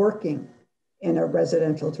state working in a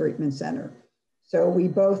residential treatment center. So we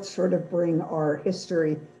both sort of bring our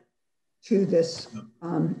history to this,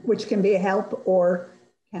 which can be a help or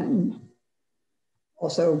can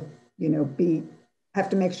also, have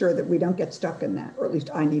to make sure that we don't get stuck in that, or at least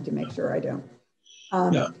I need to make sure I don't.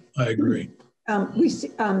 Yeah, I agree. I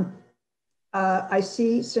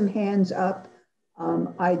see some hands up.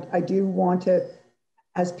 I do want to,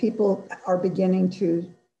 as people are beginning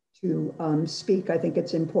to speak, I think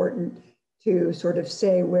it's important to sort of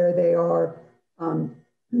say where they are.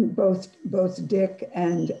 Both Dick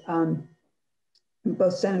and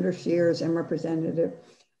both Senator Shears and Representative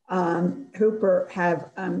Hooper have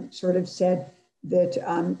sort of said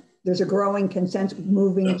that there's a growing consensus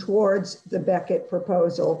moving towards the Beckett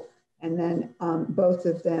proposal, and then both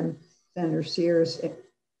of them, Senator Sears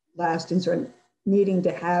last, and sort of needing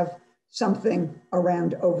to have something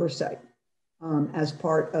around oversight as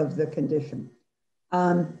part of the condition.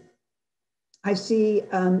 I see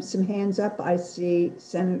some hands up. I see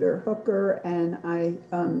Senator Hooker, and I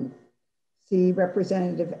see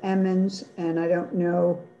Representative Emmons, and I don't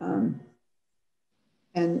know,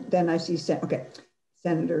 and then I see,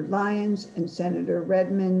 Senator Lyons and Senator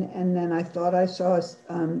Redmond, and then I thought I saw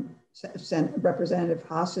Representative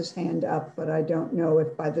Haas's hand up, but I don't know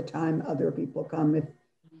if by the time other people come, if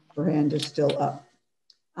her hand is still up.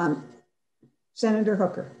 Senator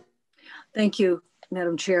Hooker. Thank you,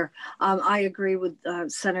 Madam Chair. I agree with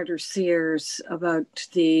Senator Sears about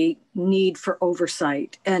the need for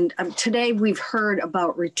oversight. And today we've heard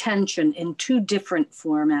about retention in two different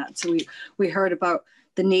formats. We heard about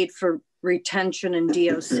the need for retention in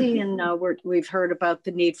DOC, and now we've heard about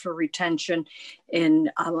the need for retention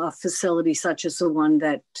in a facility such as the one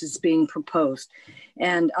that is being proposed.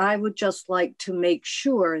 And I would just like to make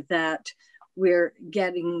sure that we're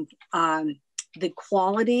getting the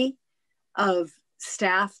quality of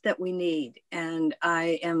staff that we need. And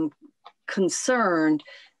I am concerned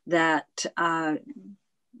that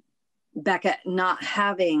Beckett not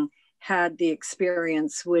having had the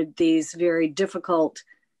experience with these very difficult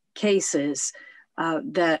cases,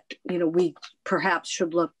 that we perhaps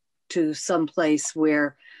should look to some place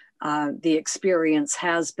where the experience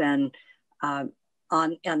has been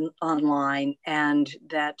online, and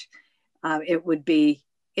that it would be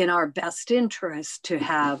in our best interest to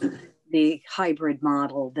have the hybrid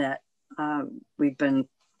model that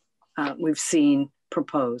we've seen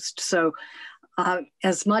proposed. So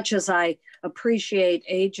as much as I appreciate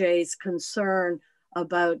AJ's concern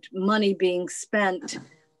about money being spent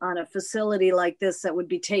on a facility like this that would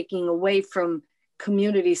be taking away from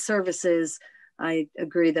community services, I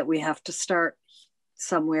agree that we have to start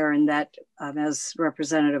somewhere, and that, as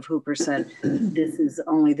Representative Hooper said, this is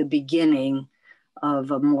only the beginning of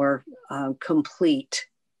a more complete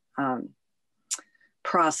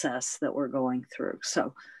process that we're going through.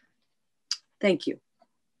 So thank you.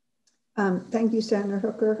 Thank you, Senator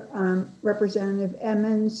Hooker. Representative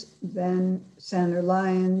Emmons, then Senator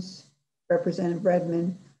Lyons, Representative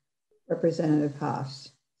Redmond, Representative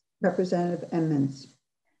Haas. Representative Emmons.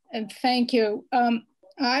 And thank you.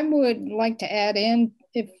 I would like to add in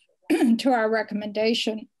to our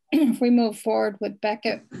recommendation, if we move forward with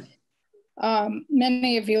Beckett.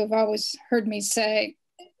 Many of you have always heard me say,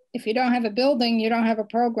 if you don't have a building, you don't have a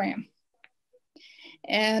program.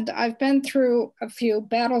 And I've been through a few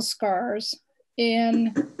battle scars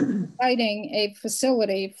in fighting a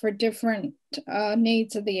facility for different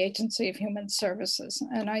needs of the Agency of Human Services.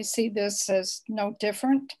 And I see this as no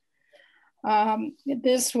different.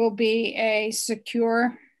 This will be a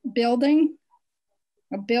secure building.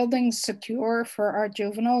 a building secure for our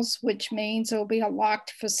juveniles, which means it'll be a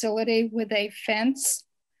locked facility with a fence.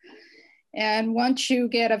 And once you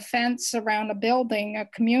get a fence around a building, a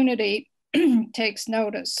community takes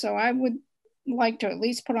notice. So I would like to at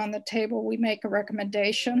least put on the table, we make a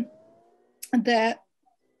recommendation that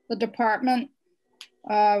the department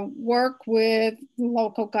work with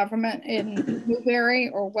local government in Newberry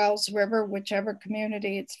or Wells River, whichever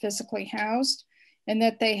community it's physically housed, and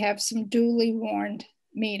that they have some duly warned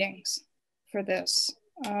meetings for this.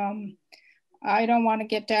 I don't want to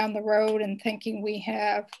get down the road and thinking we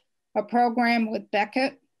have a program with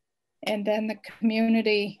Beckett and then the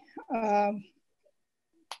community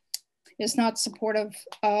is not supportive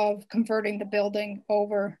of converting the building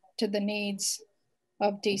over to the needs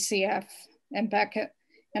of DCF and Beckett.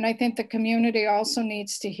 And I think the community also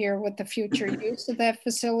needs to hear what the future use of that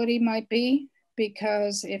facility might be,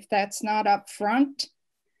 because if that's not up front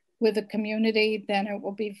with the community, then it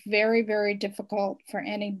will be very, very difficult for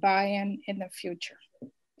any buy-in in the future.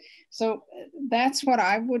 So that's what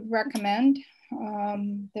I would recommend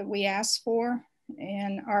that we ask for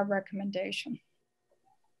in our recommendation.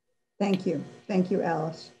 Thank you. Thank you,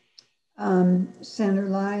 Alice. Senator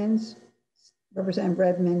Lyons, Representative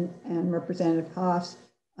Redmond, and Representative Haas.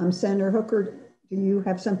 Senator Hooker, do you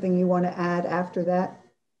have something you want to add after that?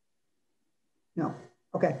 No.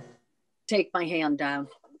 Okay. Take my hand down.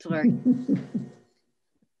 Sorry.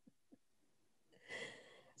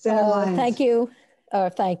 Senator Lyons. Thank you.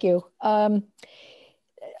 Thank you. I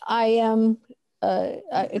am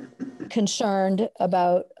concerned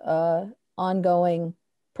about ongoing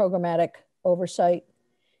programmatic oversight.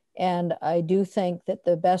 And I do think that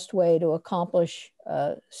the best way to accomplish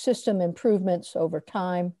system improvements over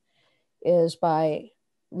time is by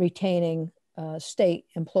retaining state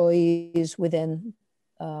employees within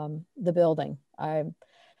the building. I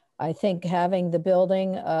think having the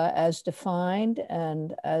building as defined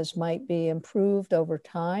and as might be improved over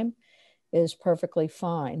time is perfectly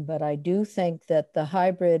fine. But I do think that the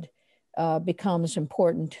hybrid becomes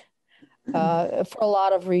important for a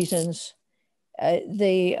lot of reasons.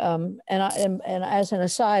 And as an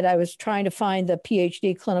aside, I was trying to find the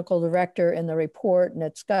PhD clinical director in the report, and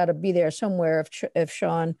it's got to be there somewhere if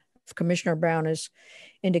Commissioner Brown has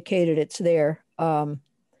indicated it's there.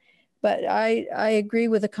 But I agree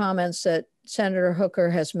with the comments that Senator Hooker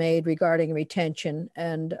has made regarding retention.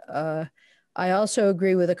 And I also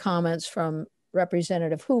agree with the comments from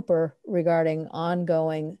Representative Hooper regarding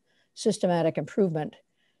ongoing systematic improvement.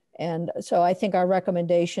 And so I think our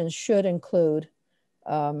recommendations should include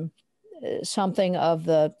something of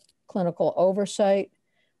the clinical oversight,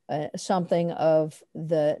 something of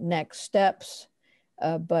the next steps.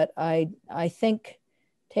 But I think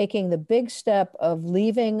taking the big step of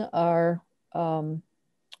leaving our, not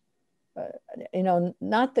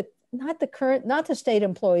the state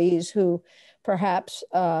employees who perhaps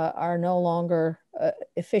are no longer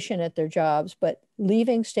efficient at their jobs, but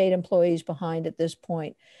leaving state employees behind at this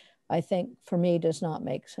point, I think for me does not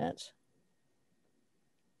make sense.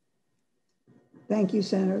 Thank you,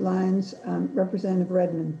 Senator Lyons. Representative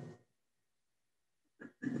Redmond.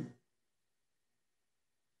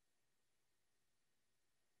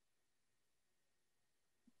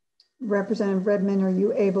 Representative Redmond, are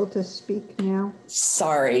you able to speak now?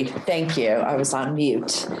 Sorry, thank you. I was on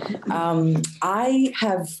mute. I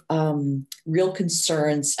have real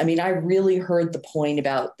concerns. I mean, I really heard the point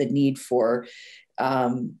about the need for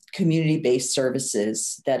community-based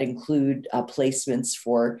services that include placements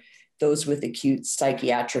for those with acute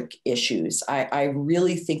psychiatric issues. I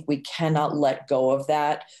really think we cannot let go of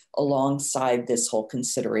that alongside this whole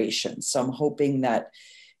consideration. So I'm hoping that,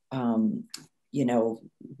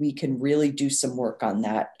 we can really do some work on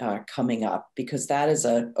that coming up, because that is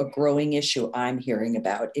a growing issue I'm hearing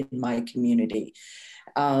about in my community.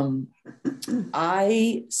 I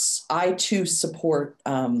too support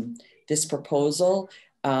this proposal.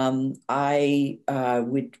 I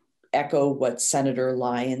would echo what Senator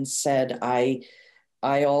Lyons said. I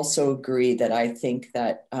also agree that I think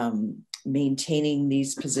that maintaining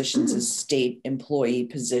these positions as state employee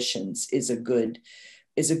positions is a good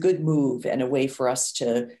move and a way for us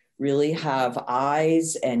to really have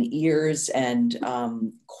eyes and ears and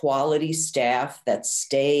quality staff that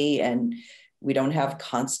stay, and we don't have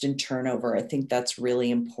constant turnover. I think that's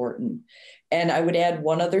really important. And I would add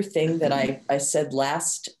one other thing that I said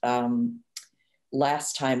last time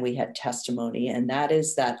we had testimony, and that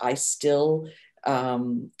is that I still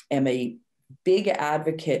am a big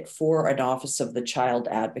advocate for an Office of the Child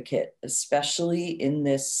Advocate, especially in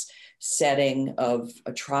this setting of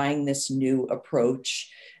trying this new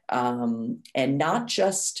approach, and not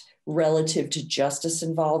just relative to justice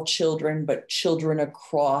involved children, but children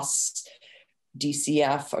across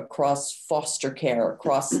DCF, across foster care,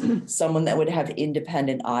 across someone that would have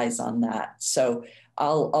independent eyes on that. So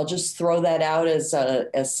I'll just throw that out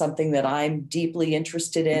as something that I'm deeply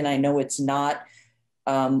interested in. I know it's not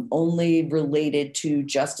only related to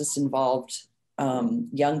justice involved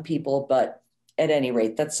young people, but at any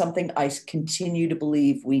rate, that's something I continue to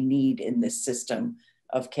believe we need in this system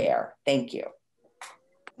of care. Thank you.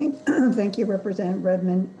 Thank you, Representative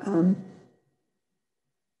Redmond.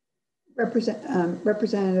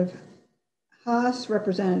 Representative Haas,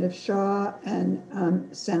 Representative Shaw,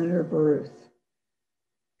 and Senator Baruth.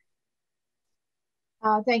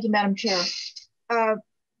 Thank you, Madam Chair.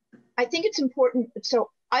 I think it's important. So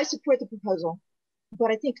I support the proposal, but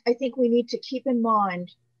I think we need to keep in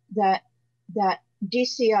mind that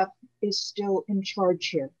DCF is still in charge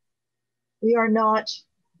here. We are not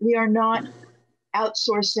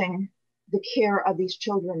outsourcing the care of these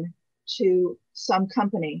children to some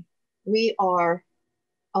company. We are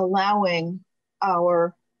allowing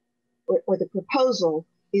or the proposal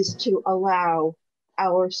is to allow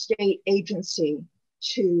our state agency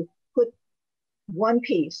to put one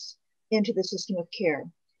piece into the system of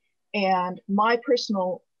care. And my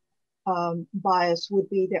personal bias would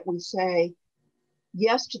be that we say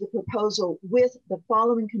yes to the proposal with the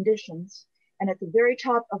following conditions. And at the very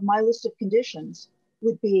top of my list of conditions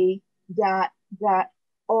would be that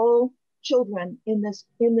all children in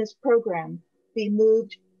this program be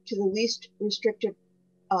moved to the least restrictive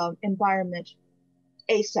environment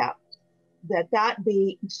ASAP. That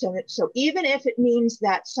be so even if it means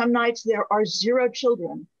that some nights there are 0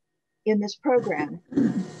 children in this program,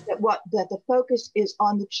 that the focus is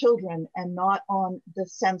on the children and not on the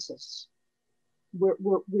census.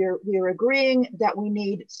 We're agreeing that we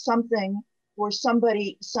need something for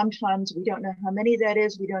somebody. Sometimes we don't know how many that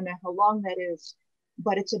is, we don't know how long that is,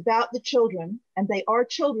 but it's about the children, and they are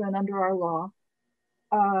children under our law.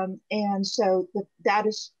 And so that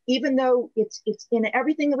is, even though it's in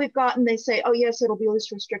everything that we've gotten, they say, oh yes, it'll be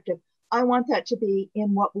least restrictive. I want that to be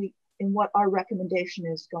in what our recommendation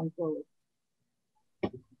is going forward.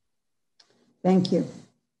 Thank you.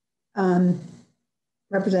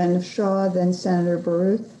 Representative Shaw, then Senator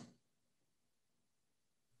Baruth.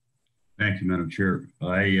 Thank you, Madam Chair.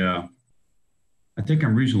 I think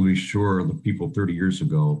I'm reasonably sure the people 30 years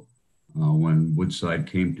ago, when Woodside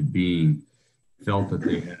came to being, felt that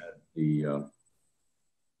they had the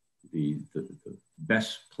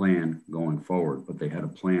best plan going forward, but they had a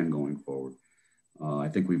plan going forward. I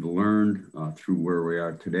think we've learned through where we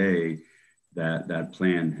are today that that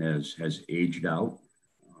plan has aged out,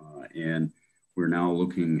 and we're now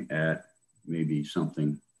looking at maybe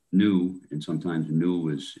something new, and sometimes new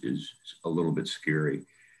is a little bit scary.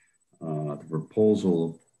 The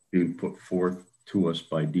proposal being put forth to us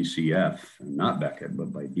by DCF, not Beckett,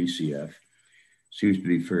 but by DCF, seems to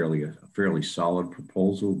be a fairly solid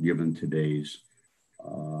proposal given today's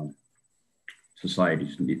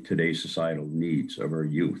societal needs of our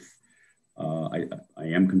youth. I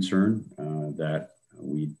am concerned that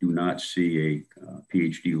we do not see a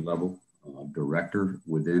PhD level director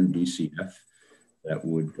within DCF that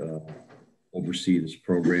would oversee this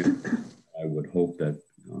program. I would hope that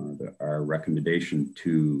our recommendation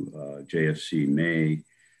to JFC may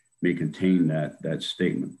contain that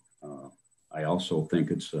statement. I also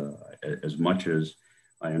think it's as much as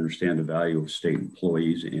I understand the value of state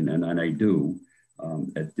employees, and I do,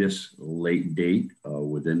 at this late date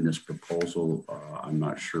within this proposal, I'm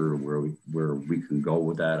not sure where we can go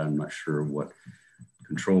with that. I'm not sure what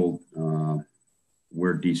control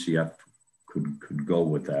where DCF could go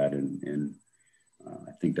with that, and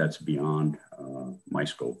I think that's beyond my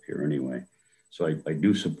scope here anyway. So I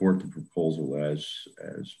do support the proposal as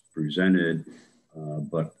presented,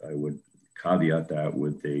 but I would caveat that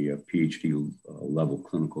with a PhD level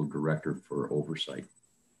clinical director for oversight.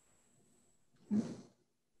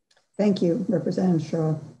 Thank you, Representative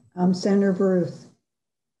Shaw. Senator Baruth.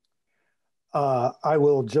 I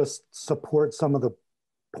will just support some of the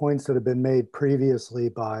points that have been made previously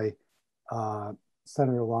by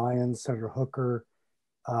Senator Lyons, Senator Hooker,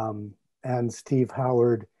 and Steve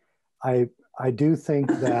Howard. I do think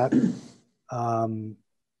that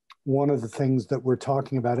one of the things that we're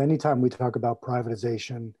talking about anytime we talk about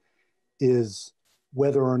privatization is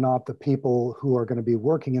whether or not the people who are going to be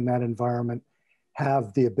working in that environment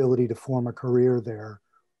have the ability to form a career there,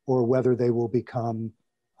 or whether they will become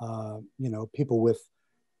people with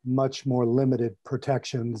much more limited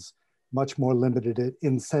protections, much more limited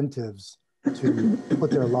incentives to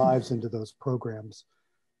put their lives into those programs.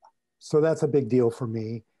 So that's a big deal for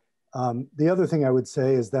me. The other thing I would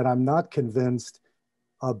say is that I'm not convinced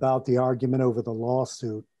about the argument over the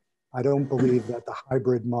lawsuit. I don't believe that the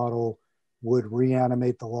hybrid model would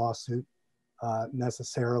reanimate the lawsuit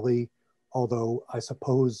necessarily, although I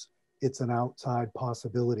suppose it's an outside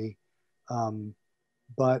possibility.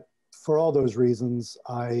 But for all those reasons,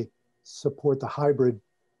 I support the hybrid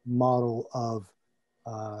model of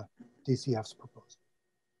DCF's proposal.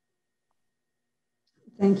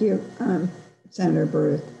 Thank you, Senator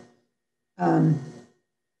Burth.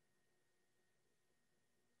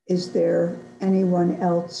 Is there anyone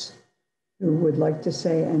else who would like to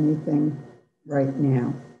say anything right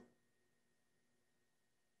now?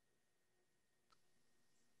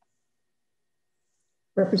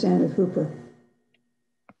 Representative Hooper.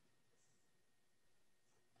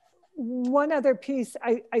 One other piece,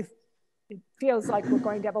 it feels like we're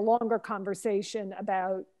going to have a longer conversation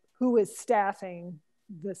about who is staffing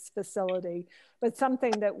this facility, but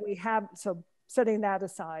something that we have, so setting that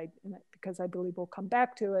aside, because I believe we'll come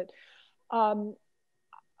back to it,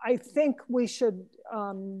 I think we should,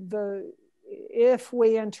 if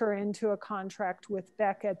we enter into a contract with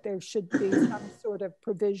Beckett, there should be some sort of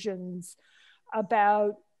provisions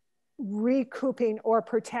about recouping or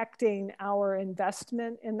protecting our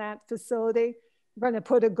investment in that facility. We're going to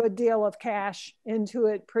put a good deal of cash into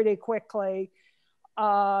it pretty quickly.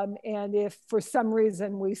 And if for some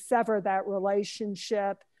reason we sever that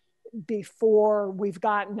relationship before we've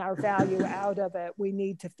gotten our value out of it, we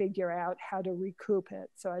need to figure out how to recoup it.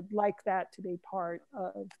 So I'd like that to be part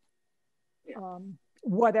of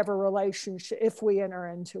whatever relationship, if we enter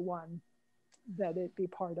into one, that it be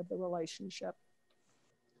part of the relationship.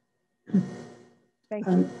 Thank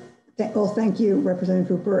you. Well, thank you, Representative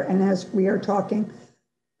Hooper. And as we are talking,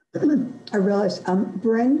 I realize,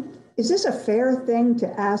 Bryn, is this a fair thing to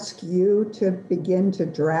ask you to begin to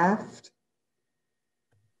draft?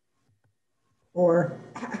 Or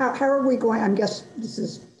how are we going? I guess this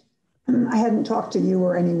is, I hadn't talked to you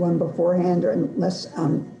or anyone beforehand, or unless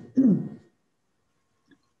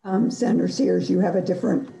Senator Sears, you have a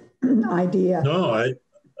different idea. No,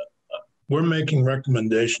 we're making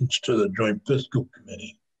recommendations to the Joint Fiscal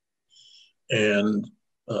Committee. And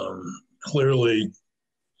clearly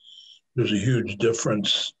there's a huge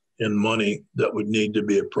difference in money that would need to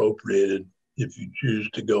be appropriated if you choose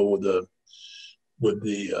to go with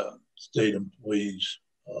the state employees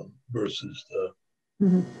versus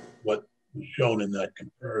what was shown in that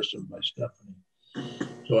comparison by Stephanie.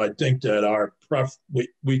 So I think that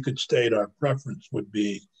we could state our preference would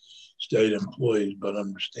be state employees, but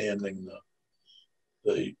understanding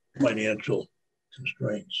the financial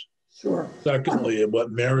constraints. Sure. Secondly,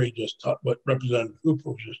 what Representative Hooper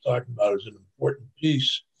was just talking about is an important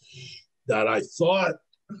piece that I thought,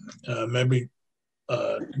 maybe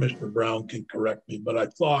Commissioner Brown can correct me, but I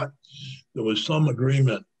thought there was some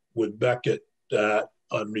agreement with Beckett that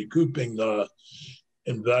on recouping the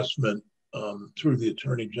investment through the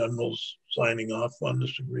Attorney General's signing off on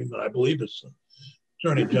this agreement. I believe it's the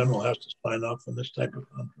Attorney General has to sign off on this type of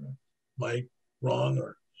contract. Am I wrong,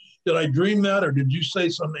 or did I dream that, or did you say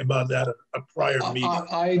something about that at a prior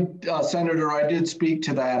meeting? Senator, I did speak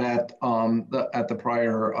to that at the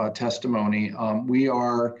prior testimony. We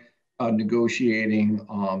are negotiating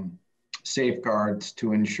safeguards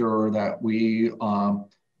to ensure that we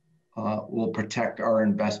will protect our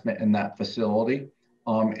investment in that facility.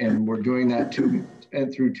 And we're doing that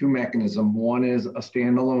through two mechanisms. One is a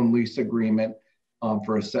standalone lease agreement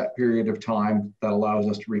for a set period of time that allows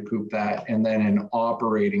us to recoup that, and then an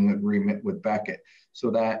operating agreement with Beckett,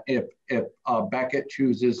 so that if Beckett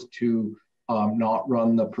chooses to not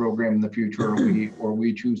run the program in the future, or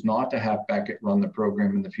we choose not to have Beckett run the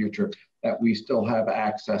program in the future, that we still have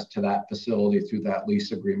access to that facility through that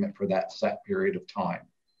lease agreement for that set period of time.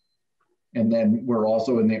 And then we're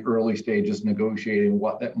also in the early stages negotiating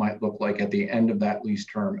what that might look like at the end of that lease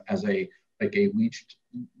term as a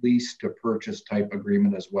lease to purchase type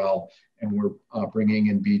agreement as well. And we're bringing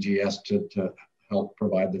in BGS to help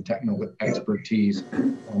provide the technical expertise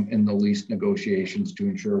in the lease negotiations to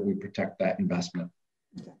ensure we protect that investment.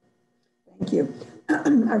 Okay. Thank you.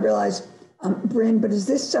 I realize, Bryn, but is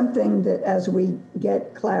this something that as we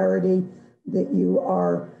get clarity that you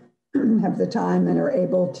have the time and are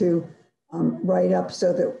able to write up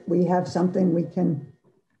so that we have something we can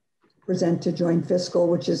present to Joint Fiscal,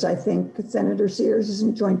 which is, I think, Senator Sears,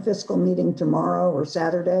 isn't Joint Fiscal meeting tomorrow or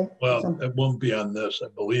Saturday? Well, it won't be on this. I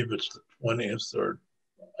believe it's the 20th, or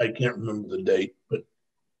I can't remember the date, but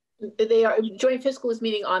Joint Fiscal is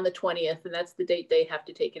meeting on the 20th, and that's the date they have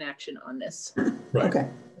to take an action on this. Right. Okay.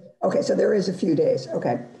 Okay, so there is a few days.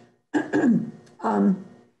 Okay.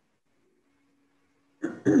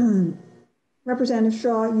 Representative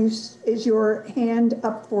Shaw, is your hand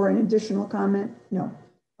up for an additional comment? No.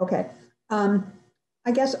 Okay.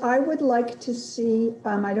 I guess I would like to see,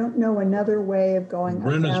 I don't know another way of going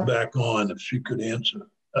Brenna's about. back on if she could answer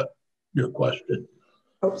your question.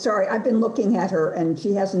 Oh, sorry, I've been looking at her and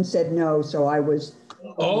she hasn't said no, so I was.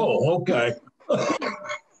 Oh, okay.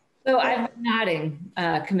 So I've been nodding,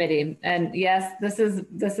 committee, and yes, this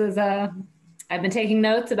is I've been taking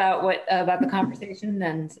notes about about the conversation,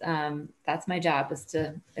 and that's my job is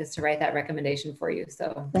to write that recommendation for you.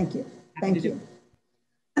 So thank you, thank you,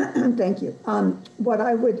 thank you. What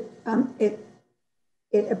I would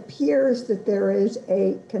it appears that there is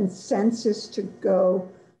a consensus to go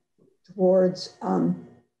towards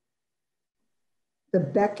the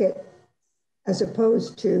Beckett as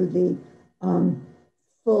opposed to the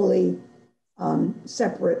fully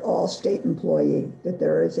separate all state employee, that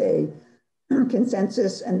there is a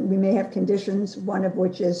consensus, and we may have conditions, one of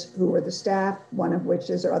which is who are the staff, one of which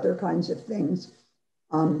is other kinds of things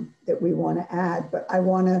that we want to add. But I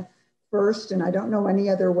want to first, and I don't know any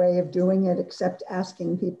other way of doing it except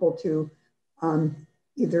asking people to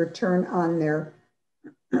either turn on their,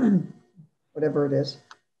 whatever it is,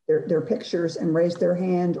 their pictures and raise their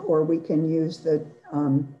hand, or we can use the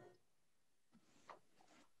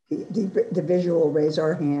visual raise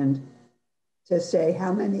our hand to say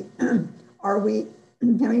how many how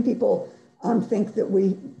many people think that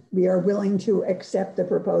we are willing to accept the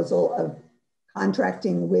proposal of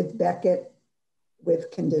contracting with Beckett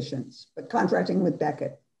with conditions, but contracting with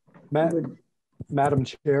Beckett. Madam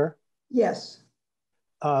Chair? Yes.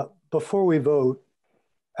 Before we vote,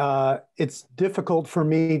 it's difficult for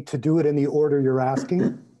me to do it in the order you're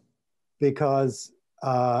asking because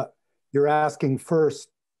you're asking first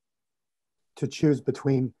to choose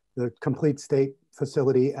between the complete state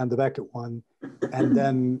facility and the Beckett one, and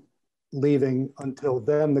then leaving until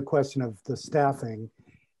then the question of the staffing.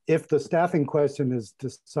 If the staffing question is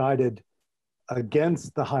decided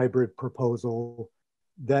against the hybrid proposal,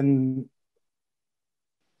 then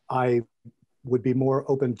I would be more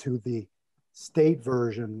open to the state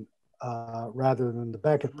version rather than the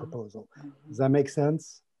Beckett proposal. Does that make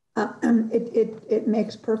sense? It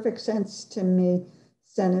makes perfect sense to me,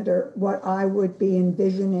 Senator. What I would be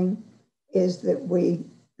envisioning is that we,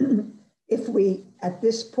 if we at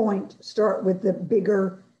this point start with the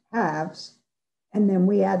bigger halves, and then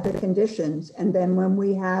we add the conditions, and then when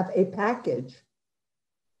we have a package,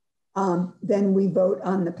 then we vote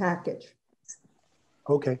on the package.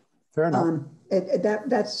 Okay, fair enough.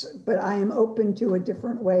 But I am open to a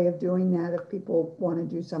different way of doing that if people want to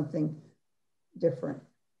do something different.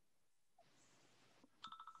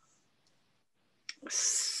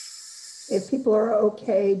 If people are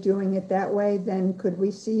okay doing it that way, then could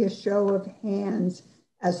we see a show of hands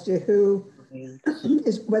as to who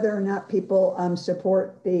is, whether or not people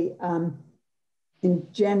support the, in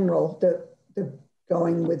general, the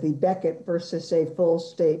going with the Beckett versus a full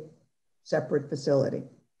state separate facility?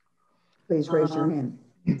 Please raise your hand.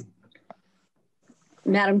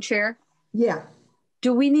 Madam Chair? Yeah.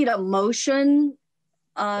 Do we need a motion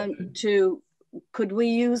could we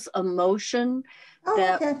use a motion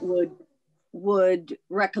that would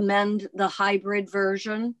recommend the hybrid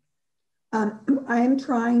version? I am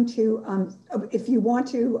trying to, if you want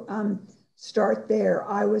to start there,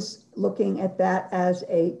 I was looking at that as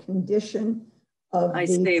a condition of the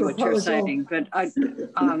proposal. I see what you're saying, but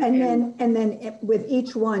and then with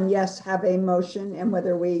each one, yes, have a motion and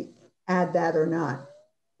whether we add that or not,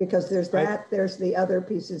 because there's that, there's the other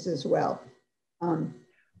pieces as well.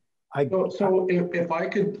 So if I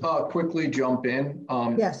could quickly jump in.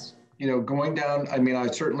 Yes. You know, going down, I mean, I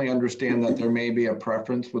certainly understand that there may be a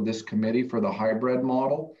preference with this committee for the hybrid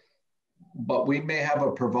model, but we may have a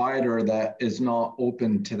provider that is not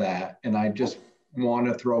open to that. And I just want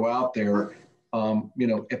to throw out there, you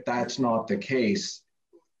know, if that's not the case,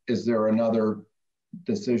 is there another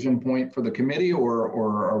decision point for the committee, or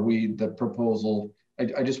are we the proposal?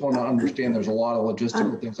 I just want to understand there's a lot of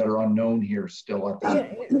logistical things that are unknown here still at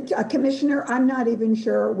that. Commissioner, I'm not even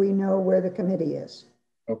sure we know where the committee is.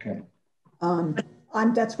 Okay.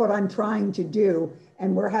 That's what I'm trying to do.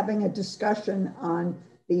 And we're having a discussion on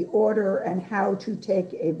the order and how to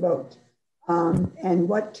take a vote and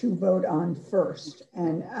what to vote on first.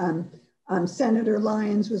 And Senator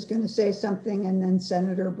Lyons was going to say something, and then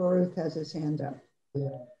Senator Baruth has his hand up.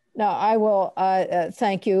 No, I will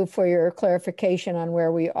thank you for your clarification on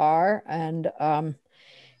where we are. And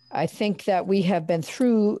I think that we have been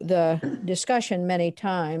through the discussion many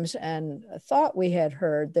times and thought we had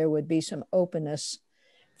heard there would be some openness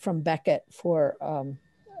from Beckett for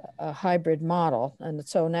a hybrid model. And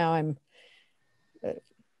so now I'm I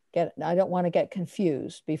don't want to get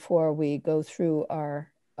confused before we go through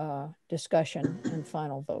our discussion and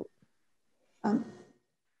final vote.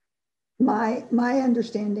 My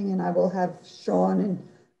understanding, and I will have Sean and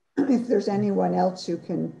if there's anyone else who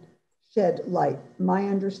can shed light, my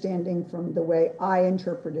understanding from the way I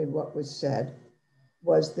interpreted what was said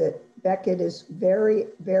was that Beckett is very,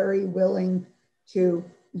 very willing to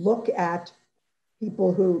look at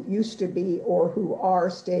people who used to be or who are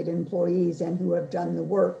state employees and who have done the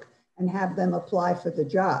work and have them apply for the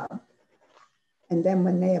job. And then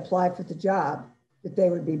when they apply for the job, that they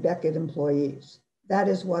would be Beckett employees. That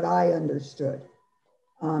is what I understood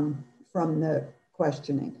from the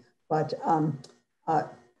questioning. But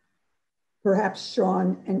perhaps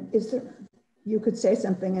Sean, and you could say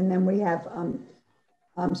something, and then we have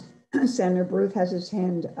Senator Bruce has his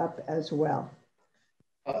hand up as well.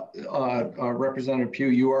 Representative Pugh,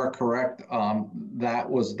 you are correct. That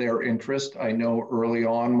was their interest. I know early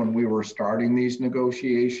on when we were starting these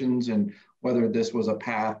negotiations and whether this was a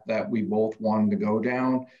path that we both wanted to go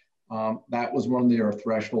down, that was one of their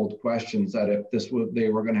threshold questions, that if they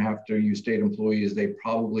were going to have to use state employees, they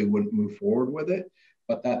probably wouldn't move forward with it,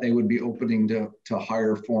 but that they would be opening to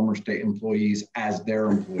hire former state employees as their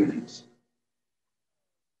employees.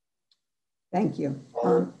 Thank you.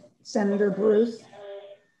 Senator Bruce.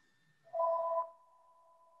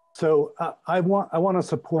 So I want to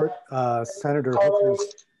support Senator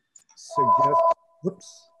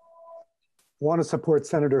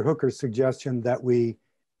Hooker's suggestion that we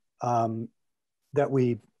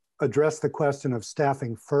address the question of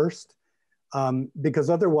staffing first, because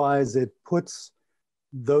otherwise it puts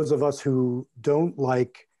those of us who don't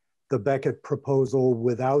like the Beckett proposal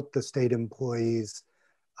without the state employees,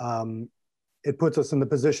 it puts us in the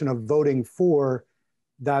position of voting for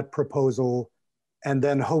that proposal and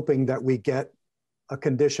then hoping that we get a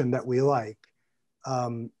condition that we like.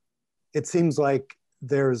 It seems like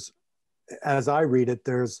there's, as I read it,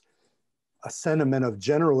 there's a sentiment of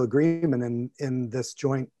general agreement in this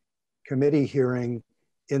joint committee hearing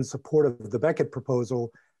in support of the Beckett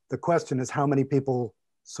proposal. The question is how many people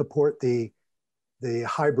support the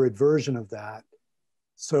hybrid version of that.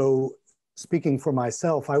 So speaking for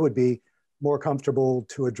myself, I would be more comfortable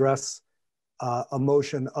to address a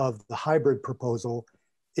motion of the hybrid proposal.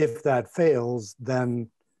 If that fails, then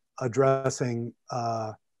addressing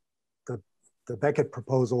the Beckett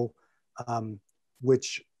proposal,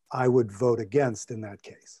 which I would vote against in that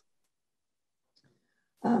case.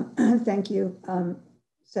 Thank you,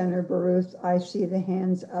 Senator Baruth. I see the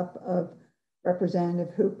hands up of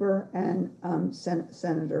Representative Hooper and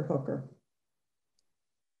Senator Hooker.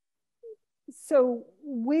 So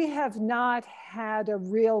we have not had a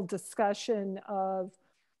real discussion of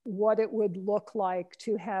what it would look like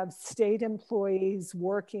to have state employees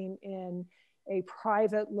working in a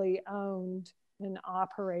privately owned and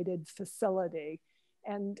operated facility.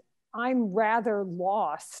 And I'm rather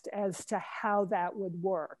lost as to how that would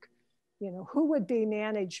work. You know, who would be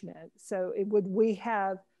management? So would we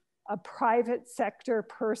have a private sector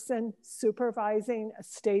person supervising a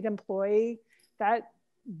state employee?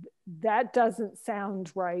 That doesn't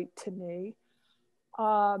sound right to me.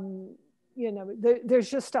 You know, there's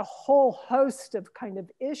just a whole host of kind of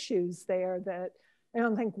issues there that I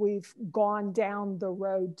don't think we've gone down the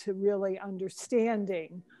road to really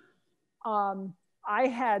understanding. I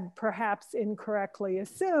had perhaps incorrectly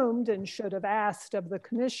assumed and should have asked of the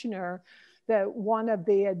commissioner that one of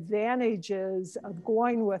the advantages of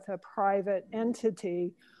going with a private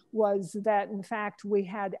entity was that in fact we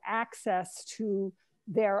had access to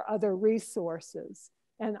their other resources.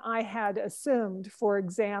 And I had assumed, for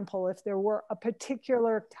example, if there were a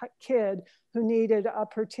particular kid who needed a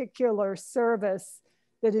particular service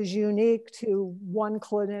that is unique to one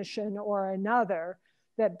clinician or another,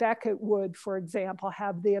 that Beckett would, for example,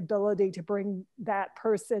 have the ability to bring that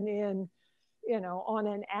person in, you know, on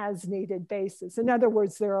an as needed basis. In other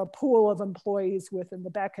words, there are a pool of employees within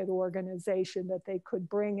the Beckett organization that they could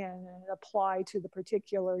bring in and apply to the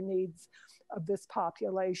particular needs of this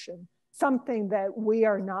population. Something that we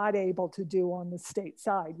are not able to do on the state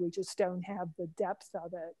side. We just don't have the depth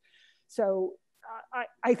of it. So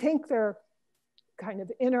I think they're kind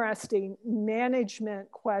of interesting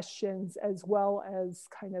management questions as well as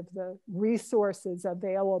kind of the resources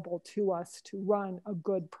available to us to run a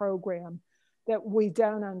good program that we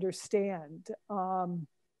don't understand. And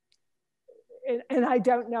I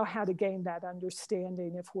don't know how to gain that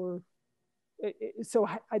understanding if we're, so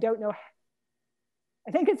I don't know.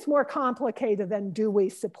 I think it's more complicated than do we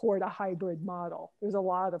support a hybrid model? There's a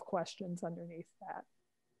lot of questions underneath that.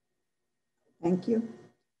 Thank you.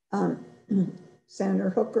 Senator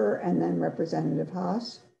Hooker, and then Representative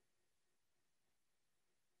Haas.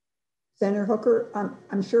 Senator Hooker,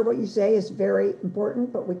 I'm sure what you say is very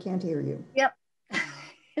important, but we can't hear you. Yep.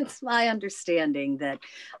 It's my understanding that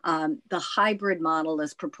the hybrid model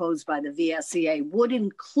as proposed by the VSEA would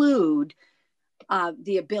include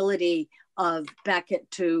the ability of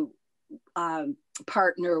Beckett to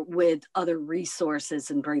partner with other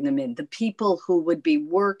resources and bring them in. The people who would be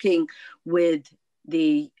working with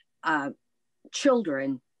the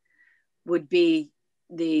children would be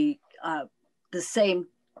the same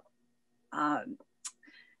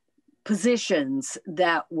positions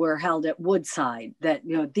that were held at Woodside, that,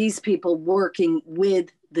 you know, these people working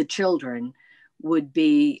with the children would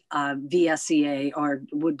be VSEA or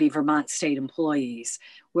would be Vermont state employees,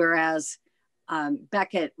 whereas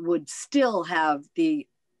Beckett would still have the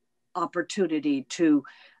opportunity to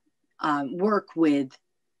work with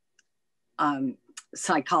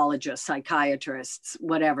psychologists, psychiatrists,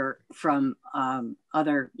 whatever, from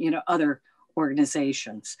other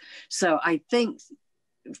organizations. So I think,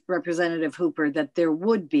 Representative Hooper, that there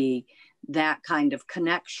would be that kind of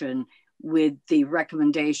connection with the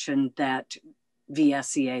recommendation that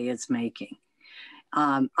VSEA is making.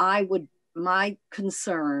 My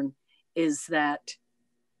concern is that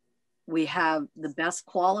we have the best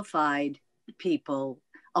qualified people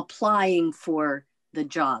applying for the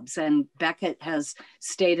jobs. And Beckett has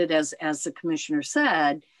stated, as the commissioner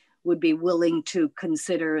said, would be willing to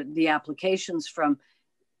consider the applications from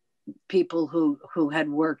people who had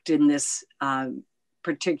worked in this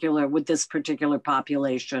with this particular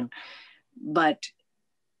population. But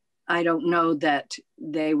I don't know that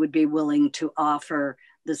they would be willing to offer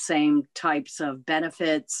the same types of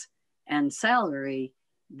benefits and salary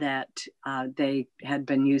that they had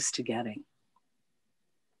been used to getting.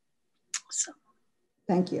 So,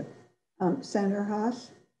 thank you. Senator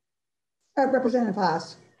Haas? Representative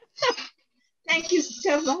Haas. Thank you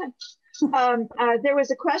so much. There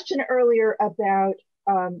was a question earlier about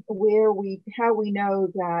how we know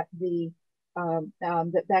that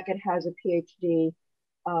that Beckett has a PhD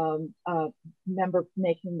member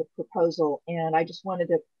making the proposal, and I just wanted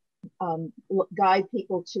to guide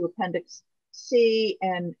people to Appendix C,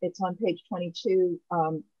 and it's on page 22,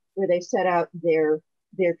 where they set out their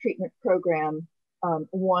treatment program.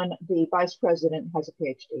 The vice president has a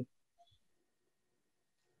PhD.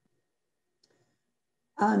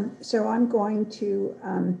 So I'm going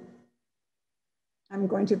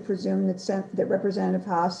to presume that Representative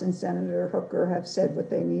Haas and Senator Hooker have said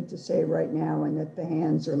what they need to say right now, and that the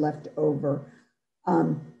hands are left over.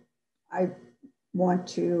 I want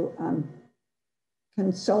to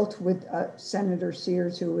consult with Senator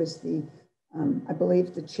Sears, who is I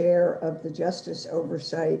believe, the chair of the Justice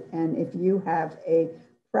Oversight, and if you have a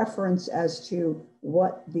preference as to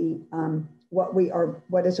what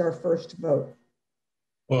is our first vote.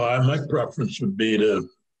 Well, my preference would be to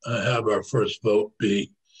have our first vote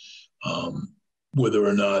be whether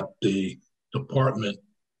or not the Department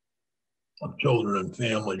of Children and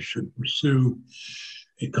Families should pursue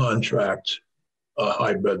a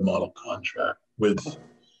hybrid model contract with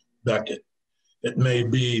Beckett. It may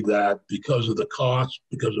be that because of the cost,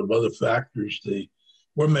 because of other factors,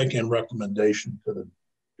 we're making a recommendation to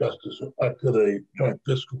the Joint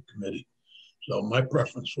Fiscal Committee. So my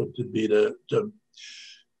preference would be to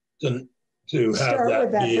have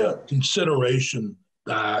that be a consideration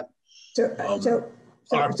that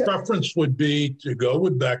our preference would be to go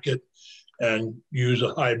with Beckett and use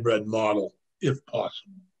a hybrid model if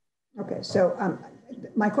possible. Okay, so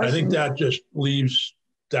my question— I think that just leaves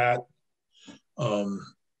that the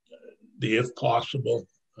if possible.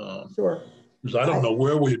 Sure. Because I don't know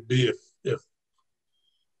where we'd be if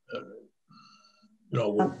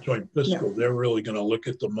with Joint Fiscal, they're really going to look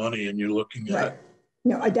at the money, and you're looking at. Right.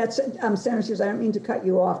 No, that's Senator Sears, I don't mean to cut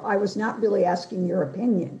you off. I was not really asking your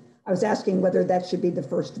opinion. I was asking whether that should be the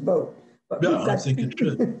first vote. But yeah, I think it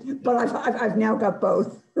should. But I've now got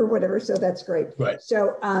both or whatever, so that's great. Right.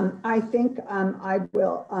 So I think I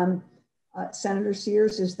will. Senator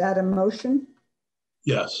Sears, is that a motion?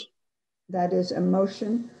 Yes. That is a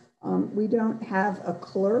motion. We don't have a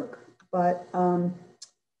clerk, but I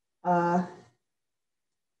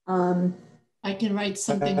can write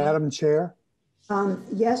something. Madam Chair?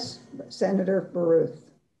 Yes, Senator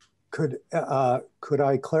Baruth. Could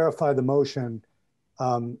I clarify the motion?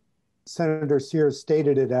 Senator Sears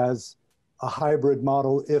stated it as a hybrid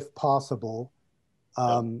model if possible.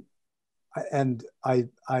 And I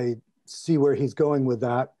see where he's going with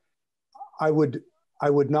that. I would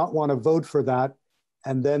not want to vote for that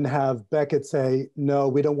and then have Beckett say, no,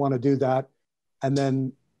 we don't want to do that. And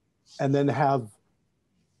then have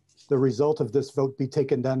the result of this vote be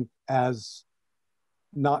taken then as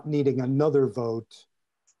not needing another vote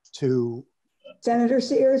to? Senator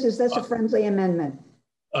Sears, is this a friendly amendment?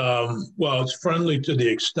 Well, it's friendly to the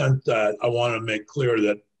extent that I want to make clear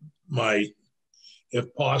that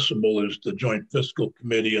if possible, is the Joint Fiscal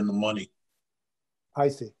Committee and the money. I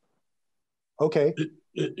see. Okay.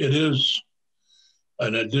 It is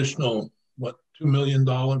an additional, what, $2 million?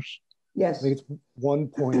 I Yes. think it's 1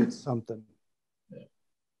 point something.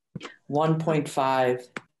 1.5.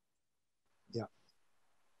 Yeah.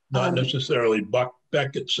 Not necessarily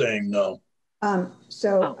Beckett saying no.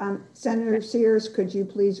 Senator Sears, could you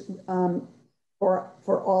please, for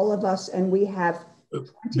all of us, and we have 20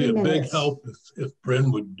 be a minutes. Big help if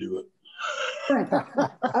Bryn would do it. Bryn.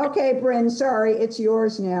 Okay, Bryn, sorry, it's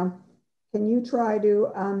yours now. Can you try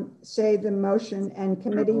to say the motion and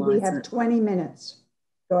committee? We have 20 minutes.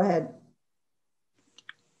 Go ahead.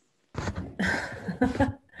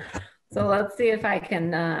 So let's see if I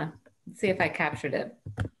can see if I captured it.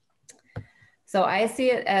 So I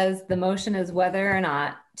see it as the motion is whether or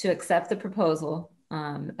not to accept the proposal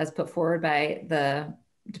as put forward by the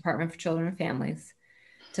Department for Children and Families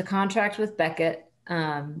to contract with Beckett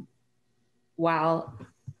while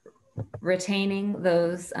retaining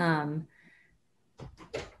those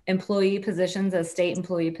employee positions as state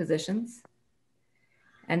employee positions.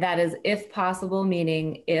 And that is if possible,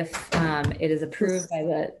 meaning if it is approved by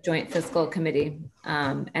the Joint Fiscal Committee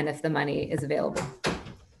and if the money is available.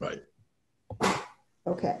 Right.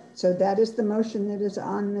 Okay, so that is the motion that is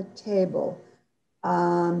on the table.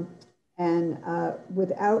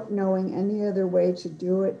 Without knowing any other way to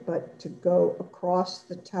do it, but to go across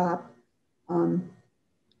the top,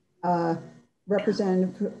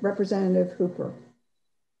 Representative Hooper.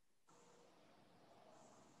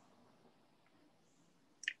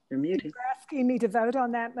 You're muted. You're asking me to vote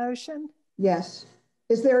on that motion? Yes.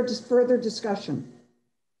 Is there just further discussion?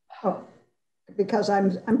 Oh, because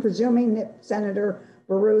I'm presuming that Senator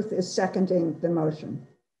Baruth is seconding the motion.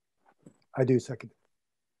 I do second.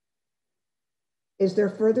 Is there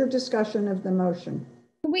further discussion of the motion?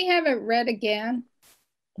 Can we have it read again,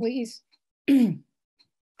 please? And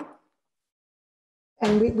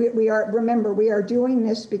we are, remember, we are doing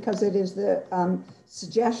this because it is the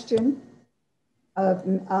suggestion of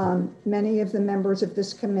many of the members of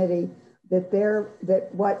this committee that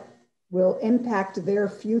what will impact their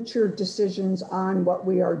future decisions on what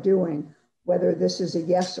we are doing, whether this is a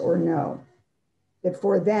yes or no. That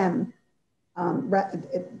for them,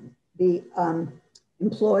 the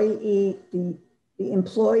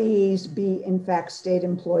employees be in fact state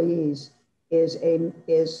employees is an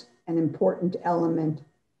important element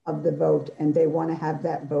of the vote, and they want to have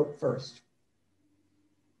that vote first.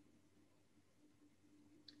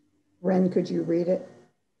 Ren, could you read it?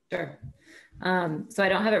 Sure. So I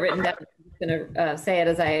don't have it written down. I'm going to say it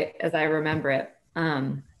as I remember it,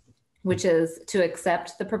 which is to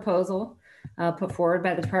accept the proposal put forward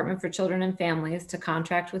by the Department for Children and Families to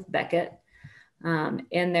contract with Beckett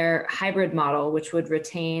in their hybrid model, which would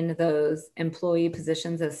retain those employee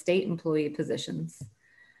positions as state employee positions,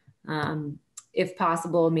 if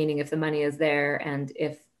possible, meaning if the money is there and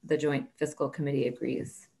if the Joint Fiscal Committee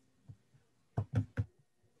agrees.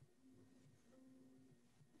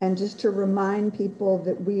 And just to remind people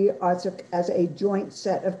that we as a joint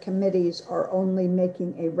set of committees are only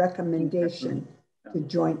making a recommendation to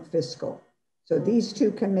joint fiscal. So these two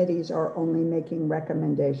committees are only making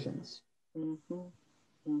recommendations.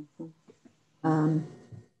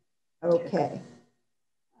 Okay.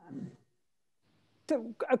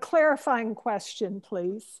 So a clarifying question,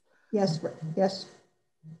 please. Yes, yes.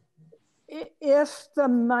 If the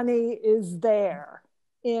money is there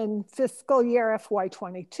in fiscal year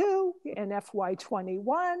FY22 and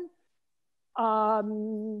FY21,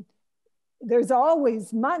 there's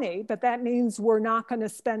always money, but that means we're not going to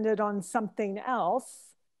spend it on something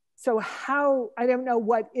else. So I don't know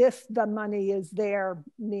what if the money is there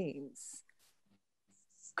means.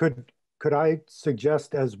 Could I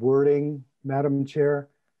suggest as wording, Madam Chair,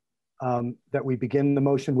 that we begin the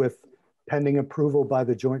motion with pending approval by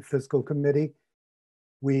the Joint Fiscal Committee?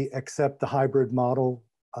 We accept the hybrid model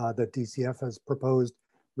that DCF has proposed,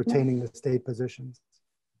 retaining the state positions.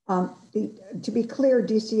 To be clear,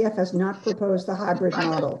 DCF has not proposed the hybrid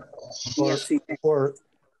model. Or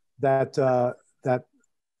that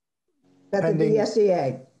pending, the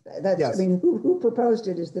VSEA. That's, yes. I mean, who proposed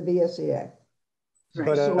it is the VSEA.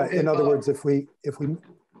 But in other words, if we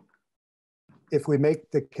make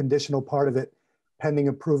the conditional part of it pending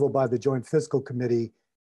approval by the Joint Fiscal Committee,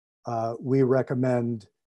 we recommend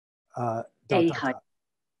a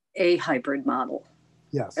hybrid model.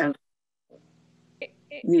 Yes.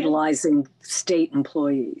 utilizing state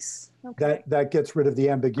employees. Okay. That gets rid of the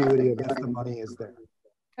ambiguity of if the money is there.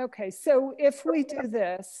 Okay, so if we do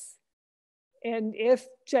this, and if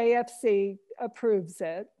JFC approves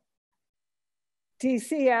it,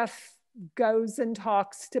 DCF goes and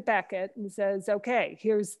talks to Beckett and says, okay,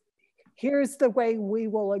 here's the way we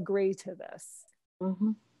will agree to this.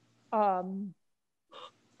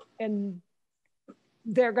 And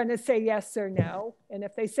they're going to say yes or no. And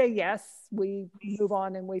if they say yes, we move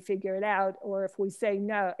on and we figure it out. Or if we say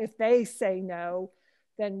no, if they say no,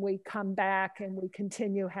 then we come back and we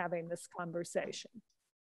continue having this conversation.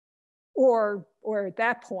 Or at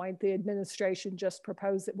that point, the administration just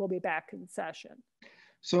proposed that we'll be back in session.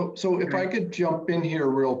 So if I could jump in here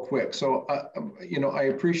real quick. So, I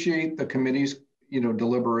appreciate the committee's,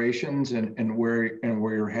 deliberations and where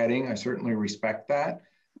you're heading. I certainly respect that.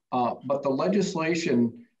 But the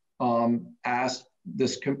legislation asked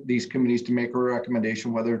these committees to make a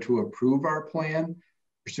recommendation whether to approve our plan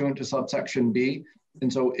pursuant to subsection B.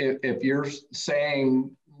 And so if you're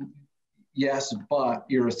saying yes, but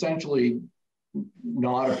you're essentially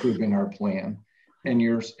not approving our plan, and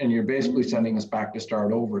you're basically sending us back to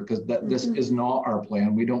start over, because this is not our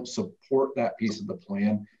plan. We don't support that piece of the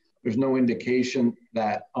plan. There's no indication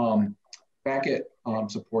that Beckett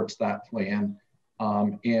supports that plan.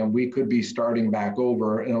 And we could be starting back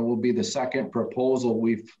over, and it will be the second proposal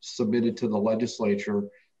we've submitted to the legislature,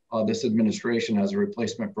 this administration, as a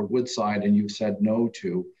replacement for Woodside, and you've said no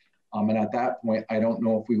to. And at that point, I don't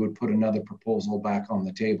know if we would put another proposal back on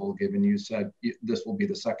the table, given you said this will be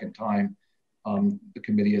the second time the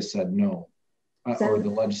committee has said no, or the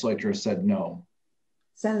legislature has said no.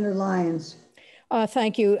 Senator Lyons.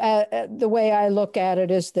 Thank you. The way I look at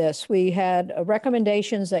it is this: we had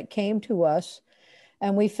recommendations that came to us,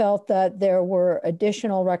 and we felt that there were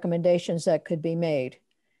additional recommendations that could be made.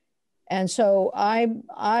 And so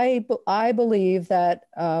I believe that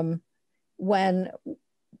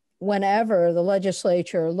whenever the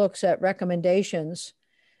legislature looks at recommendations,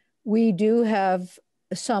 we do have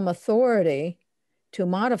some authority to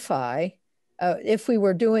modify. If we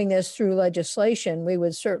were doing this through legislation, we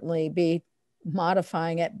would certainly be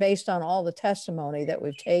modifying it based on all the testimony that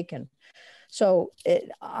we've taken. So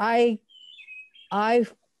I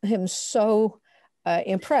am so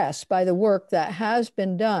impressed by the work that has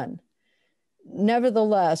been done.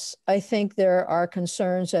 Nevertheless, I think there are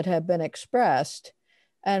concerns that have been expressed,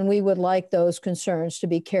 and we would like those concerns to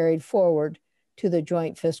be carried forward to the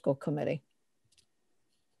Joint Fiscal Committee.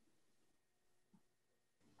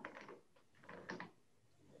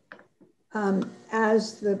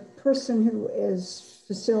 As the person who is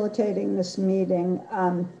facilitating this meeting,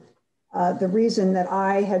 the reason that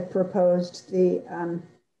I had proposed the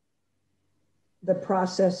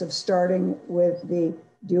process of starting with the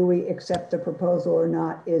do we accept the proposal or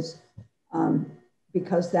not is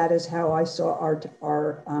because that is how I saw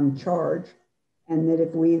our charge, and that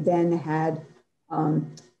if we then had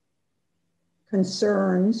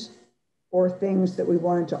concerns or things that we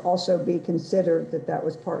wanted to also be considered, that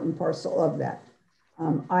was part and parcel of that.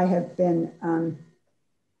 I have been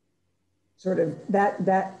sort of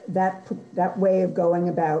that way of going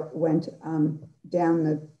about went down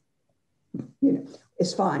the,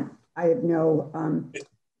 is fine. I have no,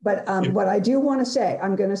 but what I do want to say,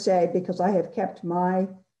 I'm going to say, because I have kept my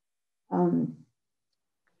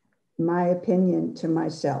my opinion to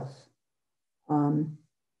myself.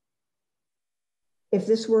 If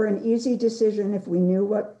this were an easy decision, if we knew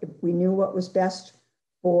what was best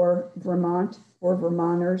for Vermont, for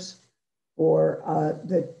Vermonters, for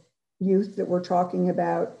the youth that we're talking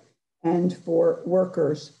about, and for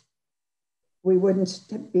workers, we wouldn't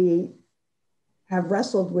have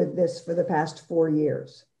wrestled with this for the past 4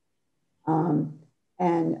 years.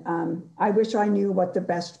 I wish I knew what the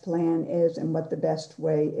best plan is and what the best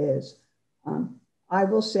way is. I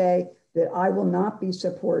will say that I will not be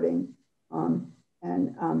supporting,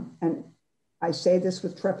 and I say this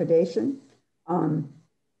with trepidation. I'm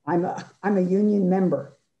a union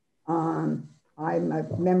member. I'm a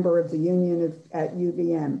member of the union at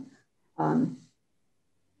UVM.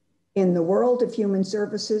 In the world of human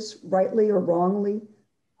services, rightly or wrongly,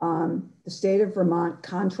 the state of Vermont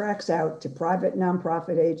contracts out to private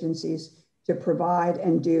nonprofit agencies to provide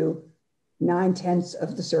and do 9/10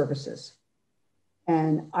 of the services.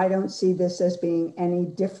 And I don't see this as being any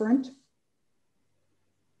different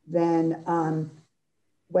than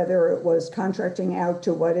whether it was contracting out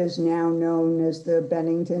to what is now known as the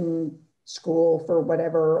Bennington School for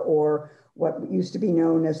whatever, or what used to be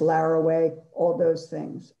known as Laraway, all those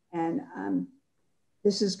things. And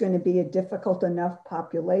this is going to be a difficult enough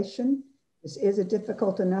population. This is a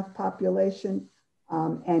difficult enough population.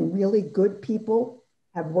 and really good people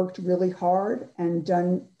have worked really hard and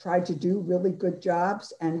tried to do really good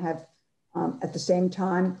jobs, and have at the same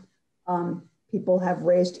time, people have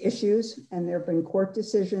raised issues, and there have been court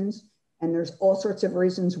decisions, and there's all sorts of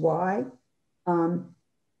reasons why.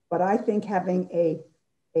 But I think having a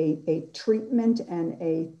treatment and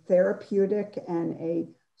a therapeutic and a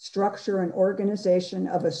structure and organization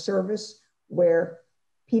of a service where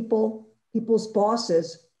people's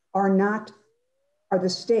bosses are the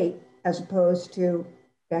state as opposed to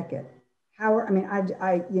Beckett.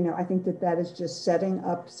 I think that is just setting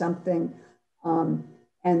up something,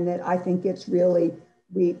 and that I think it's really,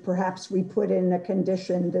 perhaps we put in a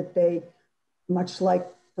condition that they, much like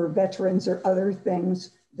for veterans or other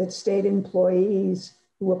things, that state employees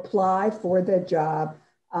who apply for the job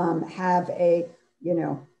have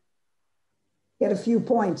get a few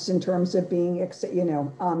points in terms of being,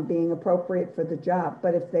 being appropriate for the job.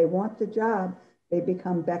 But if they want the job, they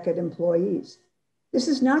become Beckett employees. This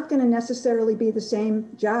is not going to necessarily be the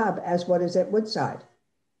same job as what is at Woodside.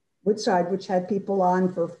 Woodside, which had people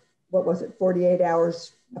on for, 48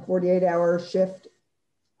 hours, a 48-hour shift,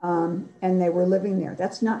 and they were living there.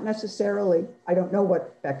 That's not necessarily, I don't know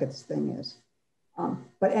what Beckett's thing is.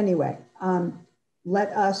 But anyway,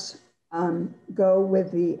 let us go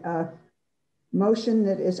with the motion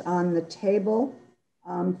that is on the table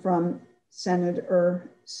from Senator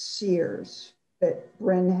Sears that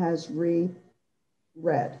Bryn has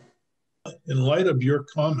reread. In light of your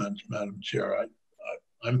comments, Madam Chair,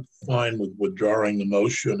 I'm fine with withdrawing the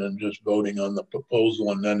motion and just voting on the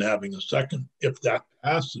proposal, and then having a second, if that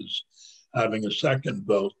passes, having a second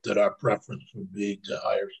vote that our preference would be to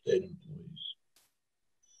hire state employees.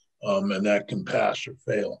 And that can pass or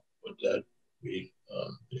fail, but that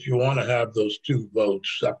if you want to have those two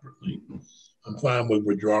votes separately, I'm fine with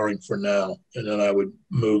withdrawing for now. And then I would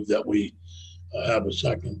move that we have a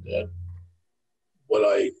second at what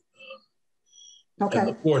and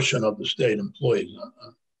the portion of the state employees.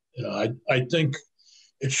 I think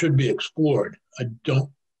it should be explored.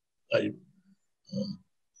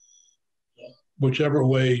 Whichever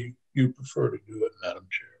way you prefer to do it, Madam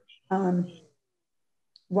Chair.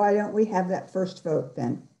 Why don't we have that first vote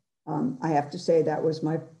then? I have to say that was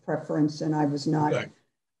my preference, and I was not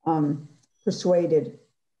persuaded.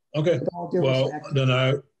 Okay. Well, then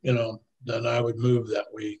I would move that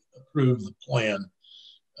we approve the plan,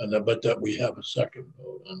 but that we have a second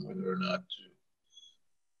vote on whether or not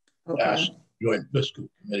to ask Joint Fiscal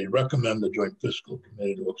Committee, recommend the Joint Fiscal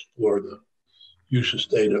Committee to explore the use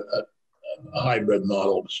of a hybrid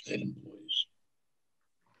model of state employees.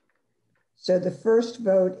 So the first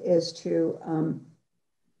vote is to,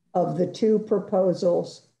 of the two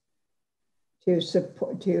proposals, to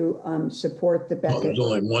support the Beckett. No, there's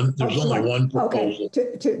only one. There's only one proposal.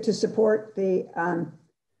 Okay. To support the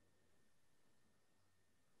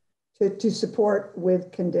to support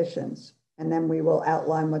with conditions, and then we will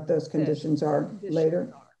outline what those conditions are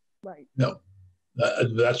later. Right. No,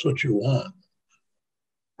 that's what you want.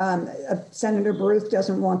 Senator Baruth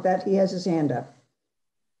doesn't want that. He has his hand up.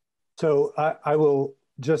 So I will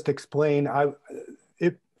just explain.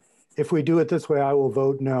 If we do it this way, I will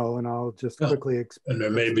vote no, and I'll just quickly explain. And there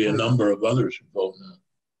may be a number of others who vote no.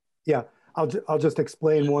 Yeah, I'll just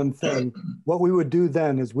explain one thing. What we would do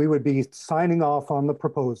then is we would be signing off on the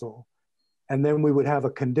proposal, and then we would have a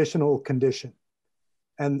conditional condition.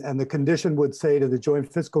 And the condition would say to the Joint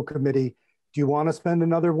Fiscal Committee, do you want to spend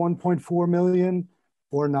another 1.4 million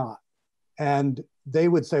or not? And they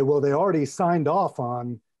would say, well, they already signed off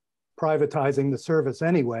on privatizing the service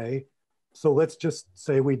anyway, so let's just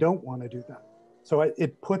say we don't want to do that. So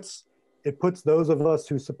it puts those of us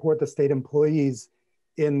who support the state employees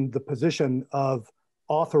in the position of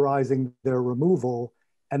authorizing their removal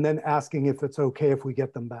and then asking if it's okay if we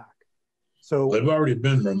get them back. So they've already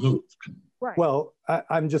been removed. Right. Well,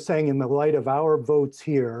 I'm just saying, in the light of our votes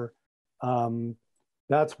here,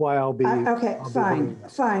 that's why I'll be. Okay, fine.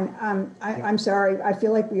 I'm sorry. I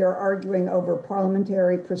feel like we are arguing over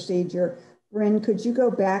parliamentary procedure. Bryn, could you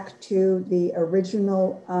go back to the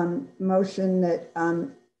original motion that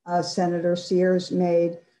Senator Sears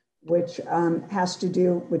made, which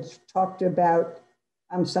talked about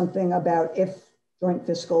something about if Joint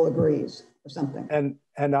Fiscal agrees or something.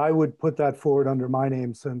 And I would put that forward under my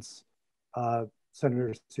name, since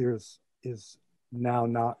Senator Sears is now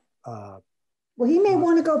not. Well, he may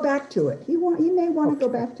want to go back to it. He may want to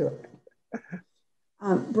go back to it.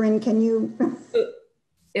 Bryn, can you?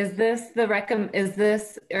 Are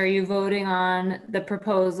you voting on the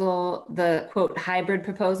proposal, the quote hybrid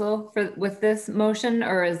proposal with this motion,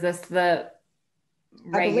 or is this the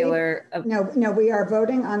regular? No, we are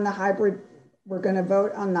voting on the hybrid we're going to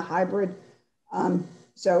vote on the hybrid. Okay.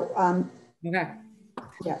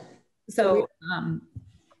 Yeah. So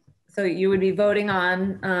you would be voting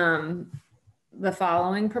on the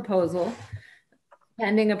following proposal.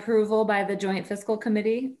 Pending approval by the Joint Fiscal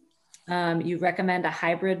Committee, you recommend a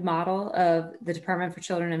hybrid model of the Department for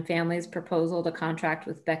Children and Families proposal to contract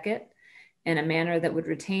with Beckett in a manner that would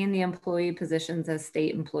retain the employee positions as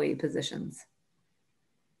state employee positions.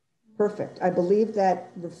 Perfect. I believe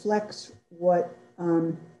that reflects what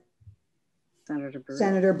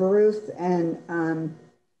Senator Baruth and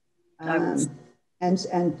Senator Hooker. And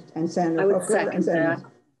Senator,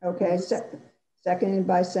 okay, seconded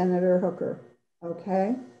by Senator Hooker.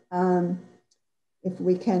 Okay. If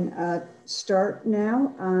we can start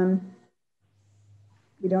now.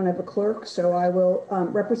 We don't have a clerk, so I will,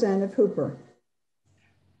 Representative Hooper.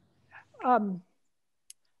 I'm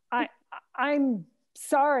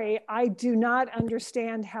sorry, I do not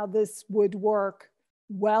understand how this would work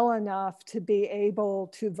well enough to be able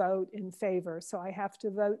to vote in favor. So I have to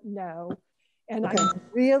vote no. And okay. I'm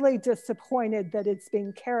really disappointed that it's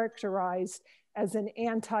being characterized as an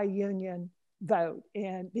anti-union vote,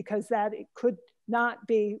 and because that it could not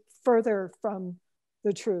be further from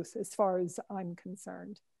the truth as far as I'm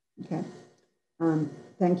concerned. Okay.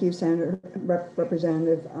 Thank you, Senator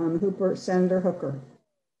Representative Hooper. Senator Hooker.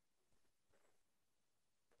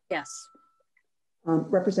 Yes.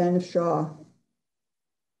 Representative Shaw.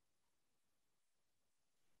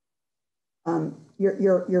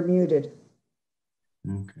 You're muted.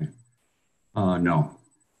 Okay. No.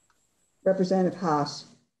 Representative Haas.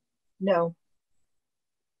 No.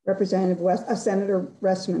 Representative Senator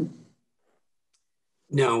Ressman.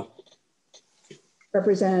 No.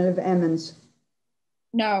 Representative Emmons.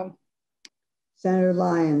 No. Senator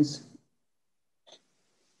Lyons.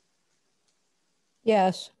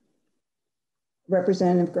 Yes.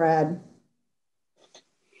 Representative Grad.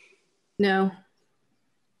 No.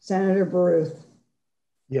 Senator Baruth.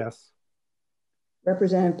 Yes.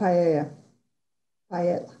 Representative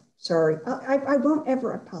Paella. Sorry, I won't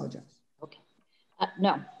ever apologize. Okay.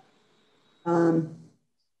 No.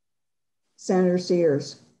 Senator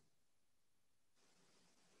Sears.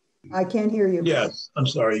 I can't hear you. Yes, I'm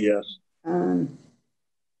sorry, yes.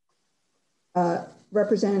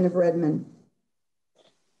 Representative Redmond.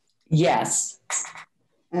 Yes.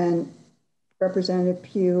 And Representative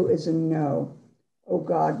Pugh is a no. Oh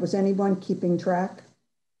God, was anyone keeping track?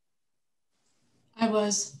 I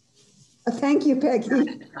was. Thank you, Peggy.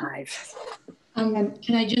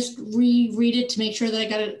 Can I just reread it to make sure that I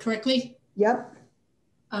got it correctly? Yep.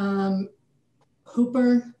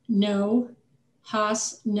 Hooper, no.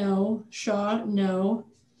 Haas, no. Shaw, no.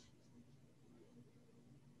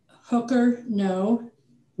 Hooker, no.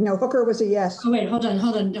 No, Hooker was a yes. Oh wait, hold on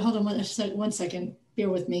one second. Bear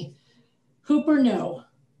with me. Hooper, no.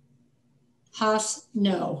 Haas,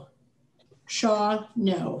 no. Shaw,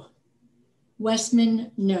 no.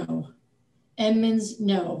 Westman, no. Emmons,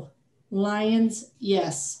 no. Lyons,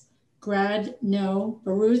 yes. Grad, no.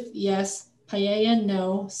 Baruth, yes. Paella,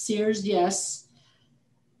 no. Sears, yes.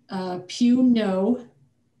 Pugh, no.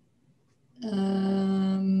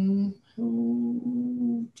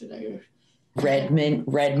 Who did I?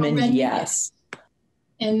 Redmond, yes.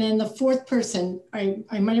 And then the fourth person, I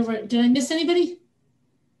might have, did I miss anybody?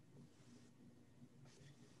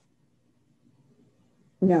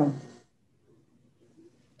 No.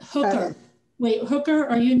 Hooker. Wait, Hooker,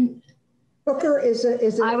 are you? Hooker is a.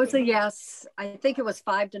 I was a yes. I think it was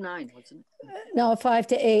 5-9, wasn't it? No, 5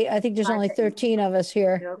 to 8. I think there's only 13 of us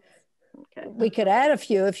here. Yep. Okay. We could add a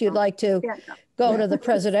few if you'd like to go to the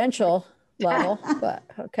presidential level, but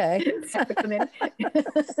okay. Separate committee.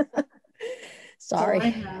 Sorry. So I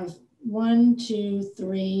have 1, 2,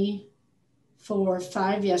 3, 4,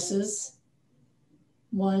 5 yeses.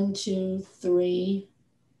 1, 2, 3,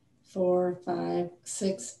 4, 5,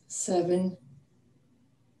 6, 7,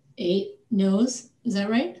 8 no's. Is that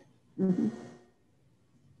right? Mm-hmm.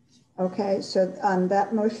 Okay, so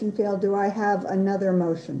that motion failed. Do I have another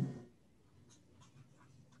motion?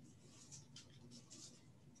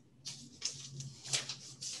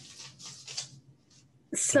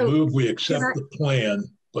 So move we accept the plan,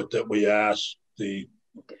 but that we ask the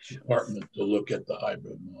department to look at the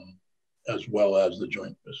hybrid model as well as the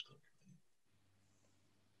joint fiscal.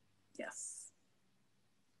 Yes.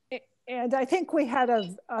 And I think we had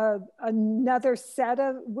another set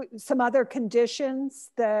of some other conditions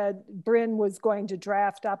that Bryn was going to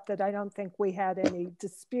draft up that I don't think we had any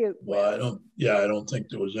dispute Well, with. I don't think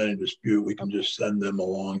there was any dispute. We can just send them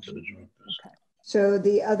along to the joint fiscal. Okay. So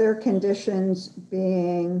the other conditions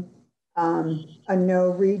being a no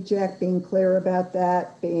reject, being clear about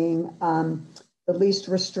that, being the least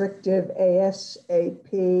restrictive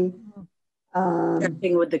ASAP.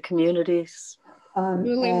 Checking with the communities.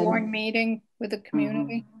 Newly warned meeting with the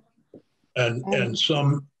community. And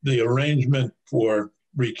the arrangement for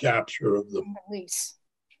recapture of the lease.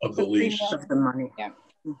 Of the lease. Of the money. Yeah.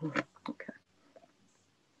 Okay.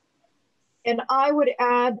 And I would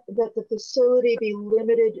add that the facility be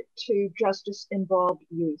limited to justice-involved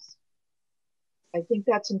youth. I think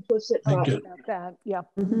that's implicit. That, yeah.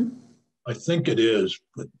 I think it is,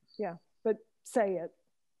 but yeah, but say it.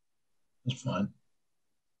 That's fine.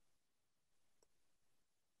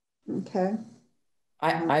 Okay.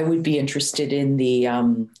 I would be interested in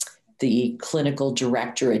the clinical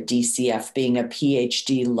director at DCF being a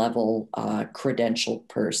PhD level credentialed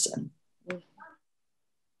person.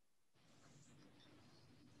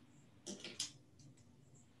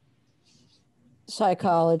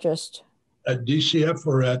 Psychologist. At DCF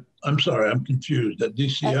or at, I'm sorry, I'm confused. At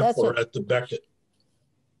DCF or at the Beckett?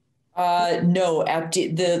 No, at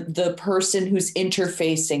the person who's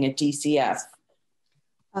interfacing at DCF.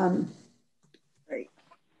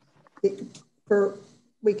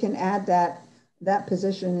 We can add that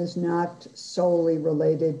position is not solely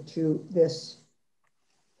related to this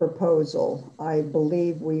proposal. I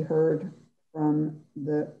believe we heard from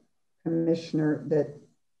the commissioner that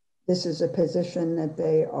this is a position that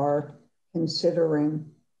they are considering,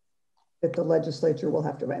 that the legislature will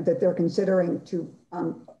have to, that they're considering to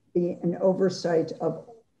be an oversight of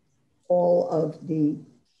all of the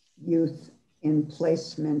youth in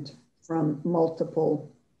placement from multiple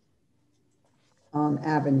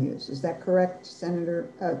avenues. Is that correct,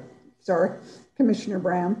 Commissioner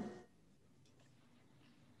Brown?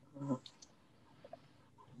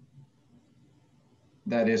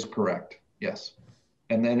 That is correct, yes.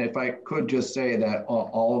 And then if I could just say that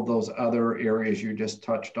all of those other areas you just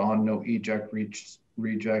touched on, no eject,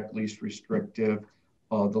 reject, least restrictive,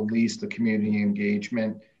 the lease, the community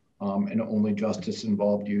engagement, and only justice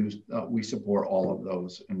involved use, we support all of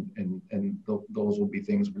those. And those will be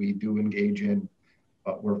things we do engage in,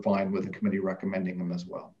 but we're fine with the committee recommending them as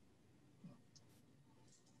well.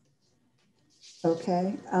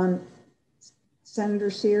 Okay. Senator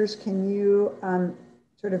Sears, can you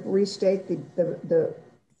sort of restate the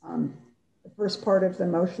first part of the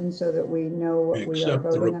motion so that we know what we are voting on?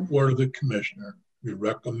 Accept the report of the commissioner. We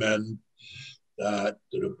recommend that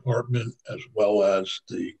the department, as well as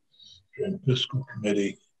the Joint Fiscal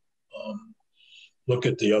Committee, look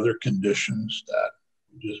at the other conditions that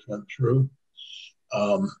we just went through,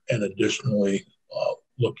 and additionally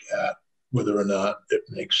look at whether or not it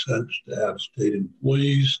makes sense to have state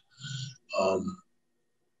employees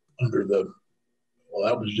under the, well,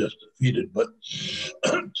 that was just defeated, but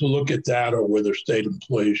to look at that, or whether state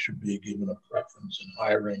employees should be given a preference in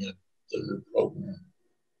hiring at the new program.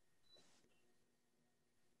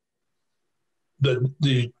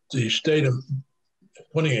 The state,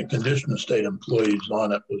 putting a condition of state employees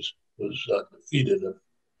on it was defeated, am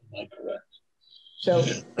I correct? So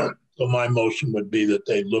my motion would be that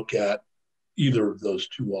they look at either of those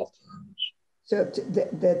two alternatives. So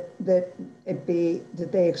that it be,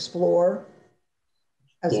 that they explore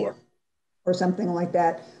or something like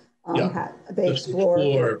that. Yeah, they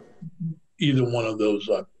explore either one of those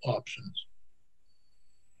options.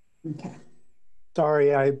 Okay.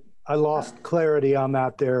 Sorry, I lost clarity on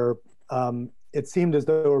that there. It seemed as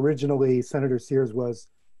though originally Senator Sears was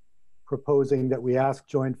proposing that we ask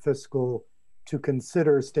Joint Fiscal to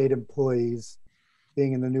consider state employees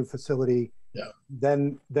being in the new facility. Yeah.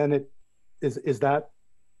 Then it is that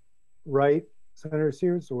right, Senator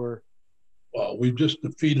Sears, or? Well, we just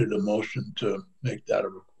defeated a motion to make that a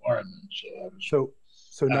requirement, so I was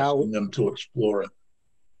so now asking them to explore it.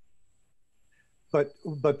 But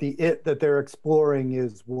the it that they're exploring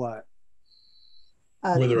is what?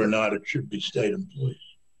 Whether or not it should be state employees.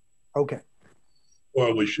 Okay.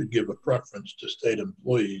 Or we should give a preference to state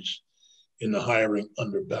employees in the hiring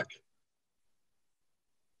under Beckett.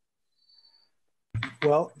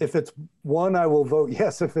 Well, if it's one, I will vote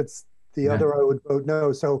yes. If it's the other, I would vote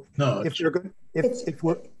no. So no, if you're going, if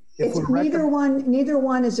we're neither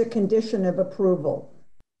one is a condition of approval.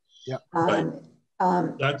 Yeah. Right.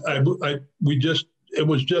 It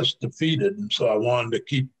was just defeated, and so I wanted to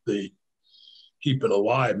keep it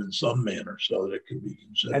alive in some manner so that it could be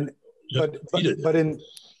considered. But in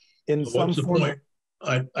so some what's the form, point?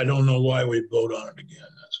 I don't know why we vote on it again.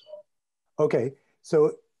 That's all. Okay,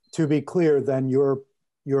 so to be clear, then your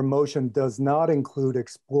motion does not include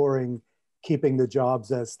exploring keeping the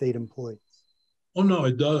jobs as state employees. Oh no,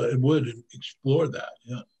 it does. It would explore that.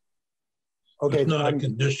 Yeah. Okay, it's not a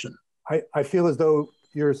condition. I feel as though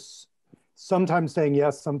you're sometimes saying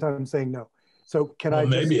yes, sometimes saying no. So can well, I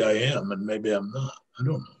maybe I am, and maybe I'm not. I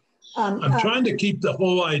don't know. I'm trying to keep the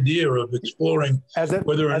whole idea of exploring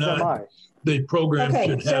whether or not the program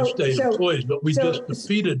should have state employees, but we just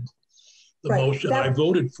defeated the motion. I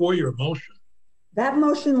voted for your motion. That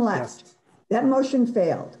motion left. Yes. That motion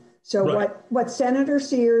failed. So what Senator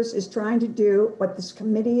Sears is trying to do, what this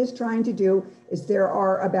committee is trying to do, is there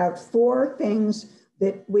are about 4 things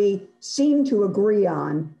that we seem to agree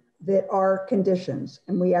on that are conditions.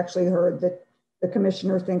 And we actually heard that the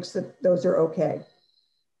commissioner thinks that those are okay.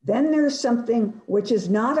 Then there's something which is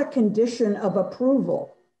not a condition of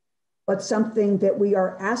approval, but something that we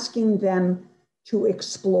are asking them to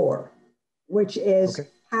explore, which is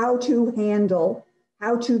how to handle,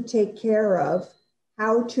 how to take care of,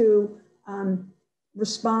 how to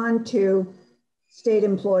respond to state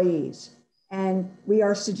employees. And we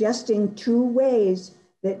are suggesting 2 ways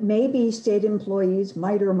that maybe state employees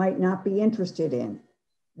might or might not be interested in.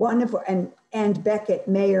 One of, and Beckett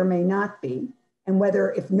may or may not be. And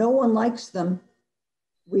whether, if no one likes them,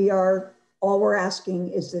 all we're asking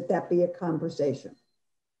is that that be a conversation.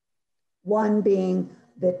 One being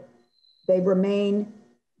that they remain,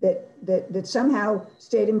 that somehow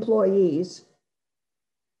state employees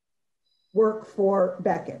work for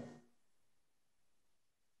Beckett,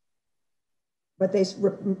 but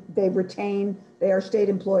they retain, they are state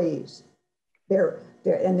employees.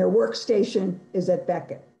 And their workstation is at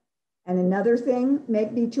Beckett. And another thing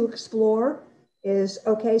maybe to explore is,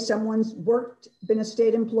 okay, someone's been a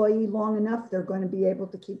state employee long enough, they're going to be able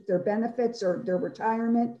to keep their benefits or their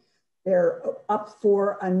retirement. They're up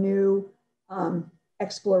for a new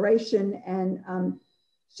exploration. And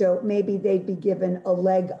so maybe they'd be given a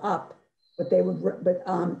leg up, but they would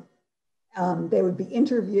be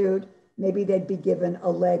interviewed. Maybe they'd be given a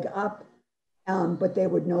leg up, but they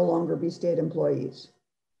would no longer be state employees.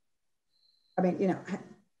 I mean, you know,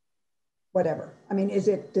 whatever. I mean, is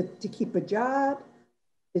it to keep a job?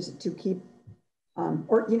 Is it to keep,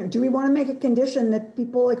 or, you know, do we want to make a condition that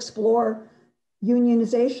people explore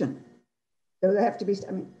unionization? Does it have to be,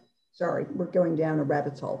 I mean, sorry, we're going down a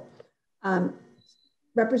rabbit's hole.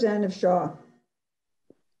 Representative Shaw.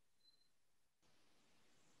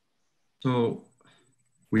 So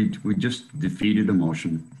we just defeated a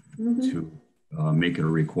motion to make it a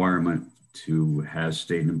requirement to have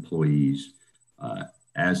state employees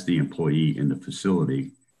as the employee in the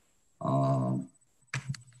facility. So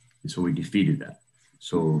we defeated that.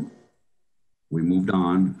 So we moved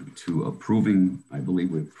on to approving, I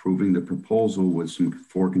believe we're approving the proposal with some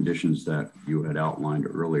 4 conditions that you had outlined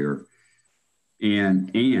earlier,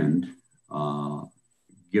 and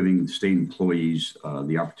giving state employees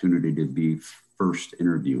the opportunity to be first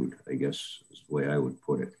interviewed, I guess is the way I would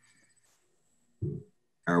put it.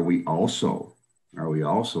 Are we also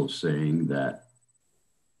saying that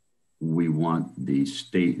we want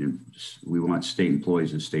state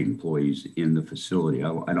employees and state employees in the facility?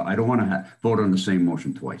 I don't want to vote on the same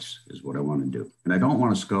motion twice is what I want to do. And I don't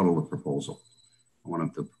want to scuttle the proposal. I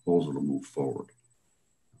want the proposal to move forward.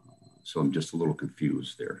 So I'm just a little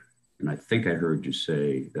confused there. And I think I heard you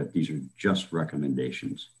say that these are just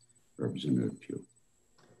recommendations, Representative Pugh.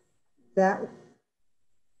 That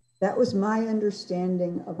was my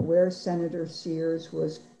understanding of where Senator Sears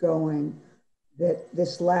was going, that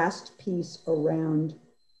this last piece around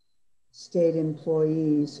state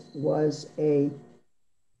employees was a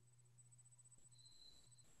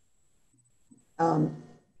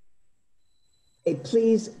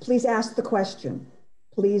please ask the question,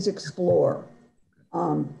 please explore.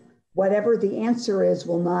 Whatever the answer is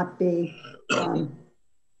will not be,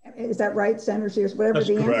 is that right, Senator Sears? Whatever That's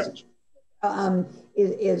the correct. Answer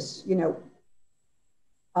is, you know,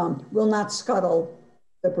 will not scuttle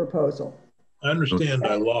the proposal. I understand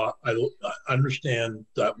I understand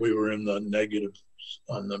that we were in the negative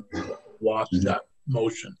on the lost that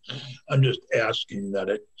motion. I'm just asking that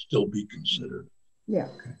it still be considered. Yeah.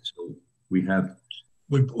 Okay. So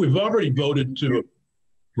we've already voted to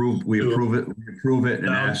approve. We approve it.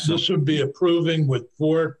 Now this would be approving with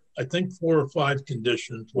 4 or 5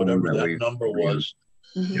 conditions, whatever that number was,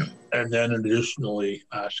 and then additionally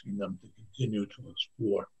asking them to continue to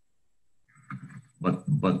explore.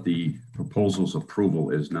 But the proposal's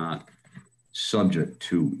approval is not subject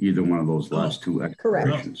to either one of those last 2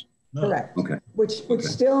 explanations. No. Correct. Okay. Which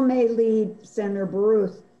still may lead Senator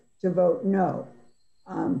Baruth to vote no.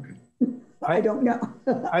 I don't know.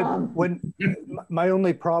 My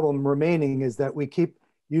only problem remaining is that we keep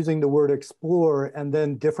using the word explore, and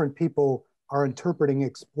then different people are interpreting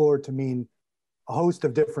explore to mean a host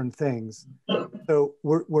of different things. So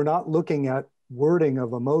we're not looking at wording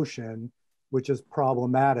of a motion, which is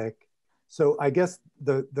problematic. So I guess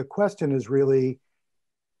the question is really,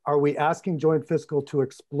 are we asking joint fiscal to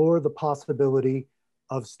explore the possibility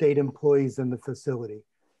of state employees in the facility?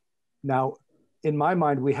 Now, in my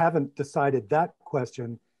mind, we haven't decided that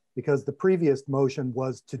question because the previous motion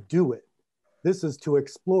was to do it. This is to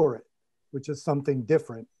explore it, which is something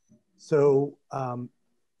different. So the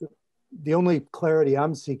only clarity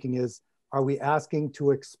I'm seeking is, are we asking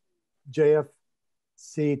to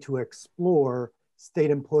JFC to explore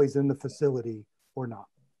state employees in the facility or not?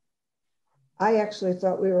 I actually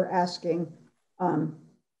thought we were asking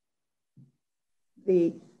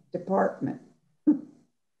the department.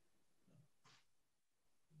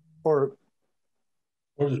 Or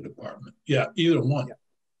the department. Yeah, either one. Yeah.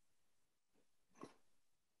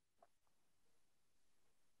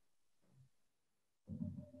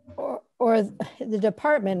 Or the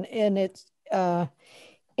department in its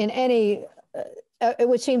in any. It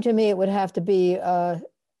would seem to me it would have to be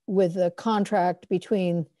with a contract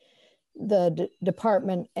between the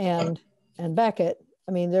department and Beckett.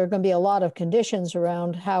 I mean, there are going to be a lot of conditions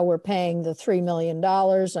around how we're paying the $3 million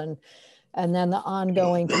and then the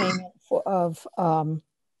ongoing payment of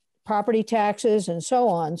property taxes and so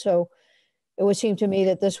on. So it would seem to me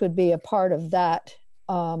that this would be a part of that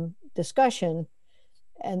discussion.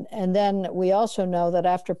 And then we also know that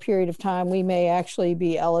after a period of time, we may actually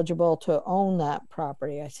be eligible to own that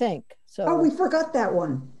property, I think. So, oh, we forgot that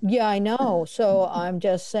one. Yeah, I know. So I'm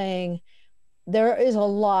just saying there is a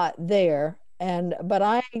lot there. But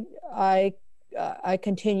I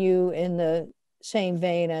continue in the same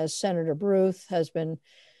vein as Senator Bruce has been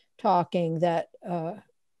talking, that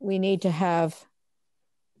we need to have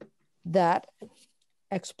that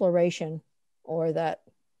exploration or that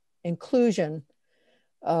inclusion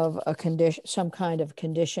of a condition, some kind of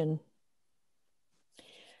condition.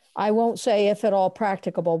 I won't say if at all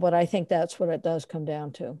practicable, but I think that's what it does come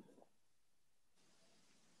down to.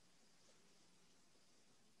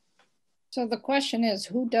 So the question is,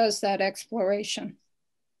 who does that exploration?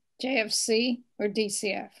 JFC or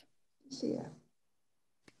DCF? DCF.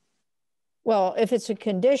 Well, if it's a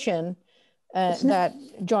condition that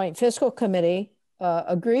Joint Fiscal Committee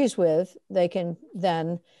agrees with, they can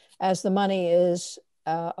then, as the money is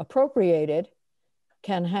appropriated,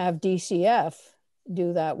 can have DCF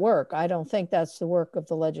do that work. I don't think that's the work of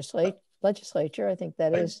the legislature. I think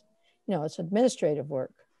that is, it's administrative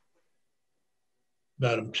work.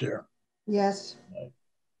 Madam Chair. Yes.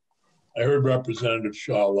 I heard Representative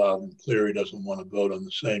Shaw loud and clear. He doesn't want to vote on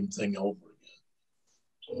the same thing over again.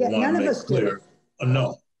 So yeah, none of us clear.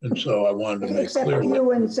 No. And so I wanted to make except clear. Except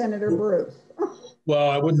you and Senator Bruce. Well,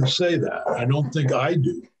 I wouldn't say that. I don't think I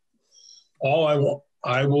do. All I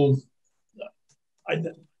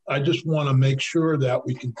just want to make sure that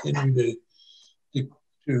we continue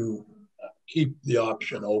to keep the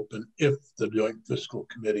option open if the Joint Fiscal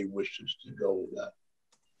Committee wishes to go with that.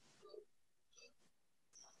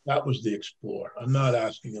 That was the explore. I'm not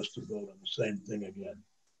asking us to vote on the same thing again.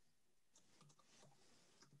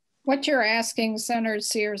 What you're asking, Senator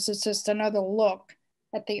Sears, is just another look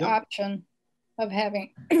at the option of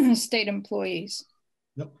having state employees.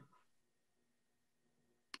 Yep.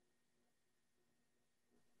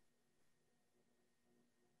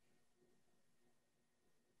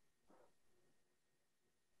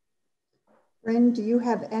 Bryn, do you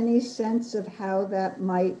have any sense of how that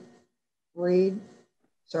might read?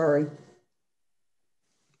 Sorry.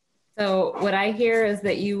 So what I hear is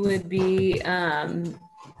that you would be,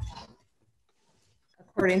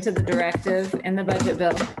 according to the directive in the budget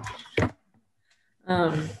bill,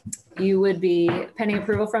 you would be, pending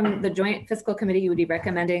approval from the Joint Fiscal Committee, you would be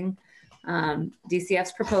recommending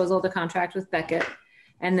DCF's proposal to contract with Beckett,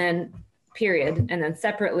 and then period. And then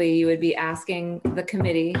separately, you would be asking the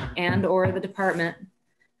committee and or the department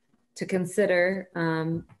to consider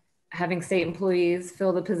having state employees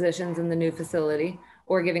fill the positions in the new facility,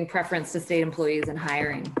 or giving preference to state employees in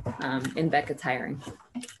hiring, in Beckett's hiring.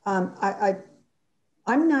 I'm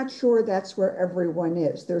not sure that's where everyone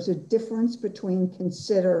is. There's a difference between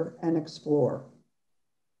consider and explore.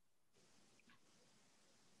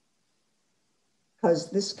 Because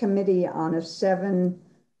this committee on a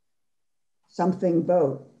 7-something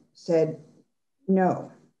vote said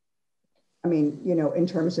no. I mean, in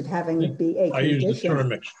terms of having it be a condition. I use the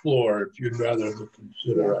term explore if you'd rather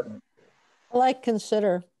consider it. I like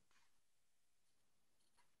consider.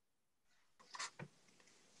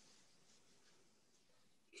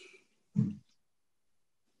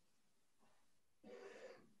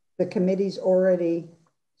 The committee's already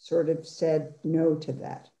sort of said no to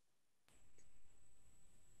that.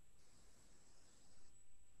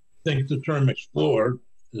 I think the term explore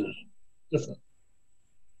is different.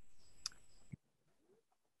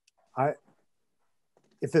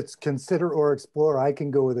 if it's consider or explore, I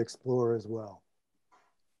can go with explore as well.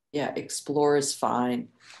 Yeah, explore is fine.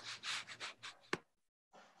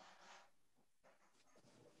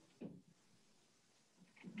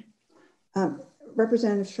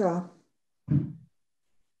 Representative Shaw.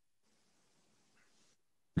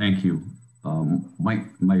 Thank you. My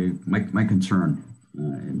concern,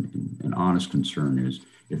 an honest concern, is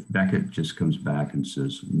if Beckett just comes back and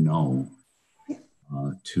says no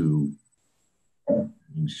to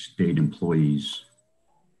state employees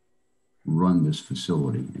run this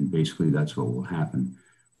facility, and basically that's what will happen.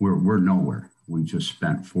 We're nowhere. We just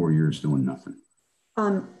spent 4 years doing nothing.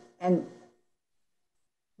 And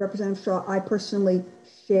Representative Shaw, I personally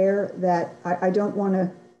share that. I don't want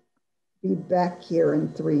to be back here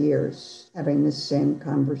in 3 years having this same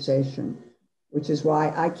conversation, which is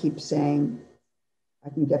why I keep saying I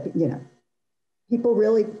can get, people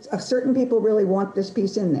really, certain people really want this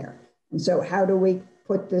piece in there. And so how do we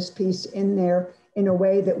put this piece in there in a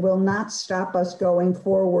way that will not stop us going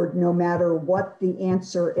forward no matter what the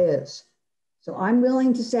answer is? So I'm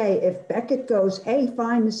willing to say if Beckett goes, hey,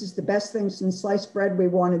 fine, this is the best thing since sliced bread, we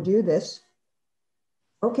want to do this.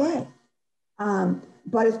 Okay.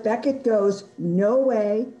 But if Beckett goes, no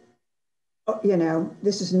way,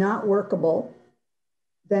 this is not workable,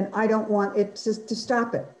 then I don't want it to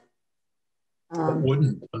stop it. It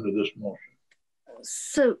wouldn't under this motion.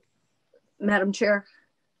 So, Madam Chair,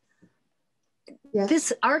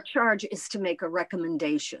 yes. Our charge is to make a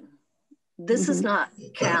recommendation. This is not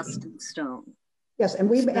cast in stone. Yes, and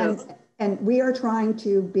we are trying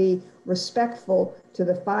to be respectful to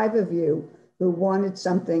the 5 of you who wanted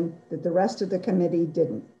something that the rest of the committee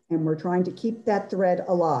didn't. And we're trying to keep that thread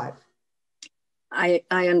alive. I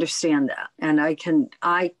understand that. And I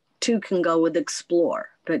too can go with explore,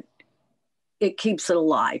 but it keeps it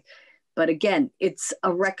alive. But again, it's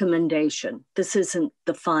a recommendation. This isn't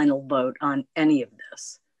the final vote on any of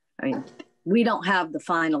this. I mean, we don't have the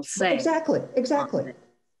final say. Exactly.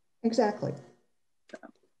 So,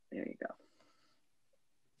 there you go.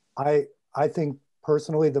 I think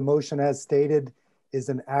personally, the motion as stated is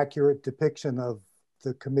an accurate depiction of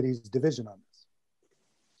the committee's division on this.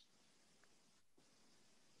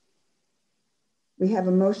 We have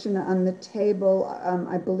a motion on the table.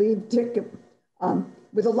 I believe, Dick,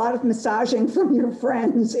 with a lot of massaging from your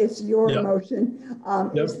friends, it's your motion.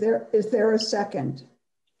 Is there a second?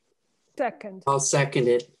 Second. I'll second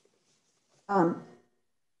it.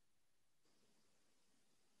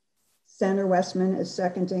 Senator Westman is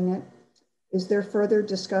seconding it. Is there further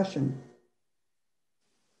discussion?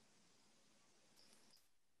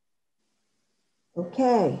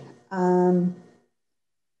 Okay,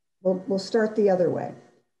 we'll start the other way.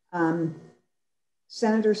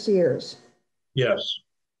 Senator Sears. Yes.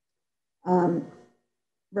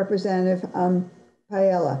 Representative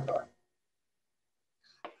Paella.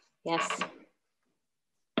 Yes.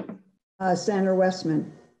 Senator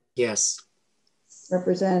Westman. Yes.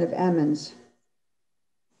 Representative Emmons.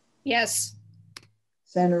 Yes.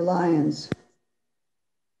 Senator Lyons.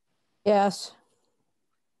 Yes.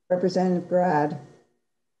 Representative Grad.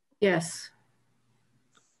 Yes.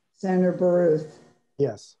 Senator Baruth.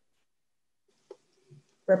 Yes.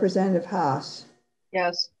 Representative Haas.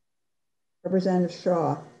 Yes. Representative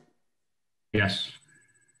Shaw. Yes.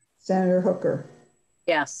 Senator Hooker.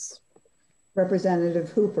 Yes. Representative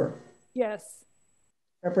Hooper. Yes.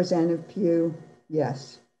 Representative Pugh.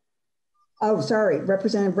 Yes. Oh, sorry.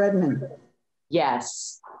 Representative Redmond.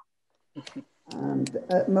 Yes.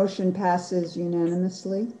 The motion passes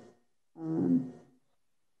unanimously.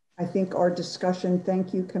 I think our discussion,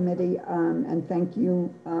 thank you committee, and thank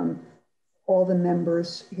you all the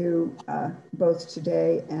members who both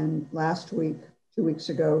today and last week, 2 weeks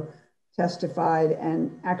ago, testified.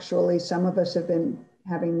 And actually some of us have been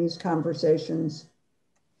having these conversations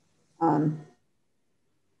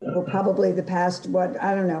well, probably the past,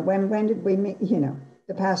 I don't know, when did we meet,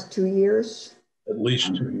 the past 2 years? At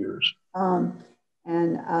least 2 years.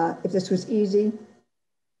 And if this was easy,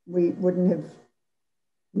 we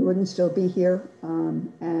wouldn't still be here.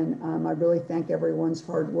 And I really thank everyone's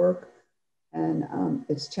hard work. And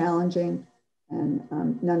it's challenging, and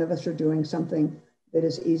none of us are doing something that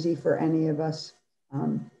is easy for any of us.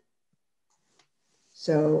 And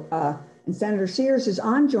Senator Sears is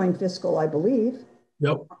on joint fiscal, I believe.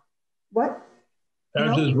 Yep. What?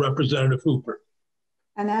 As is Representative Hooper.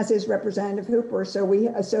 And as is Representative Hooper. So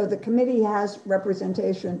the committee has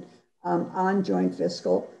representation on joint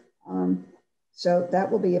fiscal. So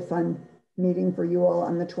that will be a fun meeting for you all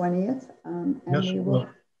on the 20th. And yes, we will.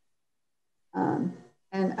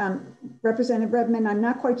 And Representative Redmond, I'm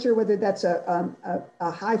not quite sure whether that's a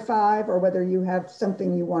high five or whether you have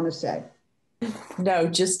something you want to say. No,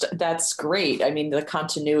 just that's great. I mean, the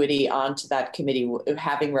continuity onto that committee,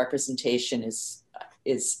 having representation is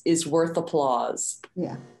worth applause.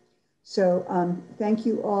 Yeah. So thank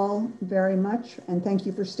you all very much, and thank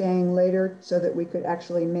you for staying later so that we could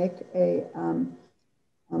actually make a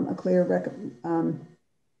clear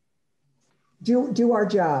do our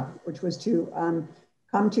job, which was to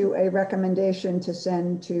come to a recommendation to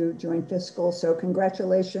send to joint fiscal. So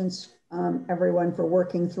congratulations, everyone, for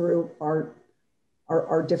working through our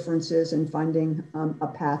differences and finding a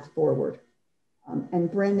path forward.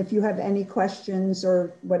 And Bryn, if you have any questions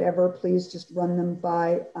or whatever, please just run them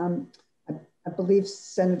by, I believe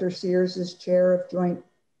Senator Sears is chair of Joint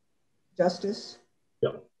Justice.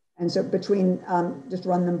 Yeah. And so between, just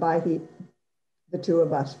run them by the two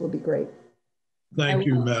of us will be great. Thank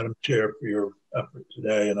you, Madam Chair, for your effort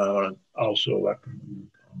today. And I want to also echo your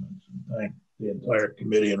comments and thank the entire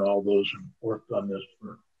committee and all those who worked on this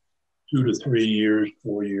for 2 to 3 years,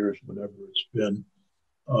 4 years, whatever it's been.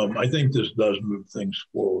 I think this does move things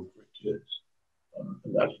forward for kids.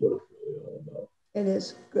 And that's what it's really all about. It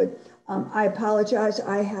is good. I apologize.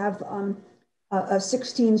 I have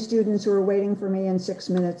 16 students who are waiting for me in 6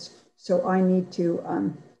 minutes, so I need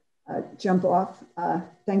to jump off.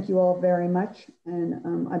 Thank you all very much.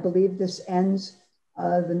 And I believe this ends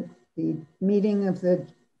the meeting of the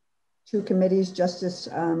two committees, Justice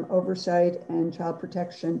Oversight and Child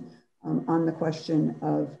Protection, on the question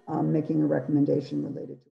of making a recommendation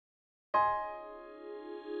related to